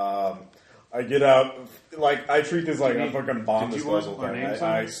 I get out, like I treat this like a fucking bomb did you want disposal our thing. names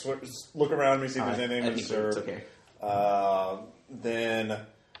I on look around me, see if there's anything I to think serve. it's okay. Then,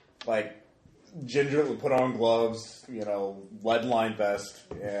 like, gingerly put on gloves, lead-lined vest,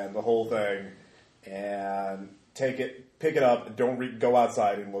 and the whole thing, and pick it up. Don't go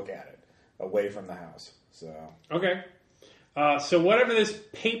outside and look at it, away from the house. So Okay. So whatever this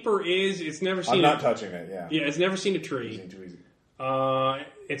paper is, it's never seen. I'm not touching it. Yeah, Yeah, it's never seen a tree. Seems too easy.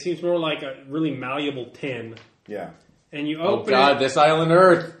 It seems more like a really malleable tin. Yeah. And you Oh open God, it, this island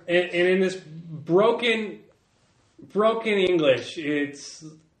Earth. and in this broken English, it's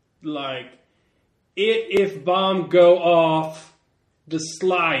like, if bomb go off, the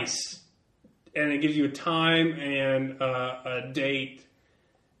slice, and it gives you a time and a date,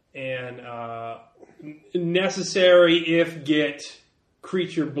 and necessary if get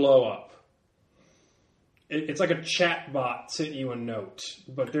creature blow up. It's like a chat bot sent you a note,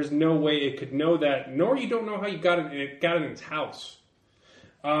 but there's no way it could know that, nor you don't know how you got it in its house.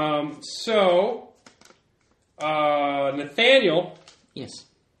 Nathaniel, Yes.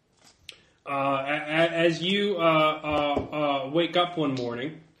 as you wake up one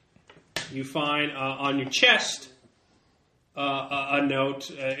morning, you find on your chest a note.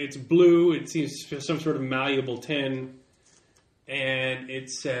 It's blue. It seems some sort of malleable tin, and it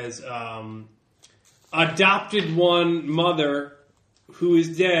says, "Adopted one mother who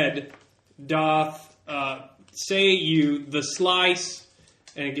is dead doth say you the slice,"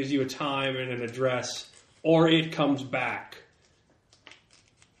 and it gives you a time and an address, "or it comes back.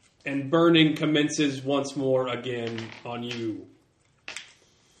 And burning commences once more again on you."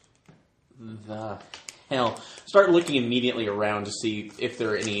 The hell. Start looking immediately around to see if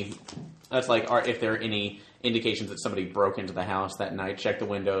there are any. If there are any indications that somebody broke into the house that night. Check the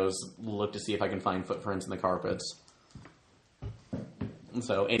windows. Look to see if I can find footprints in the carpets.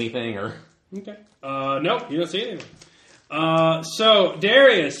 So anything or Okay. Nope, you don't see anything. So,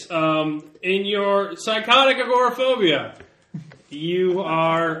 Darius, in your psychotic agoraphobia, you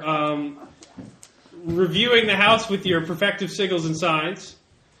are reviewing the house with your perfective sigils and signs.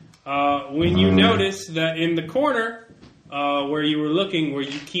 When you notice that in the corner where you were looking, where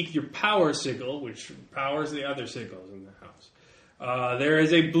you keep your power sigil, which powers the other sigils in the house, there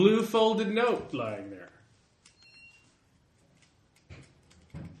is a blue folded note lying there.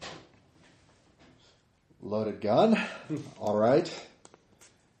 Loaded gun. All right.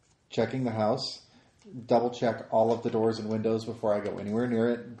 Checking the house. Double check all of the doors and windows before I go anywhere near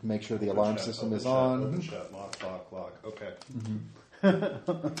it. Make sure the alarm system is on. Open, shut, lock. Okay.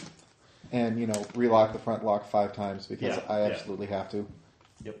 And, relock the front lock 5 times because Yeah, I yeah. absolutely have to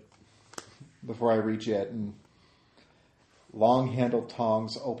Yep. before I reach it. And long-handled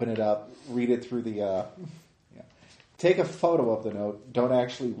tongs, open it up, read it through the... Take a photo of the note. Don't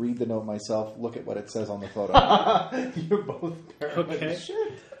actually read the note myself. Look at what it says on the photo. You're both paranoid. Okay.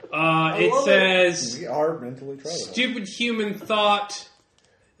 Shit. It says... We are mentally troubled. Stupid human thought,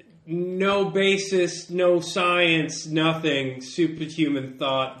 no basis, no science, nothing. Stupid human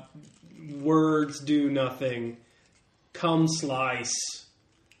thought, words do nothing. Come slice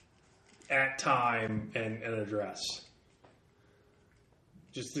at time and an address.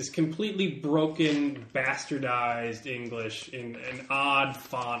 Just this completely broken, bastardized English in an odd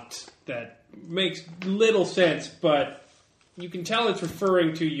font that makes little sense, but you can tell it's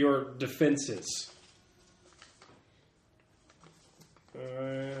referring to your defenses.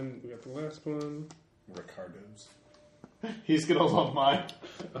 And we got the last one. Ricardo's. He's gonna love mine.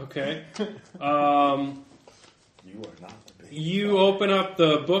 Okay. You are not the big. You open up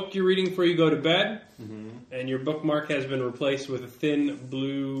the book you're reading before you go to bed, and your bookmark has been replaced with a thin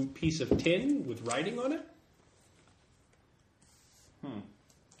blue piece of tin with writing on it.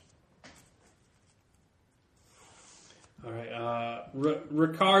 All right.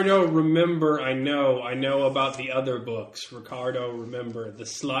 Ricardo, remember, I know about the other books. Ricardo, remember, the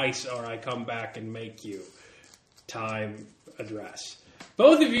slice or I come back and make you. Time, address.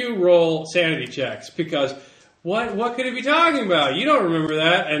 Both of you roll sanity checks because what could it be talking about? You don't remember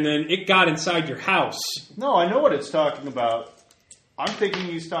that, and then it got inside your house. No, I know what it's talking about. I'm thinking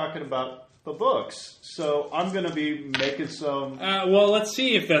he's talking about the books. So I'm going to be making some... Well, let's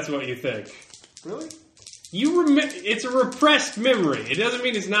see if that's what you think. Really? It's a repressed memory. It doesn't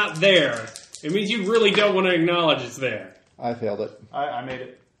mean it's not there. It means you really don't want to acknowledge it's there. I failed it. I made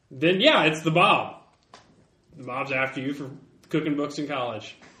it. Then, yeah, it's the Bob. The Bob's after you for cooking books in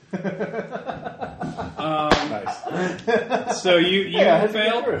college. Nice. So you Yeah, I had to get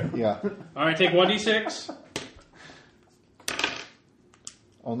failed. through. Yeah, All right, take 1d6.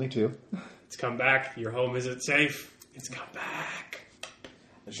 only 2. It's come back. Your home isn't safe. It's come back.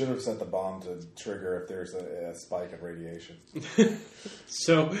 I should have set the bomb to trigger if there's a spike of radiation.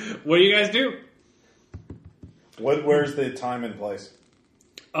 So, what do you guys do? Where's the time and place?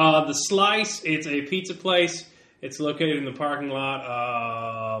 The Slice, it's a pizza place. It's located in the parking lot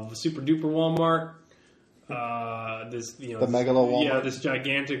of a super duper Walmart. The Megalo Walmart? Yeah, this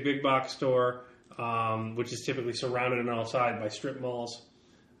gigantic big box store, which is typically surrounded on all sides by strip malls.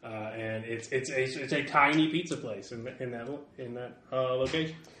 And it's a tiny pizza place in that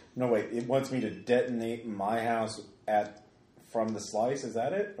location. No, wait. It wants me to detonate my house from the Slice. Is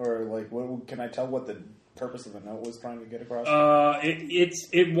that it? Or what, can I tell what the purpose of the note was trying to get across?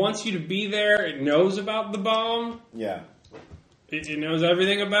 It wants you to be there. It knows about the bomb. Yeah. It knows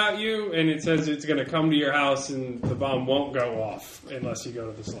everything about you, and it says it's going to come to your house, and the bomb won't go off unless you go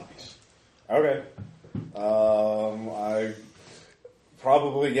to the Slice. Okay. I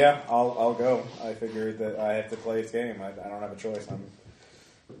probably, yeah, I'll go. I figured that I have to play its game. I don't have a choice.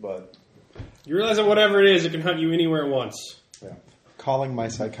 But You realize that whatever it is, it can hunt you anywhere it wants. yeah. Calling my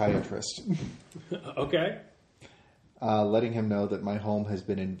psychiatrist. Okay. Letting him know that my home has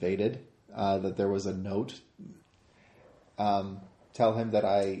been invaded, that there was a note. Tell him that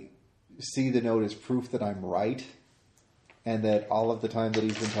I see the note as proof that I'm right, and that all of the time that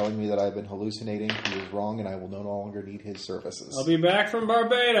he's been telling me that I've been hallucinating, he was wrong, and I will no longer need his services. I'll be back from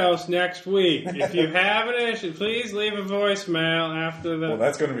Barbados next week. If you have an issue, please leave a voicemail after the... Well,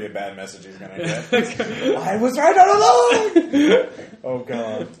 that's going to be a bad message he's going to get. I was right all along! Oh,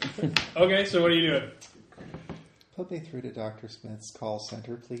 God. Okay, so what are you doing? Put me through to Dr. Smith's call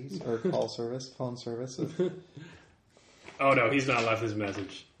center, please, or call service, phone service. Oh, no, he's not left his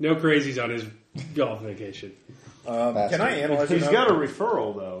message. No crazies on his golf vacation. Can I analyze He's it? got a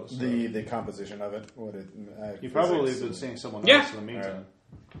referral, though. So. The composition of it? You probably have been seeing someone Yeah. else in the meantime.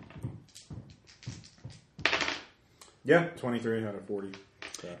 Yeah, 23 out of 40.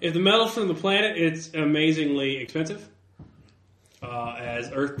 So. If the metal's from the planet, it's amazingly expensive, as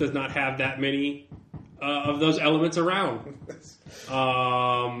Earth does not have that many of those elements around.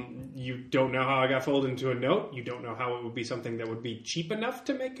 You don't know how I got folded into a note. You don't know how it would be something that would be cheap enough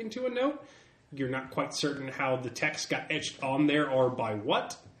to make into a note. You're not quite certain how the text got etched on there or by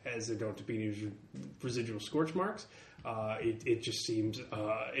what, as there don't be any residual scorch marks. It just seems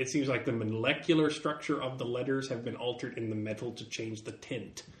it seems like the molecular structure of the letters have been altered in the metal to change the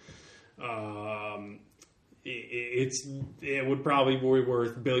tint. It would probably be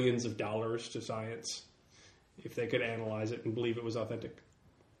worth billions of dollars to science if they could analyze it and believe it was authentic.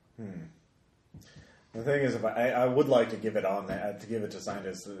 The thing is, if I would like to give it to give it to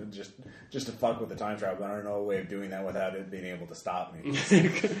scientists just to fuck with the time travel, but I don't know a way of doing that without it being able to stop me.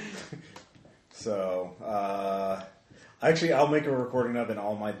 So, actually, I'll make a recording of it and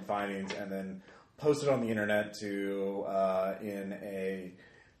all my findings, and then post it on the internet to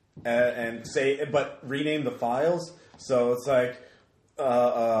and say, but rename the files. So it's like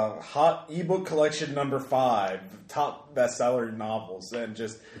hot ebook collection number 5, top bestseller novels, and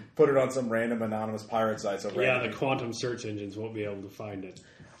just put it on some random anonymous pirate site. So Yeah, the quantum search engines won't be able to find it.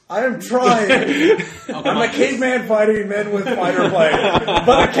 I am trying. I'm a caveman fighting men with fighter planes,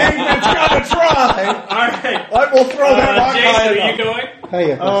 but a caveman's got to try. All right. I will throw that rock high Jason, are enough. you going?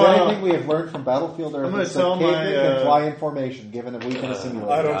 Hey, if there's anything we have learned from Battlefield Earth, I'm gonna it's that tell my, cavemen can fly in formation, given a week in a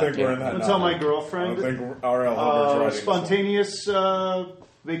simulator. I don't think we're in that. I'm going to tell my I girlfriend, don't think R.L. Hubbard's writing this spontaneous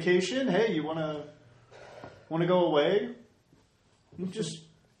vacation. Hey, you want to go away?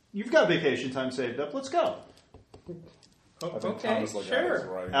 You've got vacation time saved up. Let's go. one. I think Okay, Thomas Legato is sure.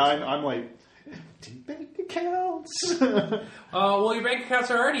 writing And this. I'm like, bank accounts. Well, your bank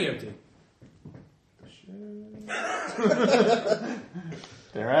accounts are already empty.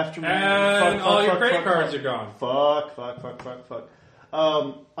 They're after me. And Fuck, all fuck, your fuck, credit fuck, cards fuck. are gone. Fuck.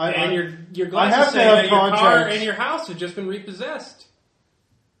 And your I glasses have to say have that your car contacts. and your house have just been repossessed.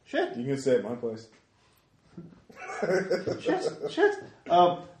 Shit. You can stay at my place. Shit.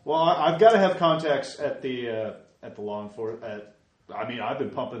 Well, I've got to have contacts at the law enforcement. I've been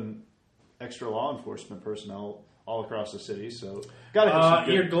pumping extra law enforcement personnel all across the city, so got to have some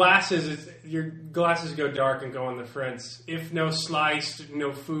good... Your glasses go dark and go on the fronts. If no sliced,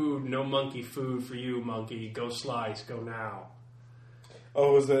 no food, no monkey food for you, monkey. Go slice. Go now.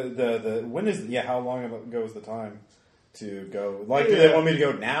 Oh, was the when is how long ago is the time to go? Like, do they want me to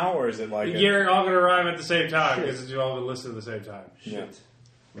go now, or is it like You're all going to arrive at the same time because you're all going to listen at the same time. Yeah.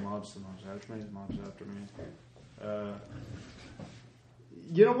 The mob's after me.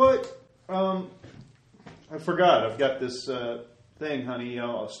 You know what? I forgot. I've got this thing, honey.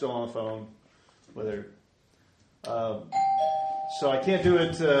 I'm still on the phone with her. So I can't do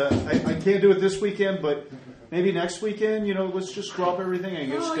it. I can't do it this weekend, but maybe next weekend. Let's just drop everything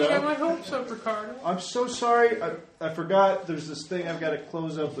and get stuff. Yeah, my hopes up, Ricardo. I'm so sorry. I forgot. There's this thing I've got to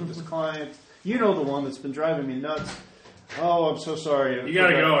close up with this client. You know the one that's been driving me nuts. Oh, I'm so sorry. You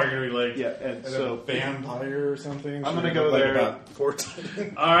gotta go or you're gonna be late. Yeah, and so vampire or something. I'm gonna go there. About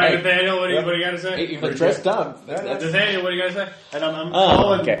 14. All right, Hey. Nathaniel, what do you got to say? Hey, you're dressed up. Nathaniel, what do you got to say? And I'm Oh,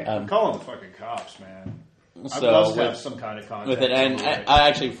 calling. okay, I'm calling the fucking cops, man. I'd So love to have some kind of contact with it, and somewhere. I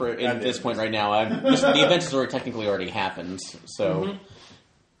actually, at this point right now, the event has technically already happened. So,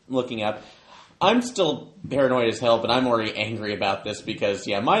 looking up, I'm still paranoid as hell, but I'm already angry about this because,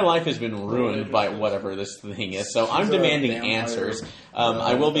 my life has been ruined by whatever this thing is. So I'm demanding answers.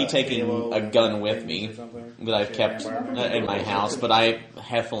 I will be taking a gun with me that I've kept in my house, but I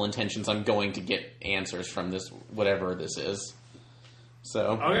have full intentions on going to get answers from this, whatever this is.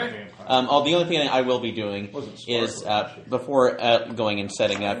 So, Okay. the only thing I will be doing is before going and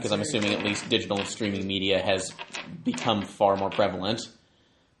setting up, because I'm assuming at least digital streaming media has become far more prevalent.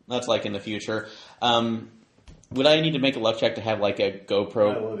 That's like in the future. Would I need to make a luck check to have like a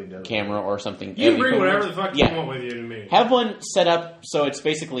GoPro camera or something? You can bring whatever the fuck you want with you to me. Have one set up so it's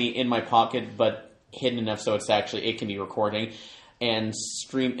basically in my pocket, but hidden enough so it can be recording and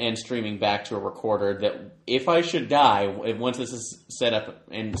streaming back to a recorder. That if I should die, once this is set up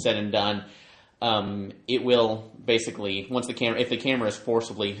and said and done, it will basically if the camera is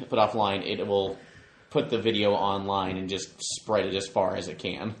forcibly put offline, it will put the video online and just spread it as far as it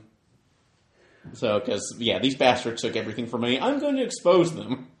can. So, because, these bastards took everything from me. I'm going to expose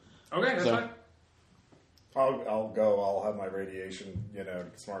them. Okay, that's fine. I'll go. I'll have my radiation,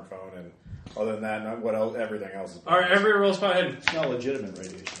 smartphone, and other than that, what else? Everything else is. All right, every roll spot hidden. It's not legitimate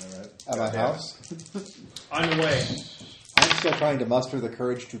radiation, all right? At my house, On the way. I'm still trying to muster the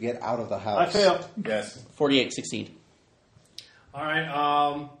courage to get out of the house. I fail. Yes. 48 succeed. All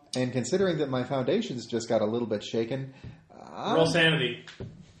right, And considering that my foundations just got a little bit shaken, roll sanity.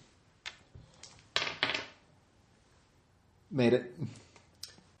 made it.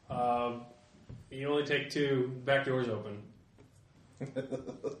 You only take 2. Back door's open.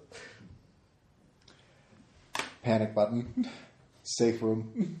 Panic button. Safe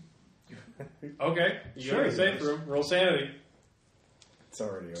room. Okay, you go to the safe room. Roll sanity. It's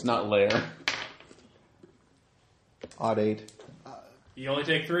already. It's not lair. Odd 8. You only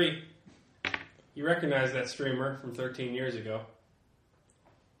take 3. You recognize that streamer from 13 years ago.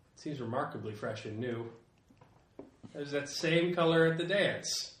 It seems remarkably fresh and new. There's that same color at the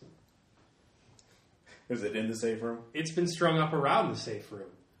dance. Is it in the safe room? It's been strung up around the safe room.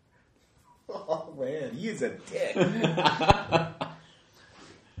 Oh man, he is a dick.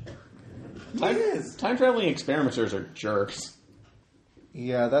 Time traveling experimenters are jerks.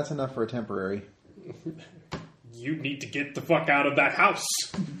 Yeah, that's enough for a temporary. You need to get the fuck out of that house.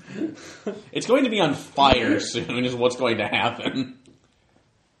 It's going to be on fire soon is what's going to happen.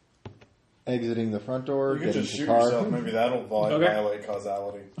 Exiting the front door, You can getting just to shoot the car. yourself. Maybe that'll violate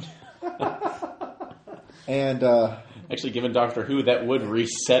causality. And Actually, given Doctor Who, that would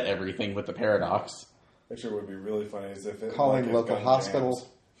reset everything with the paradox. Actually, what would be really funny is if it calling his local gun hospital, jams,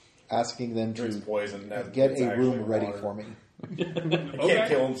 asking them drinks to poison, and get it's a room actually ready water. for me. He can't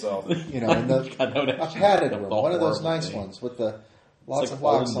kill himself. In the God, that would a actually padded be room, a one of those horrible nice thing. ones with the lots like of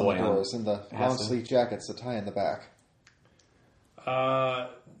locks Golden on the Boy on doors and the long Acid. sleeve jackets to tie in the back.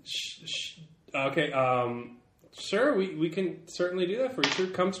 Okay, sure, we can certainly do that for you. Sure,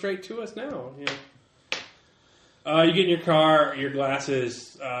 come straight to us now. You get in your car, your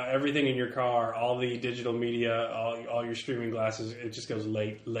glasses, everything in your car, all the digital media, all your streaming glasses. It just goes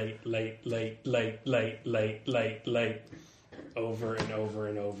late, over and over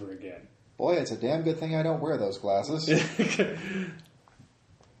and over again. Boy, it's a damn good thing I don't wear those glasses.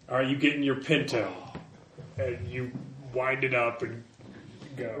 All right, you get in your Pinto, and you wind it up and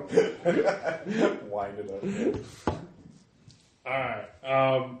go. Wind it up. All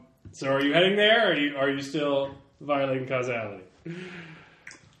right. So are you heading there, or are you still violating causality?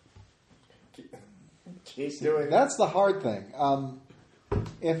 He's doing that. That's the hard thing.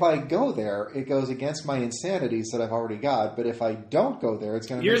 If I go there, it goes against my insanities that I've already got. But if I don't go there, it's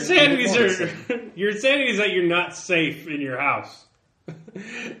going to Your make me even insanities more are insane. your insanity is that you're not safe in your house. And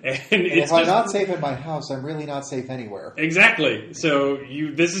And it's if I'm just, not safe in my house, I'm really not safe anywhere. exactly. So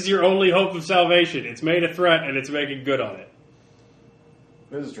this is your only hope of salvation. It's made a threat, and it's making good on it.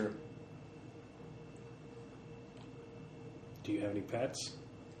 This is true. Do you have any pets?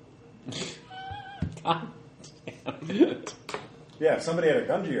 God damn it. Yeah, if somebody had a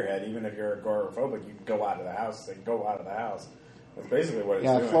gun to your head, even if you're agoraphobic, you'd go out of the house. Say, go out of the house. That's basically what it's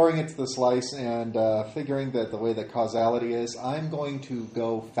doing. flooring it to the slice and figuring that the way that causality is, I'm going to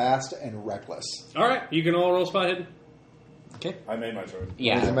go fast and reckless. All right, you can all roll spot hidden. Okay. I made my choice.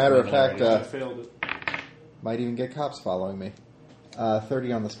 Yeah. As a matter of fact, I failed it. might even get cops following me.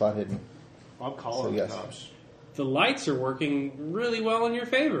 30 on the spot hidden. I'm calling So, the yes. cops. The lights are working really well in your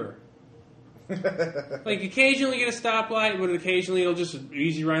favor. Like, occasionally you get a stoplight, but occasionally it'll just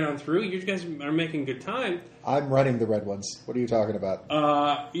easy right on through. You guys are making good time. I'm running the red ones. What are you talking about?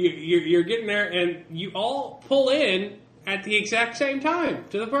 You're getting there, and you all pull in at the exact same time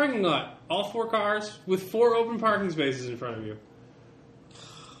to the parking lot. All 4 cars with 4 open parking spaces in front of you.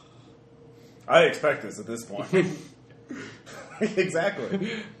 I expect this at this point.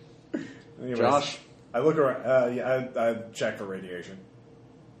 Exactly. Anyways, Josh? I look around. I check for radiation.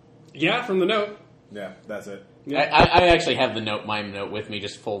 Yeah, from the note. Yeah, that's it. Yeah. I actually have my note with me,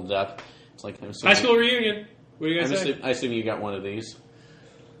 just folded up. It's like I'm High school reunion. What do you guys say? I assume you got one of these.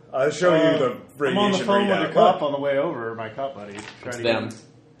 I'll show you the radiation I'm on the phone readout. with a cop Look, on the way over, my cop buddy. Trying to them. get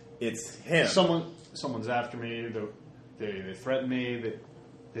it's him. Someone's after me. They threatened me.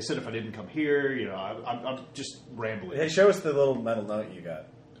 They said if I didn't come here, I'm just rambling. Hey, show us the little metal note you got.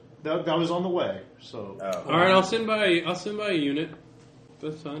 That was on the way. So All right, I'll send by a unit.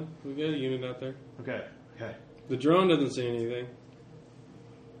 That's fine. We got a unit out there. okay. The drone doesn't see anything.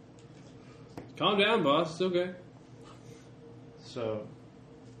 Calm down, boss. It's okay. So,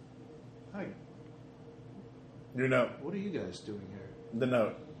 hi. Your note. What are you guys doing here? The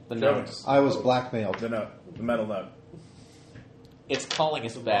note. The Show note. us. I was blackmailed. The note. The metal note. It's calling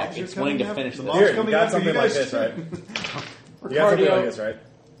us back. mobs are It's wanting to coming finish after- this. the Here, mobs you coming got after something you like guys. this, right? You got something like this, right?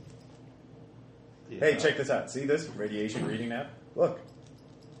 Hey, check this out. See this radiation reading app? Look.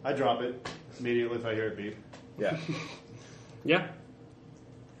 I drop it immediately if I hear it beep. Yeah. Yeah.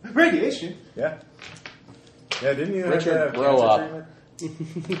 Radiation. Yeah. Yeah, didn't you Richard, have to have grow cancer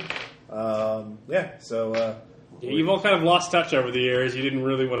treatment? Yeah, so Yeah, you've all kind of lost touch over the years. You didn't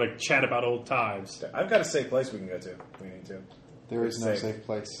really want to chat about old times. I've got a safe place we can go to if we need to. There is no Safe. safe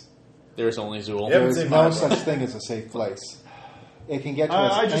place. There's only Zool. Yeah. There is seen no mine, such but- thing as a safe place. It can get to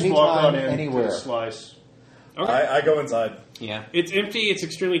I us just walk on anytime, in, anywhere. get a slice. Okay. I go inside. Yeah. It's empty. It's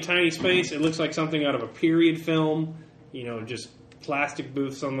extremely tiny space. It looks like something out of a period film. Just plastic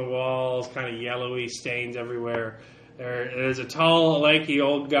booths on the walls, kind of yellowy stains everywhere. There's a tall, lanky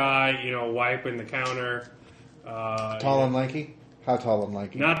old guy, wiping the counter. Tall and lanky? How tall and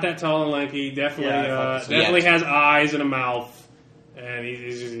lanky? Not that tall and lanky. Definitely, Yeah, I thought so. definitely has eyes and a mouth. And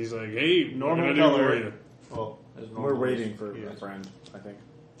he's like, "Hey, Normal what can I do for color. you?" Well, as We're normal waiting as for he a is. friend, I think.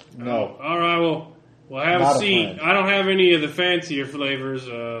 No. All right. Well, we'll have Not a a seat. friend. I don't have any of the fancier flavors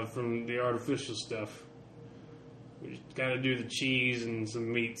from the artificial stuff. We just gotta do the cheese and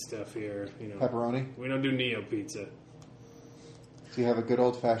some meat stuff here. Pepperoni? We don't do Neo pizza. Do you have a good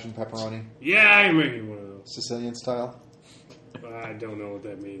old-fashioned pepperoni? Yeah, I'm making one of those. Sicilian style? I don't know what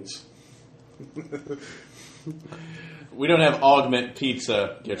that means. We don't have augment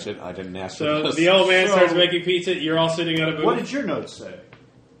pizza. Get it? I didn't ask for So this. the old man So- starts making pizza. You're all sitting at a booth. What did your notes say?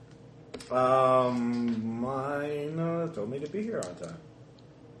 Mine told me to be here on time.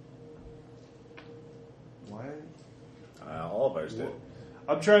 Why? All of ours did.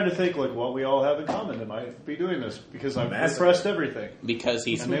 I'm trying to think what we all have in common that might be doing this because I've Massacre. repressed everything. Because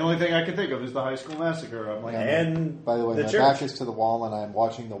he's And the only thing I can think of is the high school massacre. I'm like, And By the way, the my church. back is to the wall and I'm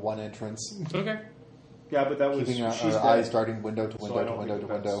watching the one entrance, Okay. yeah, but that was keeping our she's eyes dead. darting window to So I window to don't window to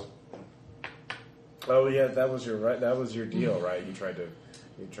think that's- window. Oh yeah, that was your deal, right? You tried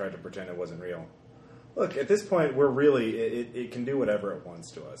to pretend it wasn't real. Look, at this point, we're really it can do whatever it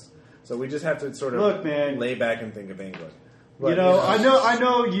wants to us. So we just have to sort of Look, man. lay back and think of England. You know, I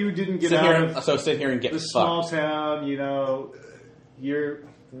know you didn't get sit out here. of So sit here and get the small fucked. town. You're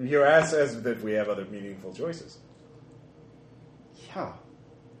You're asked as if we have other meaningful choices. yeah.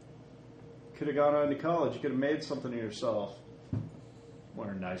 Could have gone on to college. You could have made something of yourself.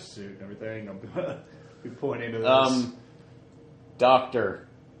 Wearing a nice suit and everything. I'm gonna be pointing to this. Doctor.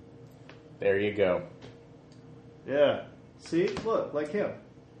 There you go. Yeah. See, look, like him.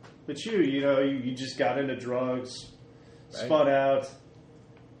 But you just got into drugs, Right. spun out.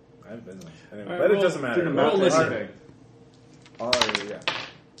 I have business. Anyway, All right, but well, it doesn't matter. Didn't Well, amount to listen. anything. Oh, yeah.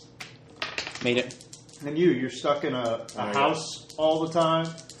 Made it. And you're stuck in a yeah. house all the time.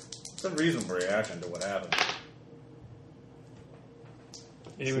 It's a reasonable reaction to what happened.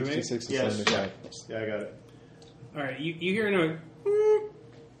 Anyway, mate? 66 to Yes. 75. Yeah, I got it. All right. You hear a noise.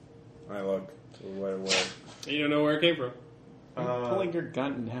 I look. Where? You don't know where it came from. Pulling your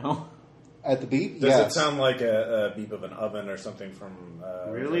gun now. At the beep? Does Yes. it sound like a beep of an oven or something from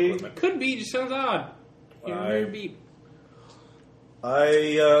Really? equipment? Could be. Just sounds odd. You don't hear a beep. Turn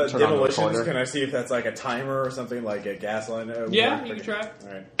on the Demolitions, recorder. can I see if that's like a timer or something, like a gas line? Yeah, you can try.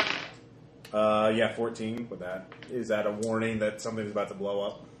 Alright. Yeah, 14 with that. Is that a warning that something's about to blow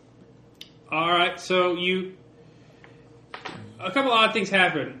up? All right, so a couple odd things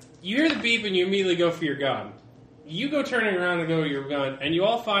happen. You hear the beep and you immediately go for your gun. You go turning around to go to your gun, and you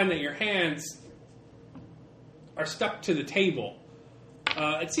all find that your hands are stuck to the table.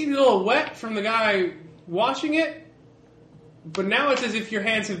 It seems a little wet from the guy washing it, but now it's as if your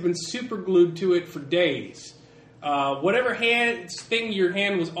hands have been super glued to it for days. Whatever thing your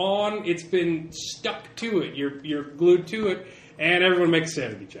hand was on, it's been stuck to it. You're glued to it, and everyone makes a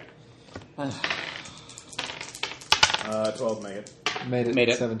sanity check. 12 make it. Made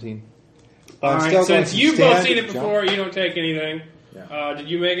it 17. All I'm right, still going since to you've both stand, seen it jump. before, you don't take anything. Yeah. Did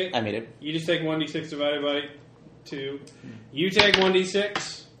you make it? I made it. You just take 1d6 divided by 2. You take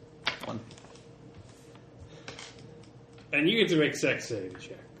 1d6. 1. And you get to make a sex save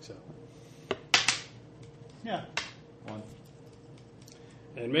check. So. Yeah. 1.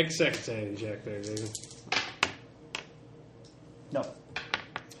 And make a sex save check there, David. No.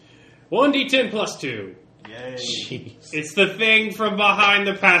 1d10 plus 2. Yay. Jeez. It's the thing from behind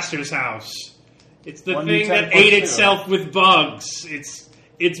the pastor's house. It's the 1d10 thing that plus ate 2. itself with bugs.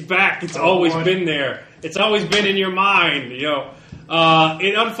 It's back. It's always been there. It's always been in your mind. You know,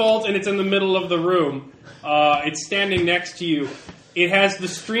 it unfolds and it's in the middle of the room. It's standing next to you. It has the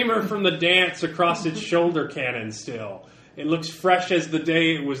streamer from the dance across its shoulder cannon still. It looks fresh as the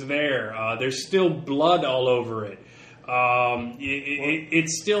day it was there. There's still blood all over it.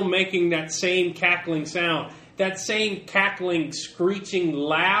 It's still making that same cackling sound. That same cackling, screeching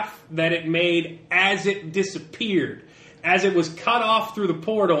laugh that it made as it disappeared. As it was cut off through the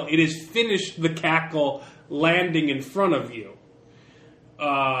portal, it has finished the cackle landing in front of you.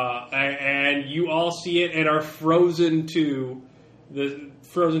 And you all see it and are frozen to the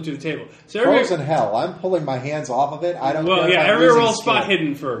table. So everybody- Frozen hell. I'm pulling my hands off of it. I don't well, care. yeah, if I'm every losing roll spot skill.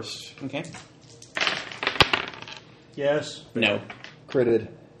 hidden first. Okay. Yes. No. Critted.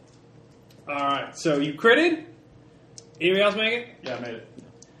 All right, so you critted. Anybody else make it? Yeah, I made it.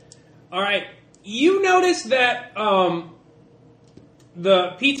 All right, you notice that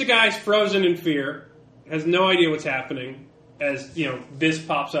the pizza guy's frozen in fear, has no idea what's happening. As you know, this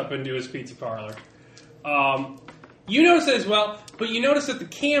pops up into his pizza parlor. You notice that as well, but you notice that the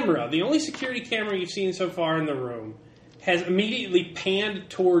camera, the only security camera you've seen so far in the room, has immediately panned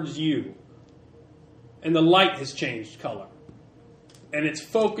towards you, and the light has changed color, and it's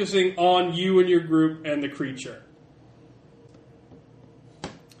focusing on you and your group and the creature.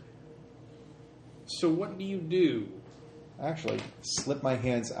 So what do you do? Actually, slip my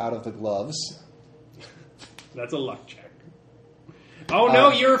hands out of the gloves. That's a luck check. Oh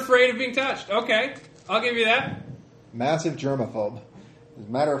no, you're afraid of being touched. Okay, I'll give you that. Massive germaphobe. As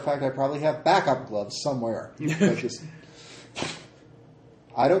a matter of fact, I probably have backup gloves somewhere. But just,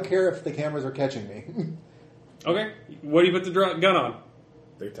 I don't care if the cameras are catching me. Okay, what do you put the gun on?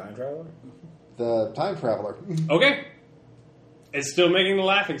 Big time traveler? The time traveler. Okay, it's still making the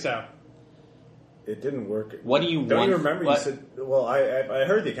laughing sound. It didn't work. What do you Don't want? you remember what- you said... Well, I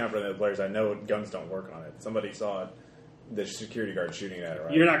heard the account from the other players. I know guns don't work on it. Somebody saw it. The security guard shooting at it,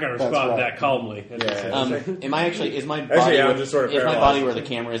 right? You're not going to That's respond right. that calmly. Yeah. Am I actually? Is my body? Actually, yeah, I'm where, just sort of is my paralyzed. body where the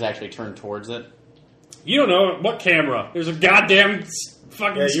camera is actually turned towards it? You don't know what camera. There's a goddamn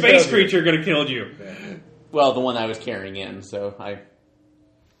fucking Yeah, you space better be. creature going to kill you. Yeah. Well, the one I was carrying in. So I.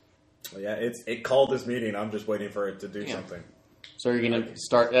 Well, yeah, it called this meeting. I'm just waiting for it to do something. So you're gonna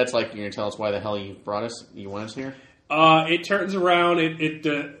start. That's like you're gonna tell us why the hell you brought us. You want us here? It turns around.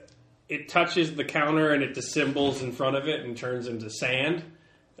 It touches the counter and it dissembles in front of it and turns into sand.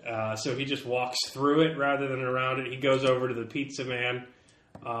 So he just walks through it rather than around it. He goes over to the pizza man,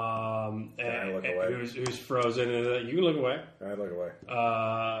 I look away? who's frozen. And, you can look away. I look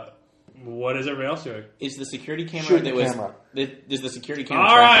away. What is everybody else doing? Is the security camera Shoot that the was? camera. Is the security camera?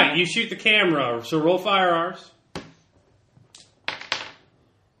 All tracking right, it? you shoot the camera. So roll firearms.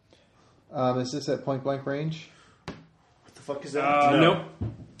 Is this at point blank range? What the fuck is that? Nope.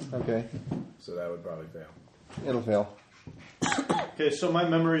 Okay, So that would probably fail. it'll fail. Okay, so my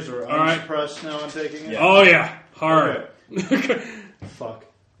memories are All right. unsuppressed now. I'm taking it. Oh yeah, hard. Fuck.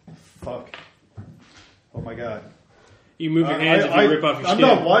 Oh my god. You move your hands if you rip off your I'm skin.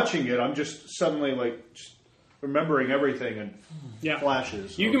 not watching it. I'm just suddenly just remembering everything in Yeah.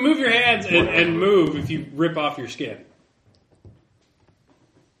 flashes. You can move your hands and move if you rip off your skin.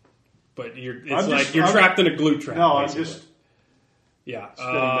 But you're I'm like just- you're I'm- trapped in a glue trap. No, I'm basically. just Yeah.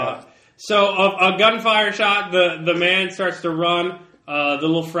 spitting back. So a gunfire shot, the man starts to run. The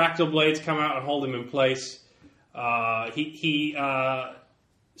little fractal blades come out and hold him in place. He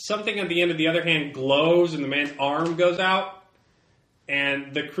something at the end of the other hand glows, and the man's arm goes out,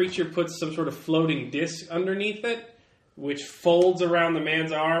 and the creature puts some sort of floating disc underneath it, which folds around the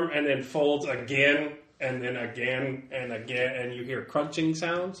man's arm and then folds again and then again and again, and you hear crunching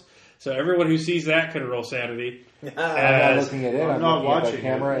sounds. So everyone who sees that can roll sanity. I'm not looking at it. I'm not looking at watching the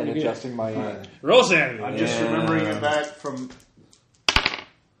camera it. and adjusting my aim. Roll sanity. I'm just remembering it back from...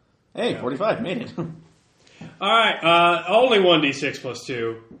 Hey, 45, made it. All right, only 1d6 plus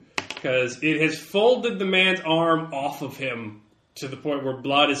 2, because it has folded the man's arm off of him to the point where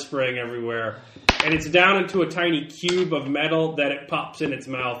blood is spraying everywhere, and it's down into a tiny cube of metal that it pops in its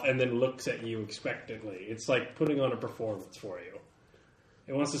mouth and then looks at you expectantly. It's like putting on a performance for you.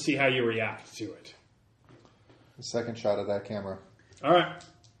 It wants to see how you react to it. The second shot of that camera. All right.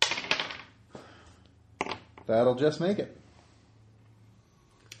 That'll just make it.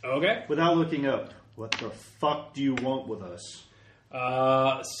 Okay. Without looking up, what the fuck do you want with us?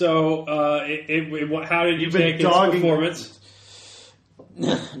 How did you You've been take its dogging- performance?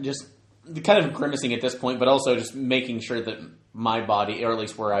 Just kind of grimacing at this point, but also just making sure that my body, or at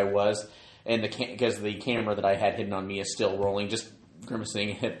least where I was, and because the camera that I had hidden on me is still rolling, just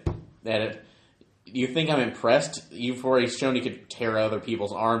grimacing at it. You think I'm impressed? You've already shown you could tear other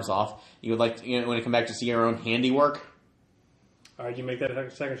people's arms off. You would like to, want to come back to see your own handiwork? All right, you make that a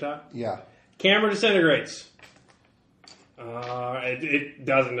second shot? Yeah. Camera disintegrates. It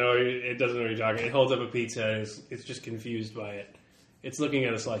doesn't know. It doesn't know you're talking. It holds up a pizza. And it's just confused by it. It's looking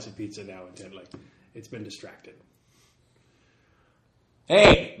at a slice of pizza now intently. It's been distracted.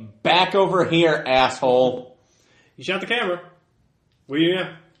 Hey, back over here, asshole. You shot the camera. What do you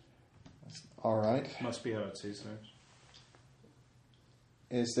know? All right. Must be how it sees things.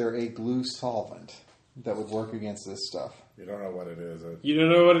 Is there a glue solvent that would work against this stuff? You don't know what it is. You don't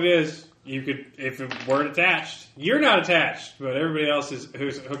know what it is. You could, if it weren't attached. You're not attached, but everybody else is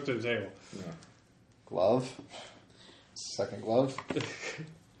who's hooked to the table. Yeah. Glove. Second glove.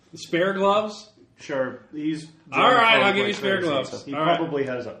 Spare gloves? Sure, he's... All right, I'll like give you spare crazy, gloves. so he All right. probably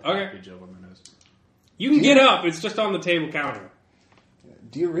has a Okay. package of them in his... You can get up. It's just on the table counter.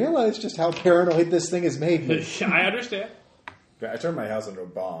 Do you realize just how paranoid this thing has made me? I understand. I turned my house into a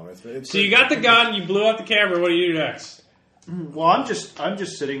bomb. So you got the gun. You blew up the camera. What do you do next? Well, I'm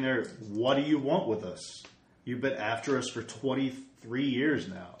just sitting there. What do you want with us? You've been after us for 23 years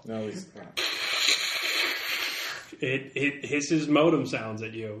now. No, he's not. It hisses modem sounds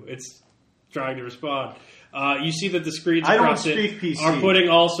at you. It's trying to respond. You see that the screens I don't across speak it PC. are putting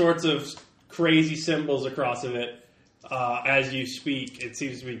all sorts of crazy symbols across of it as you speak. It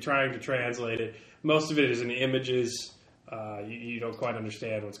seems to be trying to translate it. Most of it is in images. You don't quite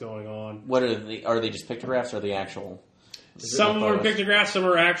understand what's going on. What are they just pictographs or are they actual? Some are photos? pictographs, some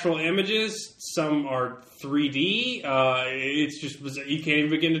are actual images, some are 3D. It's just you can't even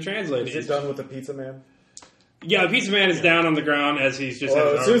begin to translate Is it. it done with the pizza man? Yeah, the pizza man is down on the ground as he's just. Well,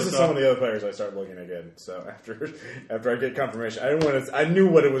 had his as soon as arms some up. of the other players, I start looking again. So after I get confirmation, I knew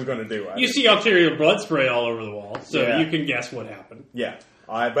what it was going to do. You see arterial blood spray all over the wall, so Yeah. you can guess what happened. Yeah,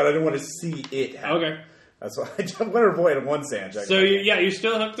 but I didn't want to see it happen. Okay. That's why I want to avoid one sand check. So you're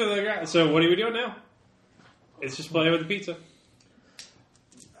still hooked to the ground. So what are we doing now? It's just playing with the pizza.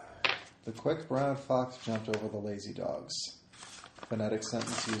 The quick brown fox jumped over the lazy dogs. Phonetic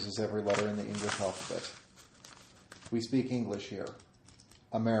sentence uses every letter in the English alphabet. We speak English here.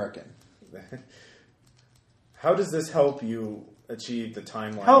 American. How does this help you achieve the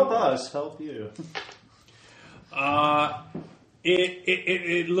timeline? Help us, help you.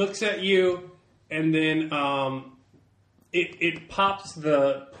 It looks at you, and then it pops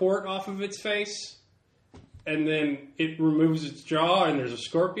the port off of its face, and then it removes its jaw, and there's a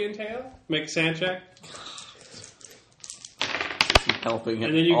scorpion tail. Make a sand check, Helping it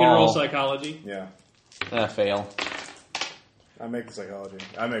and then you can all. roll psychology. Yeah, Fail. I make the psychology.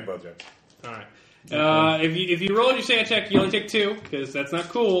 I make both checks. All right. If you roll your sand check, you only take 2 because that's not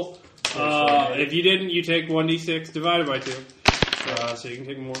cool. If you didn't, you take 1d6 divided by 2, so you can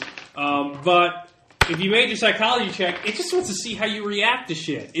take more. But if you made your psychology check, it just wants to see how you react to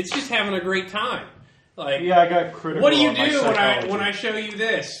shit. It's just having a great time. Like, Yeah, I got critical. what do you on my do psychology. when I show you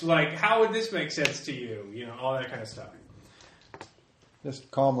this? Like, how would this make sense to you? You know, all that kind of stuff.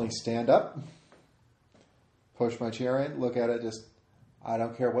 Just calmly stand up. Push my chair in. Look at it. Just, I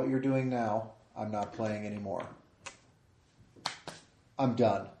don't care what you're doing now. I'm not playing anymore. I'm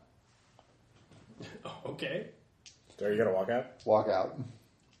done. Okay. So are you gonna walk out? Walk out.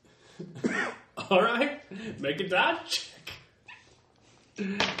 All right. Make a dodge check.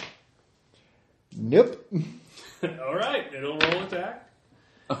 Nope. All right, it'll roll attack.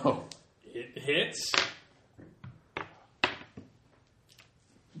 Oh. It hits.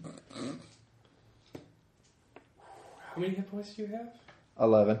 How many hit points do you have?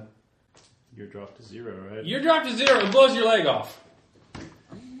 11. You're dropped to 0, right? You're dropped to 0. It blows your leg off.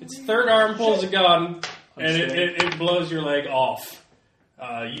 Its third arm pulls a gun, and it blows your leg off.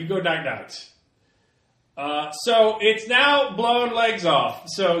 You go night-night. So it's now blown legs off.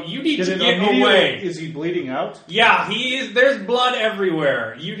 So you need to get away. Is he bleeding out? Yeah, he is. There's blood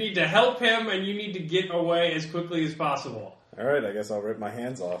everywhere. You need to help him, and you need to get away as quickly as possible. All right, I guess I'll rip my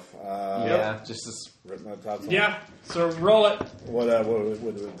hands off. Just as... Rip my tops off. Yeah, so roll it. What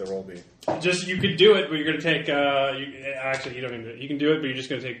would the roll be? Just, you could do it, but you're going to take, actually, you don't even do it. You can do it, but you're just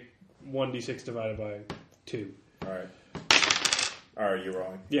going to take 1d6 divided by 2. All right. All right, you're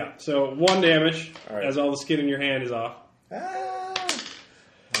rolling. Yeah, so 1 damage right. as all the skin in your hand is off. Ah!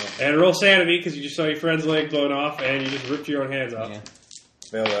 And roll sanity, because you just saw your friend's leg blown off, and you just ripped your own hands off. Yeah.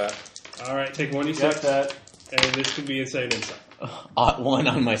 Fail that. All right, take 1d6. Got that. And this could be insane insight. 1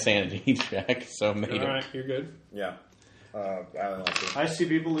 on my sanity check, so made it. All right, you're good. Yeah. I don't know. I see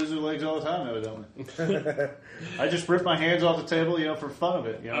people lose their legs all the time, evidently. I just rip my hands off the table, for fun of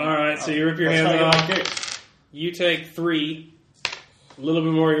it. All right, so you rip your That's hands how off. you get my kicks. You take 3, a little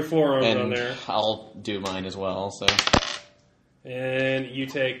bit more of your forearms on And there. I'll do mine as well, so... And you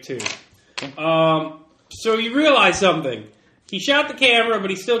take 2. So you realize something. He shot the camera, but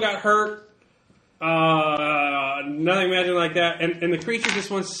he still got hurt. Nothing magic like that. And the creature just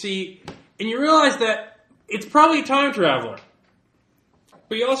wants to see... And you realize that it's probably a time traveler.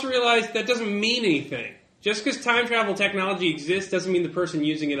 But you also realize that doesn't mean anything. Just because time travel technology exists doesn't mean the person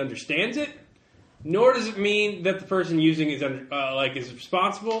using it understands it. Nor does it mean that the person using it is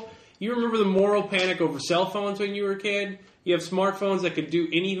responsible. You remember the moral panic over cell phones when you were a kid? You have smartphones that could do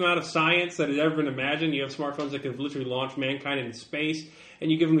any amount of science that had ever been imagined. You have smartphones that could literally launch mankind into space.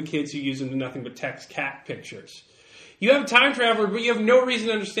 And you give them to kids who use them to nothing but text cat pictures. You have a time traveler, but you have no reason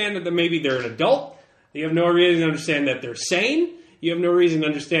to understand that maybe they're an adult. You have no reason to understand that they're sane. You have no reason to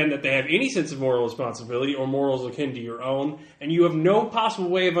understand that they have any sense of moral responsibility or morals akin to your own. And you have no possible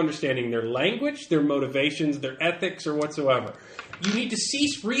way of understanding their language, their motivations, their ethics, or whatsoever. You need to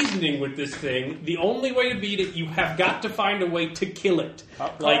cease reasoning with this thing. The only way to beat it, you have got to find a way to kill it.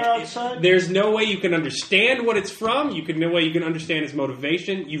 There's no way you can understand what it's from. No way you can understand its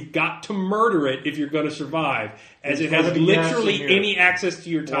motivation. You've got to murder it if you're going to survive, as it has literally any access to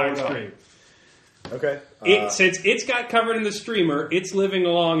your time stream. Okay. Since it's got covered in the streamer, it's living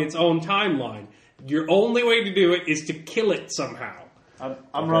along its own timeline. Your only way to do it is to kill it somehow.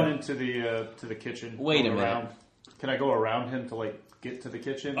 I'm running to the kitchen. Wait a minute. Around. Can I go around him to get to the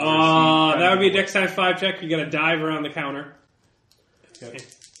kitchen? That would be a Dex times 5 check. You got to dive around the counter. Okay.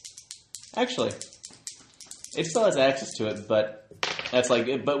 Actually, it still has access to it, but that's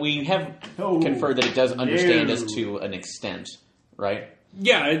but we have conferred that it does understand us to an extent, right?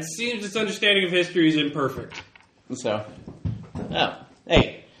 Yeah, it seems its understanding of history is imperfect. So,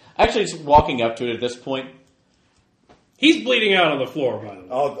 hey, actually, just walking up to it at this point. He's bleeding out on the floor, by the way.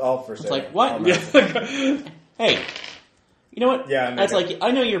 I'll first. It's like, what? Hey, you know what? Yeah, that's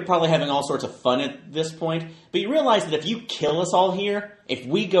I know you're probably having all sorts of fun at this point, but you realize that if you kill us all here, if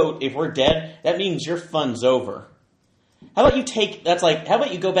we're dead, that means your fun's over. How about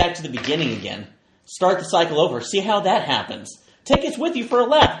you go back to the beginning again, start the cycle over, see how that happens. Take us with you for a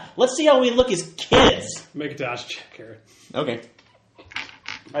lap. Let's see how we look as kids. Make a dodge check, Aaron. Okay.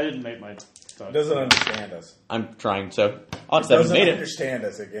 I didn't make my dodge. It doesn't understand us. I'm trying, so It doesn't understand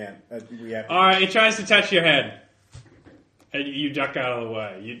us again. Alright, it tries to touch your head. And you duck out of the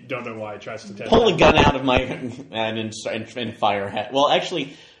way. You don't know why it tries to touch Pull you. a gun out of my... and fire at... Well,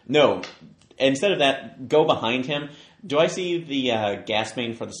 actually, no. Instead of that, go behind him. Do I see the gas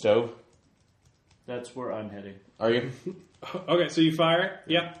main for the stove? That's where I'm heading. Are you? Okay, so you fire it?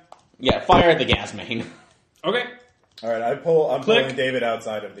 Yeah. Yeah, fire at the gas main. Okay. All right, I'm pulling David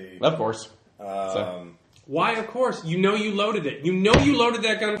outside of the... Of course. Why, of course? You know you loaded it. You know you loaded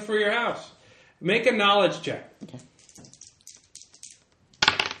that gun for your house. Make a knowledge check.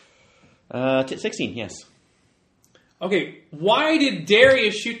 Okay. 16, yes. Okay, why did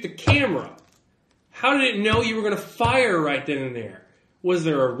Darius shoot the camera? How did it know you were going to fire right then and there? Was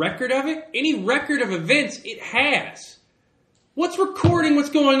there a record of it? Any record of events it has. What's recording what's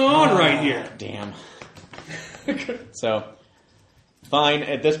going on right here? Damn. So, fine.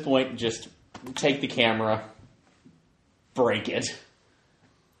 At this point, just take the camera, break it.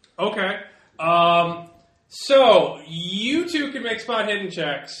 Okay. So, you two can make spot hidden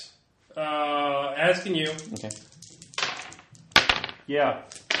checks. As can you. Okay. Yeah.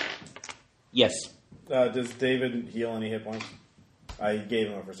 Yes. Does David heal any hit points? I gave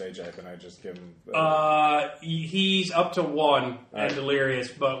him a first aid check, and I just give him... He's up to 1 and delirious,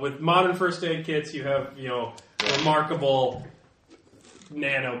 but with modern first aid kits, you have, remarkable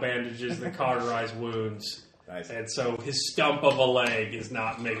nano bandages that cauterize wounds. Nice. And so his stump of a leg is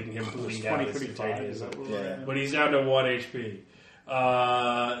not making him bleed out 20-35, instantaneously. Yeah. But he's down to 1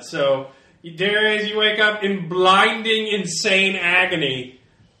 HP. So, Darius, you wake up in blinding, insane agony,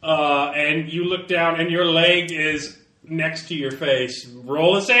 and you look down, and your leg is next to your face.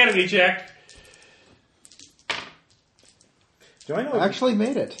 Roll a sanity check. Do I know... I actually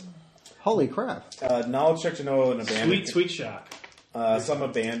made it. Holy crap. knowledge check to know an abandoned... Sweet shock. Some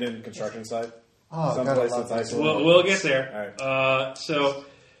abandoned construction site. Oh, Some God, I place love that's that. isolated. We'll get there. All right. So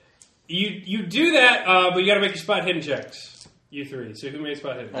you do that, but you got to make your spot hidden checks. You three. So who made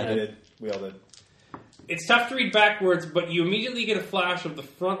spot hidden? I did. We all did. It's tough to read backwards, but you immediately get a flash of the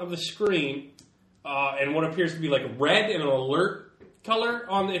front of the screen and what appears to be like red and an alert color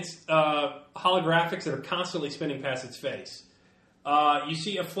on its holographics that are constantly spinning past its face. You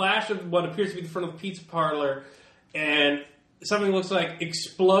see a flash of what appears to be the front of the pizza parlor, and something looks like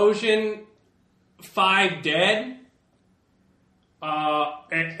explosion, 5 dead.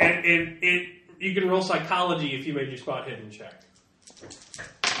 And you can roll psychology if you made your spot hidden check.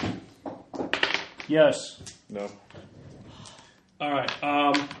 Yes. No. All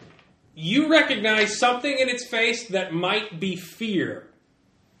right. You recognize something in its face that might be fear.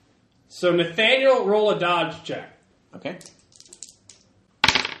 So Nathaniel, roll a dodge check. Okay.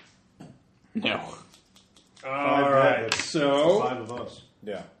 No. All Five right. dead. So 5 of us.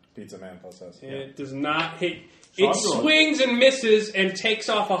 Yeah. Pizza Man plus us. it does not hit. So It I'm going- swings and misses and takes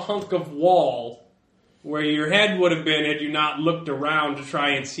off a hunk of wall where your head would have been had you not looked around to try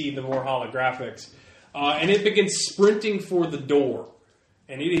and see the more holographics. And it begins sprinting for the door.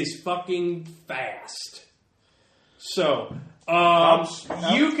 And it is fucking fast. So,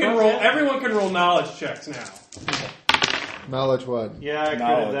 you can roll, everyone can roll knowledge checks now. Knowledge what? Yeah, I could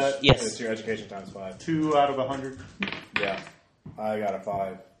Knowledge. have that. Yes. It's your education times 5. 2 out of 100. Yeah. I got a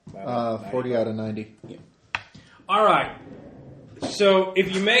 5. 40 out of 90. All right. So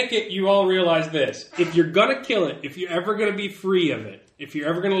if you make it, you all realize this. If you're going to kill it, if you're ever going to be free of it, if you're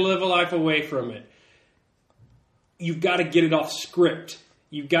ever going to live a life away from it, you've got to get it off script.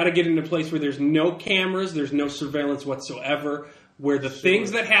 You've got to get in a place where there's no cameras, there's no surveillance whatsoever, where the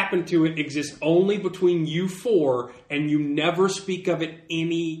things that happen to it exist only between you four, and you never speak of it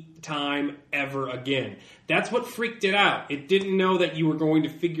any time ever again. That's what freaked it out. It didn't know that you were going to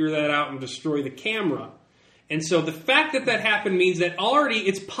figure that out and destroy the camera. And so the fact that that happened means that already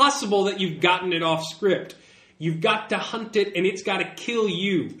it's possible that you've gotten it off script. You've got to hunt it, and it's got to kill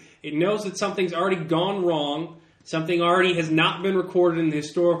you. It knows that something's already gone wrong. Something already has not been recorded in the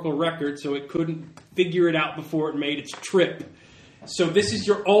historical record, so it couldn't figure it out before it made its trip. So this is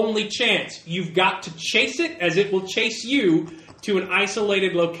your only chance. You've got to chase it as it will chase you to an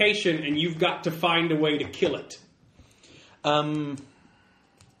isolated location, and you've got to find a way to kill it.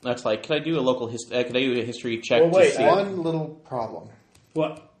 That's like, could I do a local could I do a history check? Well, wait, to see? One little problem.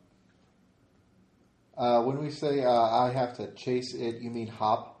 What? When we say I have to chase it, you mean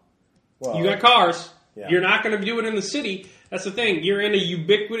hop? Well, You got cars. Yeah. You're not going to do it in the city. That's the thing. You're in a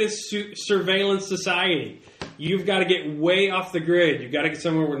ubiquitous surveillance society. You've got to get way off the grid. You've got to get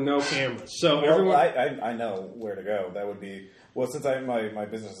somewhere with no cameras. So Well, everyone... I know where to go. That would be... Well, since I have my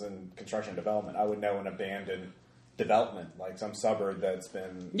business in construction and development, I would know an abandoned development, like some suburb that's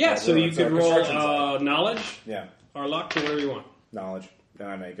been... Yeah, so you could a roll construction site. knowledge Yeah, or luck or whatever you want. knowledge. Then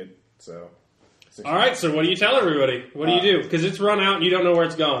I make it, so... 16. All right, so what do you tell everybody? What do you do? Because it's run out and you don't know where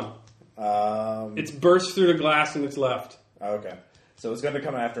it's gone. It's burst through the glass and it's left. Okay. So it's going to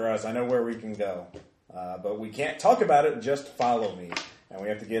come after us. I know where we can go. But we can't talk about it, just follow me. And we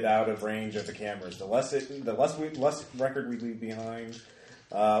have to get out of range of the cameras. The less record we leave behind.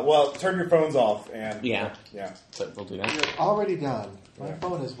 Well, turn your phones off. And Yeah. Yeah. But we'll do that. Already done. My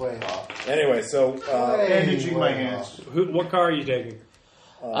phone is way off. Anyway, so... Bandaging my way hands. off. What car are you taking?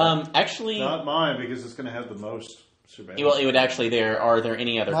 Actually, Not mine, because it's going to have the most surveillance. well, it would actually. Are there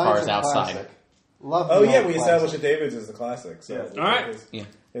any other Mine's cars a outside? classic. Love Oh, the yeah, old we classic. established that David's is the classic. So Yeah. All right. Yeah.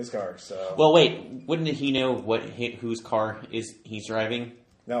 His car, so... Well, wait. Wouldn't he know whose car he's driving?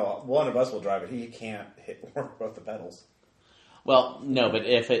 No, one of us will drive it. He can't work both the pedals. Well, no, but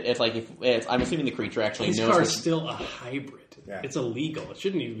if I'm assuming the creature actually His knows. car which- is still a hybrid. Yeah. It's illegal. It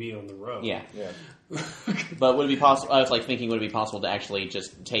shouldn't even be on the road. Yeah, Yeah. but would it be possible? I was like thinking, would it be possible to actually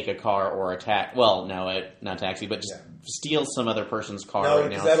just take a car or attack? Well, no, not taxi, but just steal some other person's car No, right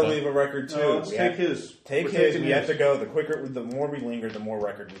because now. that'll so- leave a record, too. No, let's We take have- his. Take We're his. taking We have his. to go. The more we linger, the more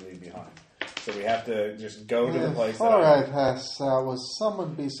record we leave behind. So we have to just go to the place. Before I pass out, will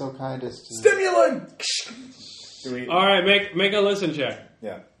someone be so kind as to... Stimulant! All right, make a listen check.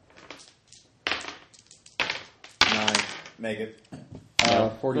 Yeah. 9. Make it.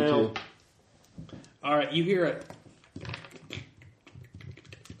 42. No. All right, you hear it.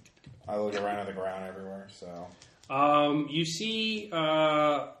 I look around at the ground everywhere, so... You see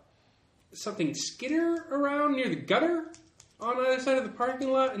something skitter around near the gutter on the other side of the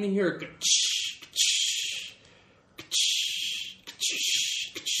parking lot, and then you hear it go...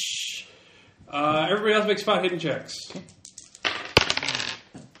 Everybody else makes spot hidden checks.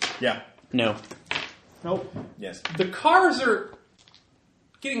 Yeah. No. Nope. Yes. The cars are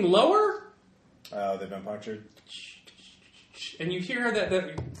getting lower, They've been punctured. and you hear that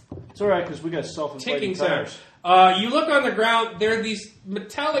It's all right because we got self-inflating ticking sound. tires. You look on the ground, there are these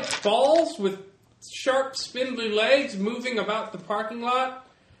metallic balls with sharp, spindly legs moving about the parking lot,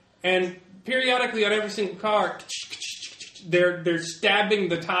 and periodically on every single car, they're stabbing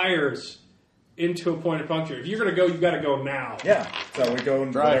the tires into a point of puncture. If you're going to go, you've got to go now. Yeah. So we go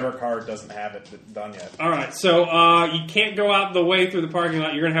in Drive. whatever car doesn't have it done yet. All right, so you can't go out the way through the parking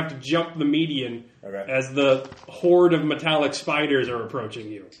lot. You're going to have to jump the median as the horde of metallic spiders are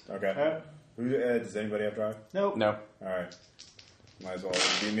approaching you. Okay. Does anybody have drive? Nope. No. All right. Might as well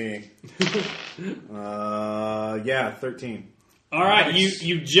be me. Yeah, 13. All right,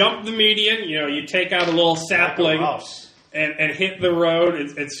 you jump the median. You know, you take out a little sapling Mouse. and hit the road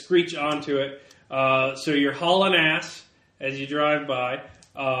and screech onto it. So you're hauling ass as you drive by.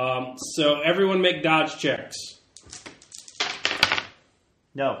 So everyone make dodge checks.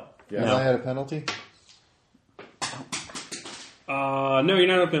 No. Yeah. Have I had a penalty? No, you're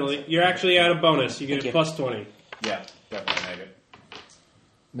not on a penalty. You're actually at a bonus. You get Thank a you. plus 20. Yeah, definitely make it.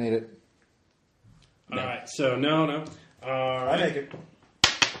 Made it. All right, so no. All I right. make it.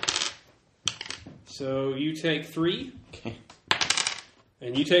 So you take 3, Okay.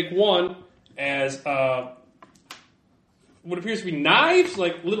 and you take 1 as what appears to be knives,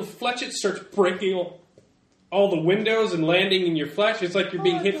 like little fletchets, starts breaking all the windows and landing in your flesh. It's like you're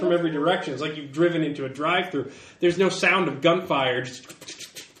being hit from every direction. It's like you've driven into a drive-thru. There's no sound of gunfire, just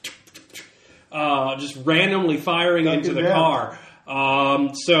randomly firing into the car.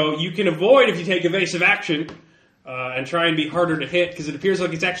 So you can avoid if you take evasive action and try and be harder to hit, because it appears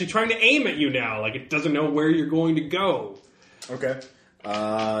like it's actually trying to aim at you now. Like it doesn't know where you're going to go. Okay.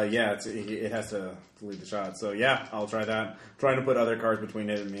 Yeah, it has to lead the shot. So yeah, I'll try that. Trying to put other cars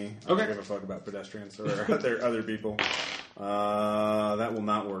between it and me. I don't Okay. give a fuck about pedestrians or other people. That will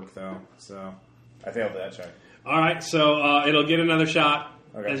not work though. So I failed that check. All right, so it'll get another shot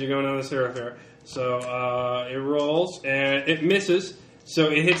Okay. as you're going down this thoroughfare. So it rolls, and it misses. So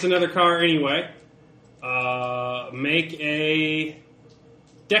it hits another car anyway. Make a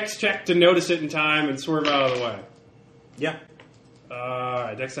dex check to notice it in time and swerve out of the way. Yeah.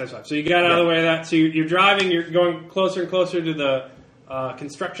 Alright, dex times 5. So you got out of the way of that. So you're driving, you're going closer and closer to the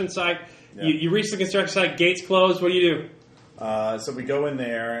construction site. Yeah. You reach the construction site, gates closed. What do you do? So we go in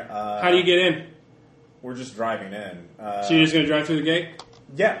there. How do you get in? We're just driving in. So you're just going to drive through the gate?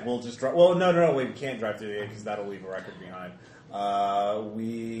 Yeah, we'll just drive. Well, no, we can't drive through the gate because that'll leave a record behind.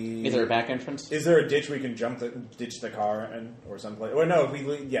 Is there a back entrance? Is there a ditch we can ditch the car in, or someplace? Or no,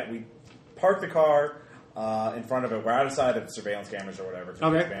 we park the car in front of it. We're outside of the surveillance cameras or whatever.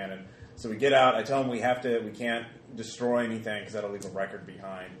 Okay. It's abandoned. So we get out. I tell them we can't destroy anything because that'll leave a record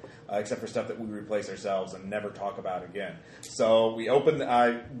behind, except for stuff that we replace ourselves and never talk about again. So we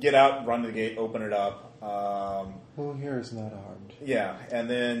get out, run to the gate, open it up. Who here is not armed? Yeah, and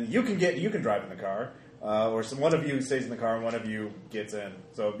then you can drive in the car, or one of you stays in the car and one of you gets in.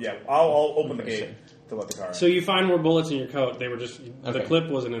 So yeah, I'll open the gate to let the car in. So you find more bullets in your coat. They were just the Okay. clip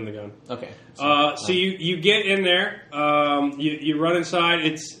wasn't in the gun. Okay. So you get in there. You run inside.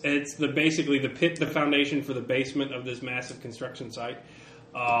 It's basically the pit, the foundation for the basement of this massive construction site.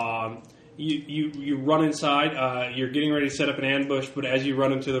 You run inside. You're getting ready to set up an ambush, but as you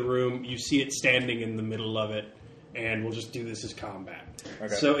run into the room, you see it standing in the middle of it. And we'll just do this as combat.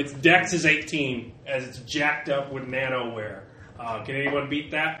 Okay. So its dex is 18, as it's jacked up with nanoware. Can anyone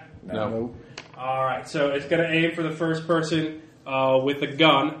beat that? No. All right, so it's going to aim for the first person with a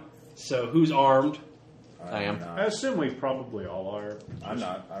gun. So who's armed? I am. I assume we probably all are. I'm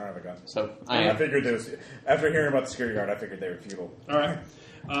not. I don't have a gun. So I I am. figured there was, after hearing about the security guard, I figured they were futile. All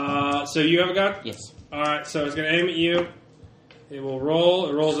right. So you have a gun? Yes. All right, so it's going to aim at you. It will roll.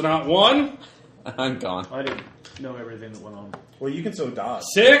 It rolls an out 1, I'm gone. I didn't know everything that went on. Well, you can still dodge.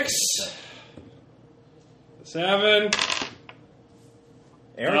 6, 7,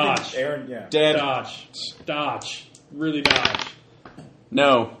 Dodge. Aaron, yeah. Dead. dodge. Really dodge.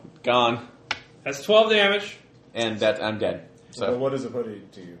 No. Gone. That's 12 damage. And I'm dead. So So what does it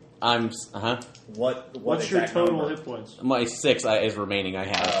put to you? I'm What's your exact total number? hit points? my 6 is remaining. I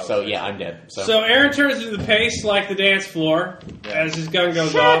have. Oh, So okay. yeah, I'm dead. So Aaron turns into the pace like the dance floor as his gun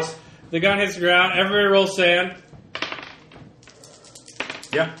goes off. The gun hits the ground. Everybody rolls sand.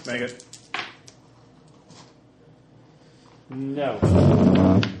 Yeah, make it. No.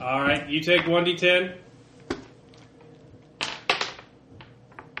 All right, you take 1d10.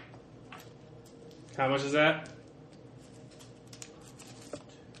 How much is that?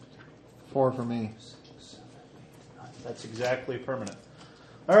 4 for me. That's exactly permanent.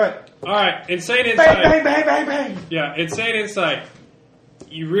 All right. All right, insane insight. Bang, bang, bang, bang, bang. Yeah, insane insight.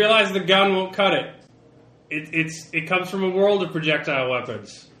 You realize the gun won't cut it. It comes from a world of projectile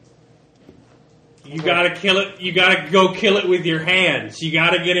weapons. You gotta kill it. You gotta go kill it with your hands. You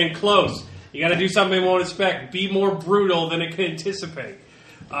gotta get in close. You gotta do something it won't expect. Be more brutal than it can anticipate.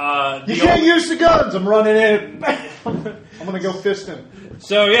 You can't use the guns. I'm running in. I'm going to go fisting.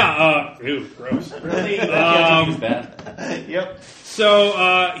 So yeah, ew, gross. Really? That. Yep.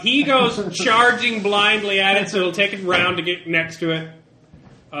 So he goes charging blindly at it, so it'll take a round to get next to it,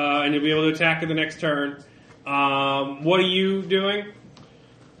 and you'll be able to attack it the next turn. What are you doing?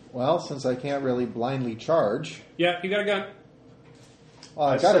 Well, since I can't really blindly charge, Yeah, you got a gun. well,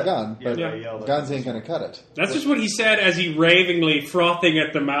 I've got a gun, but Yeah. guns ain't going to cut it. That's just what he said as he ravingly frothing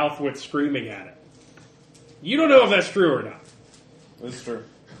at the mouth with screaming at it. You don't know if that's true or not. That's true.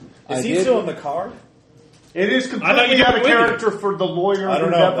 I Is he did- still in the car? It is I thought you completely did out of with character for the lawyer I don't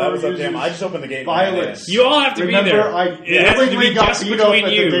who know. never That was up to uses him. I just opened the gate. violence. You all have to Remember, be there. I It has to willingly be got just beat up between at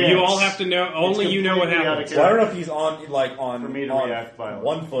the you. You dance. all have to know. Only you know what completely out of happens. Well, I don't know if he's on For me to on react violently.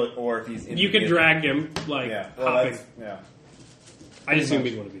 1 foot or if he's in You the can vehicle. drag him like Yeah. Well, hopping. that's, yeah. I just assume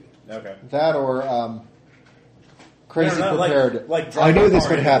he'd want to be there. Okay. That or crazy No, prepared. like I drive knew the this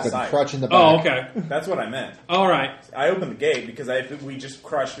car would into the happen. side. Crutch in the back. Oh, okay. That's what I meant. All right. I opened the gate because we just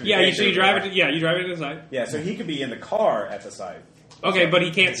crushed through the Yeah, gate. so you drive it. You drive it to the side. Yeah, so he could be in the car at the side. Okay, but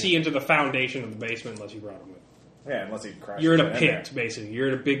he can't see into the foundation of the basement unless you brought him with. Yeah, unless he crashed. You're in a there. pit, basically. You're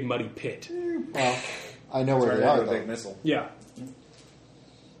in a big muddy pit. Well, I know where Turn they it are, into a big though. missile. Yeah.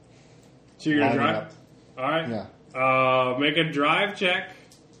 So you're gonna Lining drive. up. All right. Yeah. Make a drive check.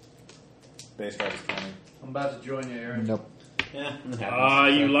 Base drive is 20. I'm about to join you, Aaron. Nope. Yeah.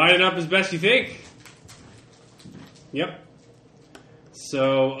 You line it up as best you think. Yep.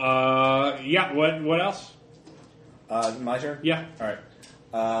 So yeah. What else? My turn? Yeah. All right.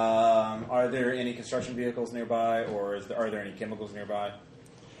 Are there any construction vehicles nearby, or are there any chemicals nearby?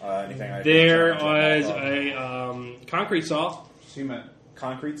 Anything? There check was off? a concrete saw. Cement.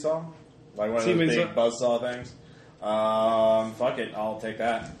 Concrete saw, like one of those Siemens big saw. buzz saw things. Fuck it, I'll take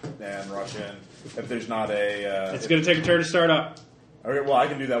that and rush in. If there's not a, It's going to take a turn to start up. okay, well, I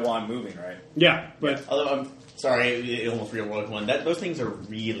can do that while I'm moving, right? Yeah, but Although I'm sorry, it almost real world one. Those things are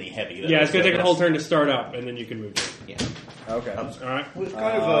really heavy. Though. yeah, it's going to take a So whole turn to start up, and then you can move to it. Yeah. Okay. All right, Well, it's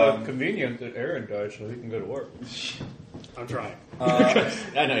kind of convenient that Aaron died so he can go to work. I'm trying. I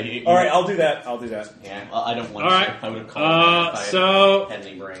know. All right, I'll do that. I'll do that. Yeah. Well, I don't want All to. right. I would have called So had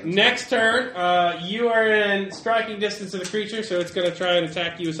any brains. next turn, you are in striking distance of the creature, so it's going to try and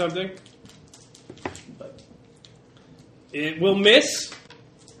attack you with something. It will miss.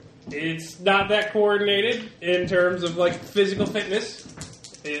 It's not that coordinated in terms of like physical fitness.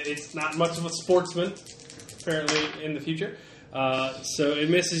 It's not much of a sportsman, apparently, in the future. So it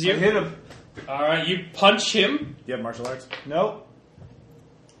misses you. I hit him. All right, you punch him. Do you have martial arts? Nope.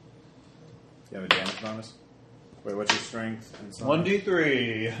 Do you have a damage bonus? Wait, what's your strength? And so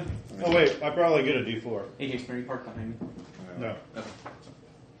 1d3. Oh, wait. I probably get a d4. Hey, Jason, are you parked behind me? No. Okay.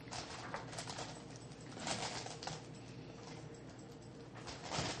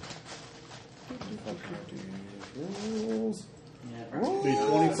 Yeah, Be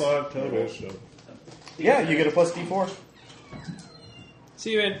 25 total, so. Yeah, you get a plus D4.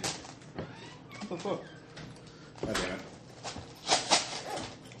 See you in. What the fuck? God damn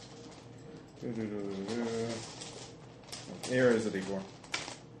it. Here is a D4.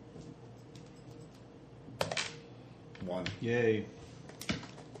 1. Yay.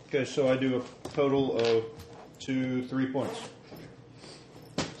 Okay, so I do a total of 3 points.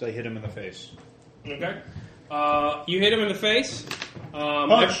 So I hit him in the face. Okay. You hit him in the face.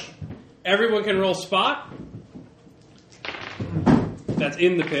 Punch! Everyone can roll spot. That's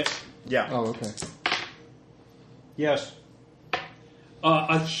in the pit. Yeah. Oh, okay. Yes.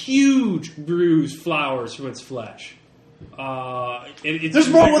 A huge bruise flowers from its flesh. There's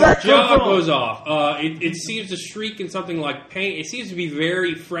more where that jaw come from. goes off. It seems to shriek in something like pain. It seems to be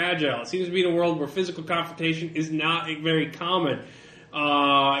very fragile. It seems to be in a world where physical confrontation is not very common.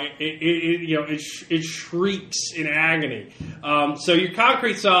 It shrieks in agony. So your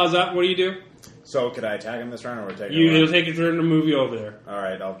concrete saw is up. What do you do? So, could I attack him this round, or take It'll take your turn to move you over there. All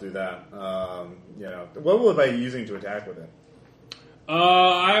right, I'll do that. What will I be using to attack with it?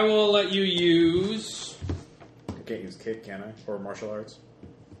 I will let you use... I can't use kick, can I? Or martial arts?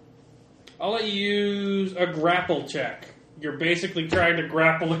 I'll let you use a grapple check. You're basically trying to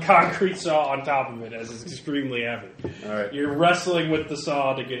grapple the concrete saw on top of it, as it's extremely heavy. All right. You're wrestling with the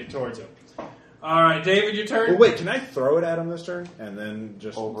saw to get it towards him. All right, David, your turn. Well, wait, can I throw it at him this turn? And then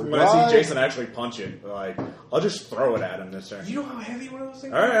just... When I see Jason actually punch it, I'll just throw it at him this turn. You know how heavy one of those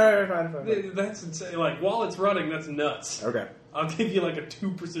things All right, fine. That's insane. While it's running, that's nuts. Okay. I'll give you a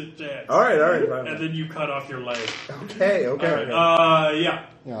 2% chance. All right, fine. And then you cut off your leg. Okay. All right. Yeah.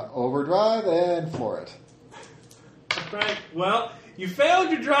 Yeah, overdrive and floor it. Right. Well, you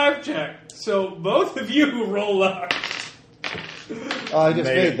failed your drive check, so both of you roll luck. I just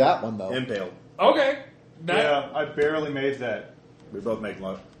made that one, though. Impaled. Okay. Yeah, I barely made that. We both make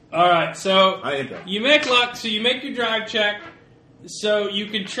luck. All right, so I impaled. you make luck, so you make your drive check, so you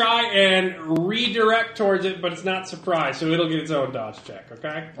can try and redirect towards it, but it's not surprise, so it'll get its own dodge check,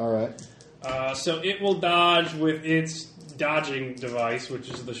 okay? All right. So it will dodge with its dodging device, which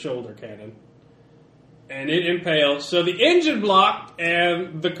is the shoulder cannon. And it impales. So the engine block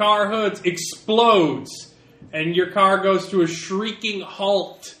and the car hoods explodes, and your car goes to a shrieking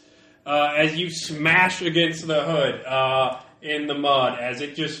halt as you smash against the hood in the mud, as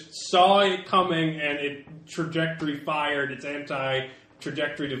it just saw it coming and it trajectory fired its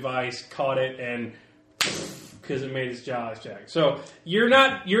anti-trajectory device, caught it, and because it made its jaws check. So you're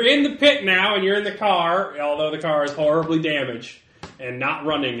in the pit now, and you're in the car, although the car is horribly damaged and not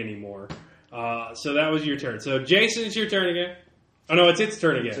running anymore. So that was your turn. So Jason, it's your turn again. Oh no, it's its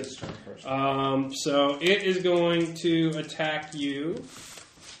turn again. It's its turn first. So it is going to attack you.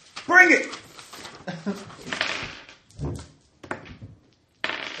 Bring it!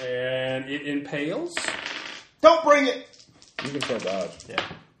 And it impales. Don't bring it! You can still dodge. Yeah.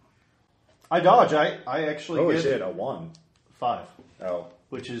 I dodge. I actually Holy get shit, a 1. 5, Oh.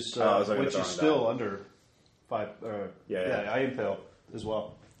 which is I was looking at which the is wrong still die. under 5. Yeah. I impale as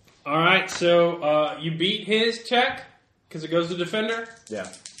well. All right, so you beat his check because it goes to defender. Yeah.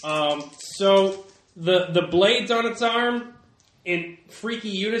 So the blades on its arm, in freaky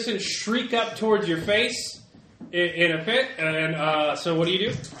unison, shriek up towards your face in a pit. And so what do you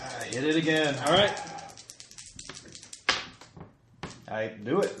do? I hit it again. All right. I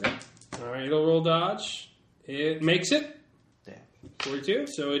do it. All right, it'll roll dodge. It makes it. Damn. 42,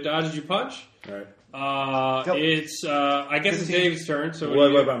 so it dodges your punch. All right. Go. It's, I guess it's Dave's turn, so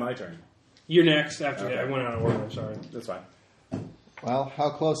What about my turn? you're next after Okay. that. I went out of order, I'm sorry. That's fine. Well,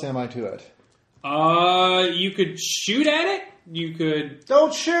 how close am I to it? You could shoot at it. You could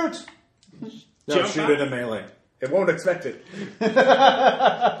Don't shoot! No, jump shoot out. it in melee. It won't expect it.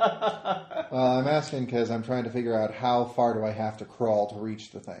 Well, I'm asking because I'm trying to figure out how far do I have to crawl to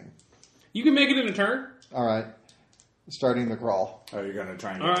reach the thing. You can make it in a turn. All right. Starting the crawl. Oh, you're going to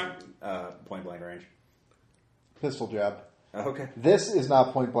try and All get point blank range. Pistol jab. Okay. This is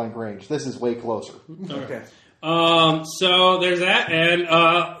not point blank range. This is way closer. Okay. So there's that, and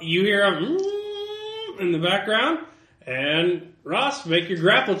you hear a in the background. And Ross, make your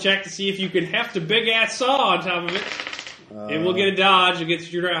grapple check to see if you can heft a big ass saw on top of it. It will get a dodge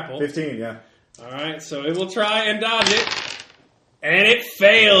against your grapple. 15, yeah. All right, so it will try and dodge it, and it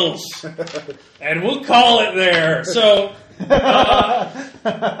fails. And we'll call it there. So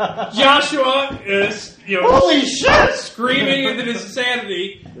Joshua is, Holy shit! screaming into his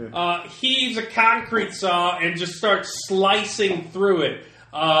insanity. Heaves a concrete saw and just starts slicing through it.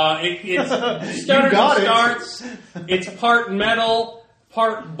 It stutters got and it. starts. It's part metal,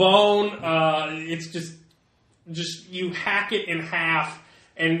 part bone. It's just you hack it in half,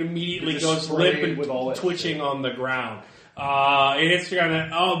 and it immediately Just goes sprayed limp and with all that twitching shit. on the ground. And it's gonna.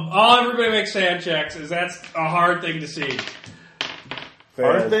 All everybody makes sand checks, is that's a hard thing to see.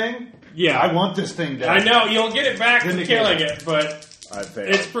 Hard thing? Yeah, I want this thing down. I know you'll get it back from Vindicated. killing it, but I failed.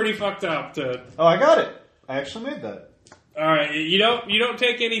 it's pretty fucked up. Oh, I got it. I actually made that. All right, you don't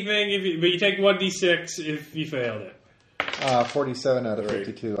take anything, but you take 1d6 if you failed it. 47 out of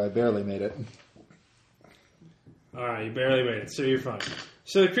 52. I barely made it. All right, you barely made it, so you're fine.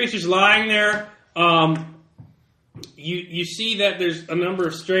 So the creature's lying there. You see that there's a number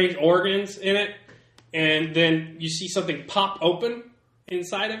of strange organs in it, and then you see something pop open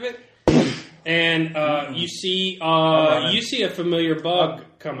inside of it, and you see a familiar bug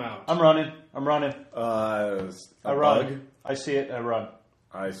come out. I'm running. A I run. bug. I see it. I run.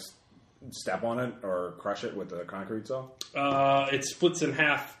 I step on it or crush it with the concrete saw? It splits in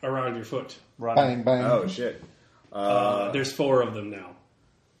half around your foot. Bang, bang. Oh shit! There's 4 of them now.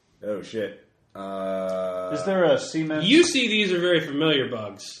 Oh shit! Is there a cement? You see these are very familiar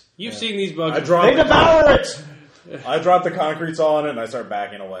bugs. You've seen these bugs. They devour it! I drop the concrete saw on it and I start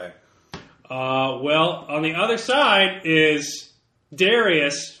backing away. Well, on the other side is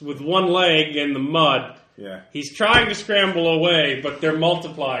Darius with one leg in the mud. Yeah. He's trying to scramble away, but they're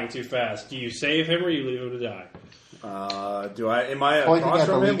multiplying too fast. Do you save him or you leave him to die? Am I Pointing across at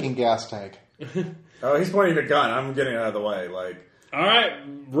the from him? leaking gas tank. Oh, he's pointing a gun. I'm getting out of the way. All right,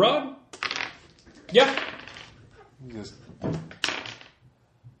 run. Yeah. Just,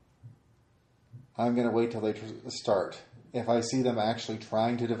 I'm going to wait till they start. If I see them actually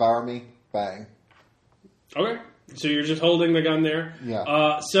trying to devour me, bang. Okay. So you're just holding the gun there?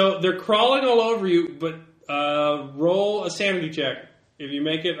 Yeah. So they're crawling all over you, but roll a sanity check. If you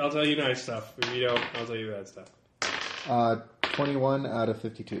make it, I'll tell you nice stuff. If you don't, I'll tell you bad stuff. 21 out of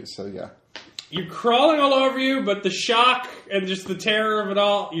 52, so yeah. You're crawling all over you, but the shock and just the terror of it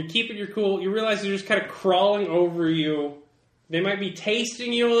all, you're keeping your cool. You realize they're just kind of crawling over you. They might be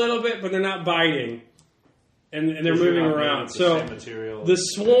tasting you a little bit, but they're not biting. And they're moving around. So the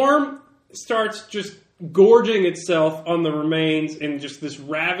swarm starts just gorging itself on the remains in just this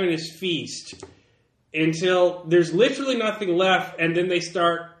ravenous feast until there's literally nothing left, and then they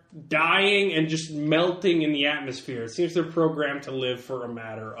start dying and just melting in the atmosphere. It seems they're programmed to live for a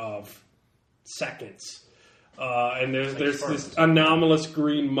matter of seconds. And there's this anomalous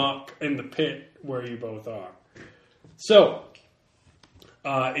green muck in the pit where you both are. So,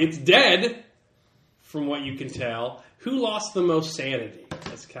 it's dead, from what you can tell. Who lost the most sanity?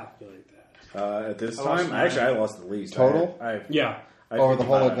 Let's calculate that. At this time, actually, I lost the least. Total? Yeah. Over the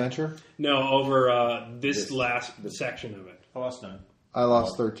whole adventure? No, over this last section of it. I lost 9. I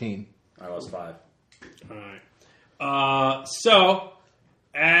lost 13. I lost 5. All right. So,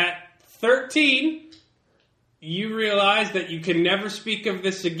 at 13, you realize that you can never speak of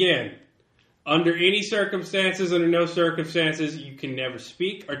this again. Under any circumstances, under no circumstances, you can never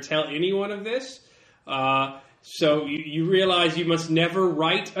speak or tell anyone of this. So you realize you must never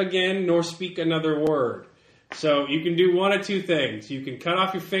write again nor speak another word. So you can do one of two things. You can cut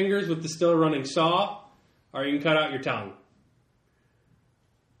off your fingers with the still running saw, or you can cut out your tongue.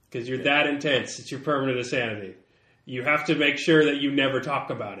 Because you're that intense. It's your permanent insanity. You have to make sure that you never talk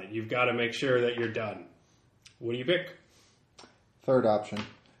about it. You've got to make sure that you're done. What do you pick? Third option.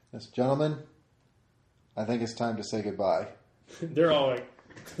 Yes, gentlemen, I think it's time to say goodbye. They're all like,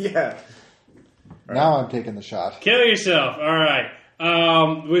 Yeah. Now I'm taking the shot. kill yourself. All right.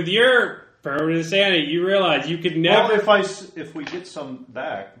 With your permanent insanity, you realize you could never... Well, if we get some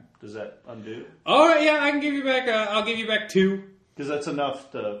back, does that undo? All right, yeah, I can give you back... I'll give you back 2. Because that's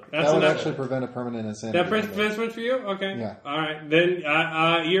enough to... That's That would enough. actually prevent a permanent insanity. That prevents one for you? Okay. Yeah. All right. Then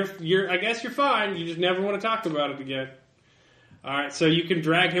you're. I guess you're fine. You just never want to talk about it again. All right. So you can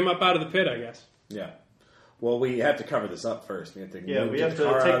drag him up out of the pit, I guess. Yeah. Well, we have to cover this up first. We have to Yeah, we get have the to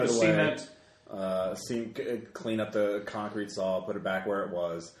car take out of the way, cement. clean up the concrete saw, put it back where it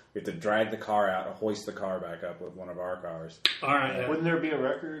was. We have to drag the car out, hoist the car back up with one of our cars. All right. Yeah. Wouldn't there be a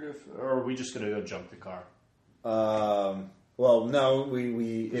record, or are we just going to go jump the car? Well, no, if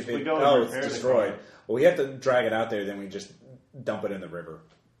we it go and it's repair the destroyed. car. Well, we have to drag it out there. Then we just dump it in the river.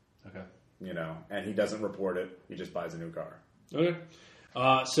 Okay. And he doesn't report it. He just buys a new car. Okay.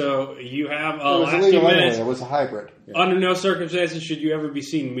 So you have It was last few illegal minutes. anyway. It was a hybrid. Under no circumstances should you ever be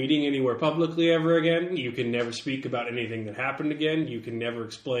seen meeting anywhere publicly ever again. You can never speak about anything that happened again. You can never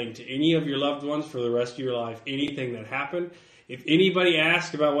explain to any of your loved ones for the rest of your life anything that happened. If anybody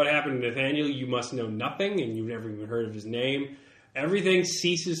asks about what happened to Nathaniel, you must know nothing, and you've never even heard of his name. Everything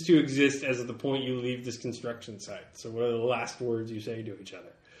ceases to exist as of the point you leave this construction site. So what are the last words you say to each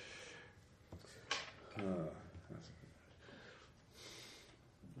other?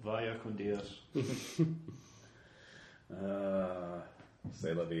 Vaya con Dios.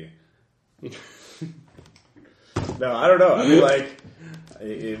 Say la vie. No, I don't know. I mean,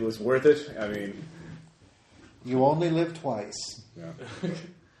 it was worth it. I mean, You only live twice. yeah.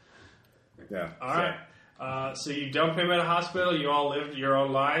 Yeah. All right. So you dump him at a hospital. You all lived your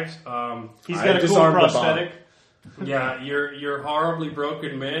own lives. He's I got a cool disarmed the bomb. prosthetic. Yeah, you're horribly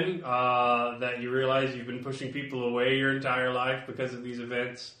broken men that you realize you've been pushing people away your entire life because of these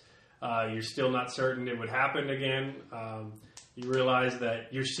events. You're still not certain it would happen again. You realize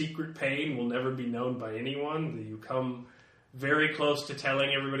that your secret pain will never be known by anyone. That you come very close to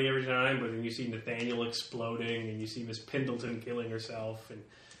telling everybody every time, but then you see Nathaniel exploding, and you see Miss Pendleton killing herself, and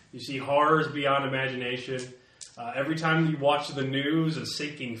you see horrors beyond imagination. Every time you watch the news, a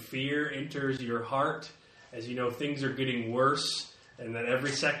sinking fear enters your heart as you know things are getting worse, and that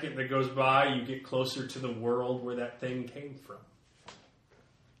every second that goes by, you get closer to the world where that thing came from.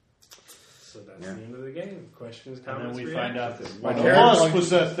 So that's the end of the game. Questions, comments, And then we reactions. find out that My Wasp was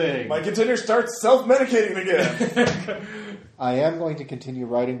that thing. My container starts self-medicating again. I am going to continue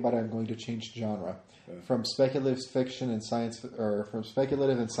writing, but I'm going to change genre from speculative fiction and science, or from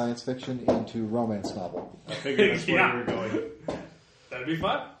speculative and science fiction into romance novel. I figured that's where Yeah. you were going. That'd be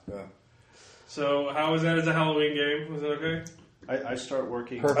fun. Yeah. So how was that as a Halloween game? Was that okay? I start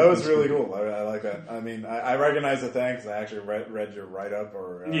working. Perfect. That was really cool. I like that. I mean, I recognize the thing because I actually read your write-up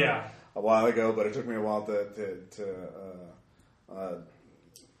a while ago, but it took me a while to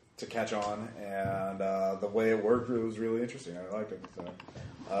catch on, and the way it worked was really interesting. I liked it.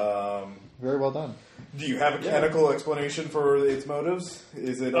 So, Very well done. do you have a mechanical explanation for its motives?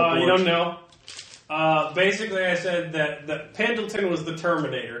 Is it? You don't know. Basically, I said that Pendleton was the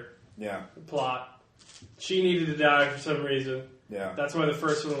Terminator Yeah. plot. She needed to die for some reason. Yeah. That's why the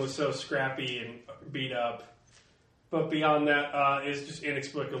first one was so scrappy and beat up. But beyond that, it's just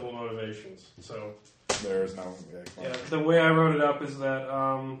inexplicable motivations. So, There is no yeah, explanation. the way I wrote it up is that,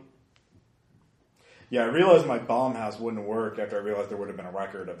 Yeah, I realized my bomb house wouldn't work after I realized there would have been a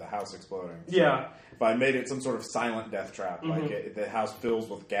record of the house exploding. yeah. If I made it some sort of silent death trap, like the house fills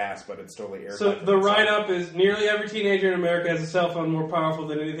with gas, but it's totally airtight. So from the inside. write-up is nearly every teenager in America has a cell phone more powerful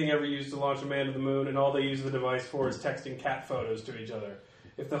than anything ever used to launch a man to the moon, and all they use the device for is texting cat photos to each other.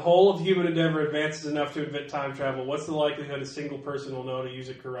 If the whole of human endeavor advances enough to invent time travel, what's the likelihood a single person will know to use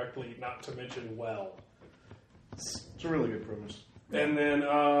it correctly, not to mention well? It's a really good premise.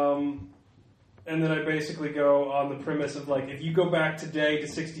 And then I basically go on the premise of, like, if you go back today to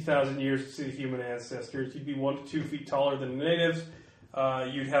 60,000 years to see the human ancestors, you'd be 1 to 2 feet taller than the natives.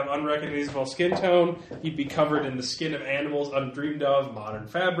 You'd have unrecognizable skin tone. You'd be covered in the skin of animals undreamed of, modern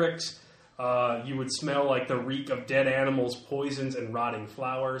fabrics. You would smell like the reek of dead animals, poisons, and rotting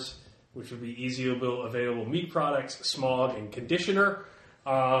flowers, which would be easily available meat products, smog, and conditioner.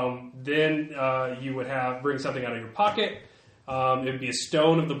 Then you would bring something out of your pocket. It would be a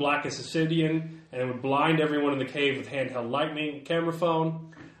stone of the blackest obsidian, and it would blind everyone in the cave with handheld lightning camera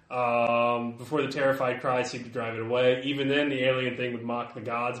phone. Before the terrified cries seemed to drive it away. Even then, the alien thing would mock the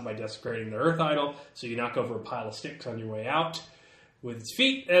gods by desecrating the earth idol, so you knock over a pile of sticks on your way out. With its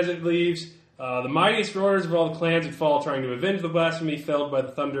feet as it leaves, the mightiest roars of all the clans would fall, trying to avenge the blasphemy, felled by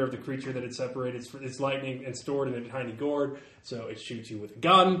the thunder of the creature that had separated its lightning and stored in a tiny gourd, so it shoots you with a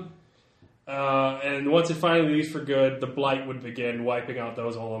gun. And once it finally leaves for good, the blight would begin, wiping out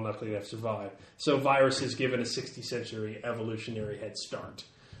those all unlucky that survive. So viruses given a 60th century evolutionary head start.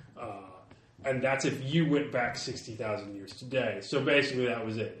 And that's if you went back 60,000 years today. So basically that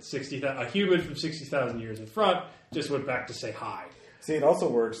was it. A human from 60,000 years in front just went back to say hi. See, it also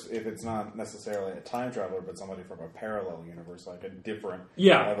works if it's not necessarily a time traveler, but somebody from a parallel universe, like a different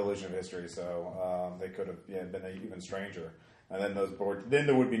evolution of history. So they could have been even stranger. And then then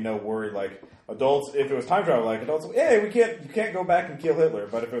there would be no worry. Like adults, if it was time travel, like adults, hey, you can't go back and kill Hitler.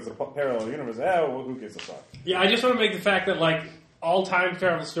 But if it was a parallel universe, well, who gives a fuck? Yeah, I just want to make the fact that, like, all time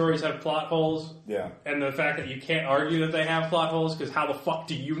travel stories have plot holes. Yeah. And the fact that you can't argue that they have plot holes, because how the fuck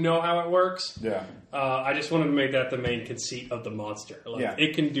do you know how it works? Yeah. I just wanted to make that the main conceit of the monster. Like,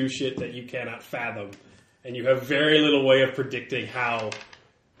 it can do shit that you cannot fathom, and you have very little way of predicting how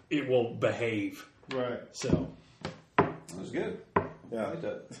it will behave. Right. So, That was good. Yeah. I like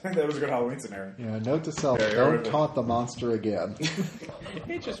that. That was a good Halloween scenario. Yeah, note to self, Very don't horrific. taunt the monster again.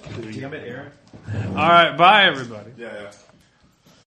 it just... Damn it, Aaron. All right, bye, everybody. Yeah, yeah.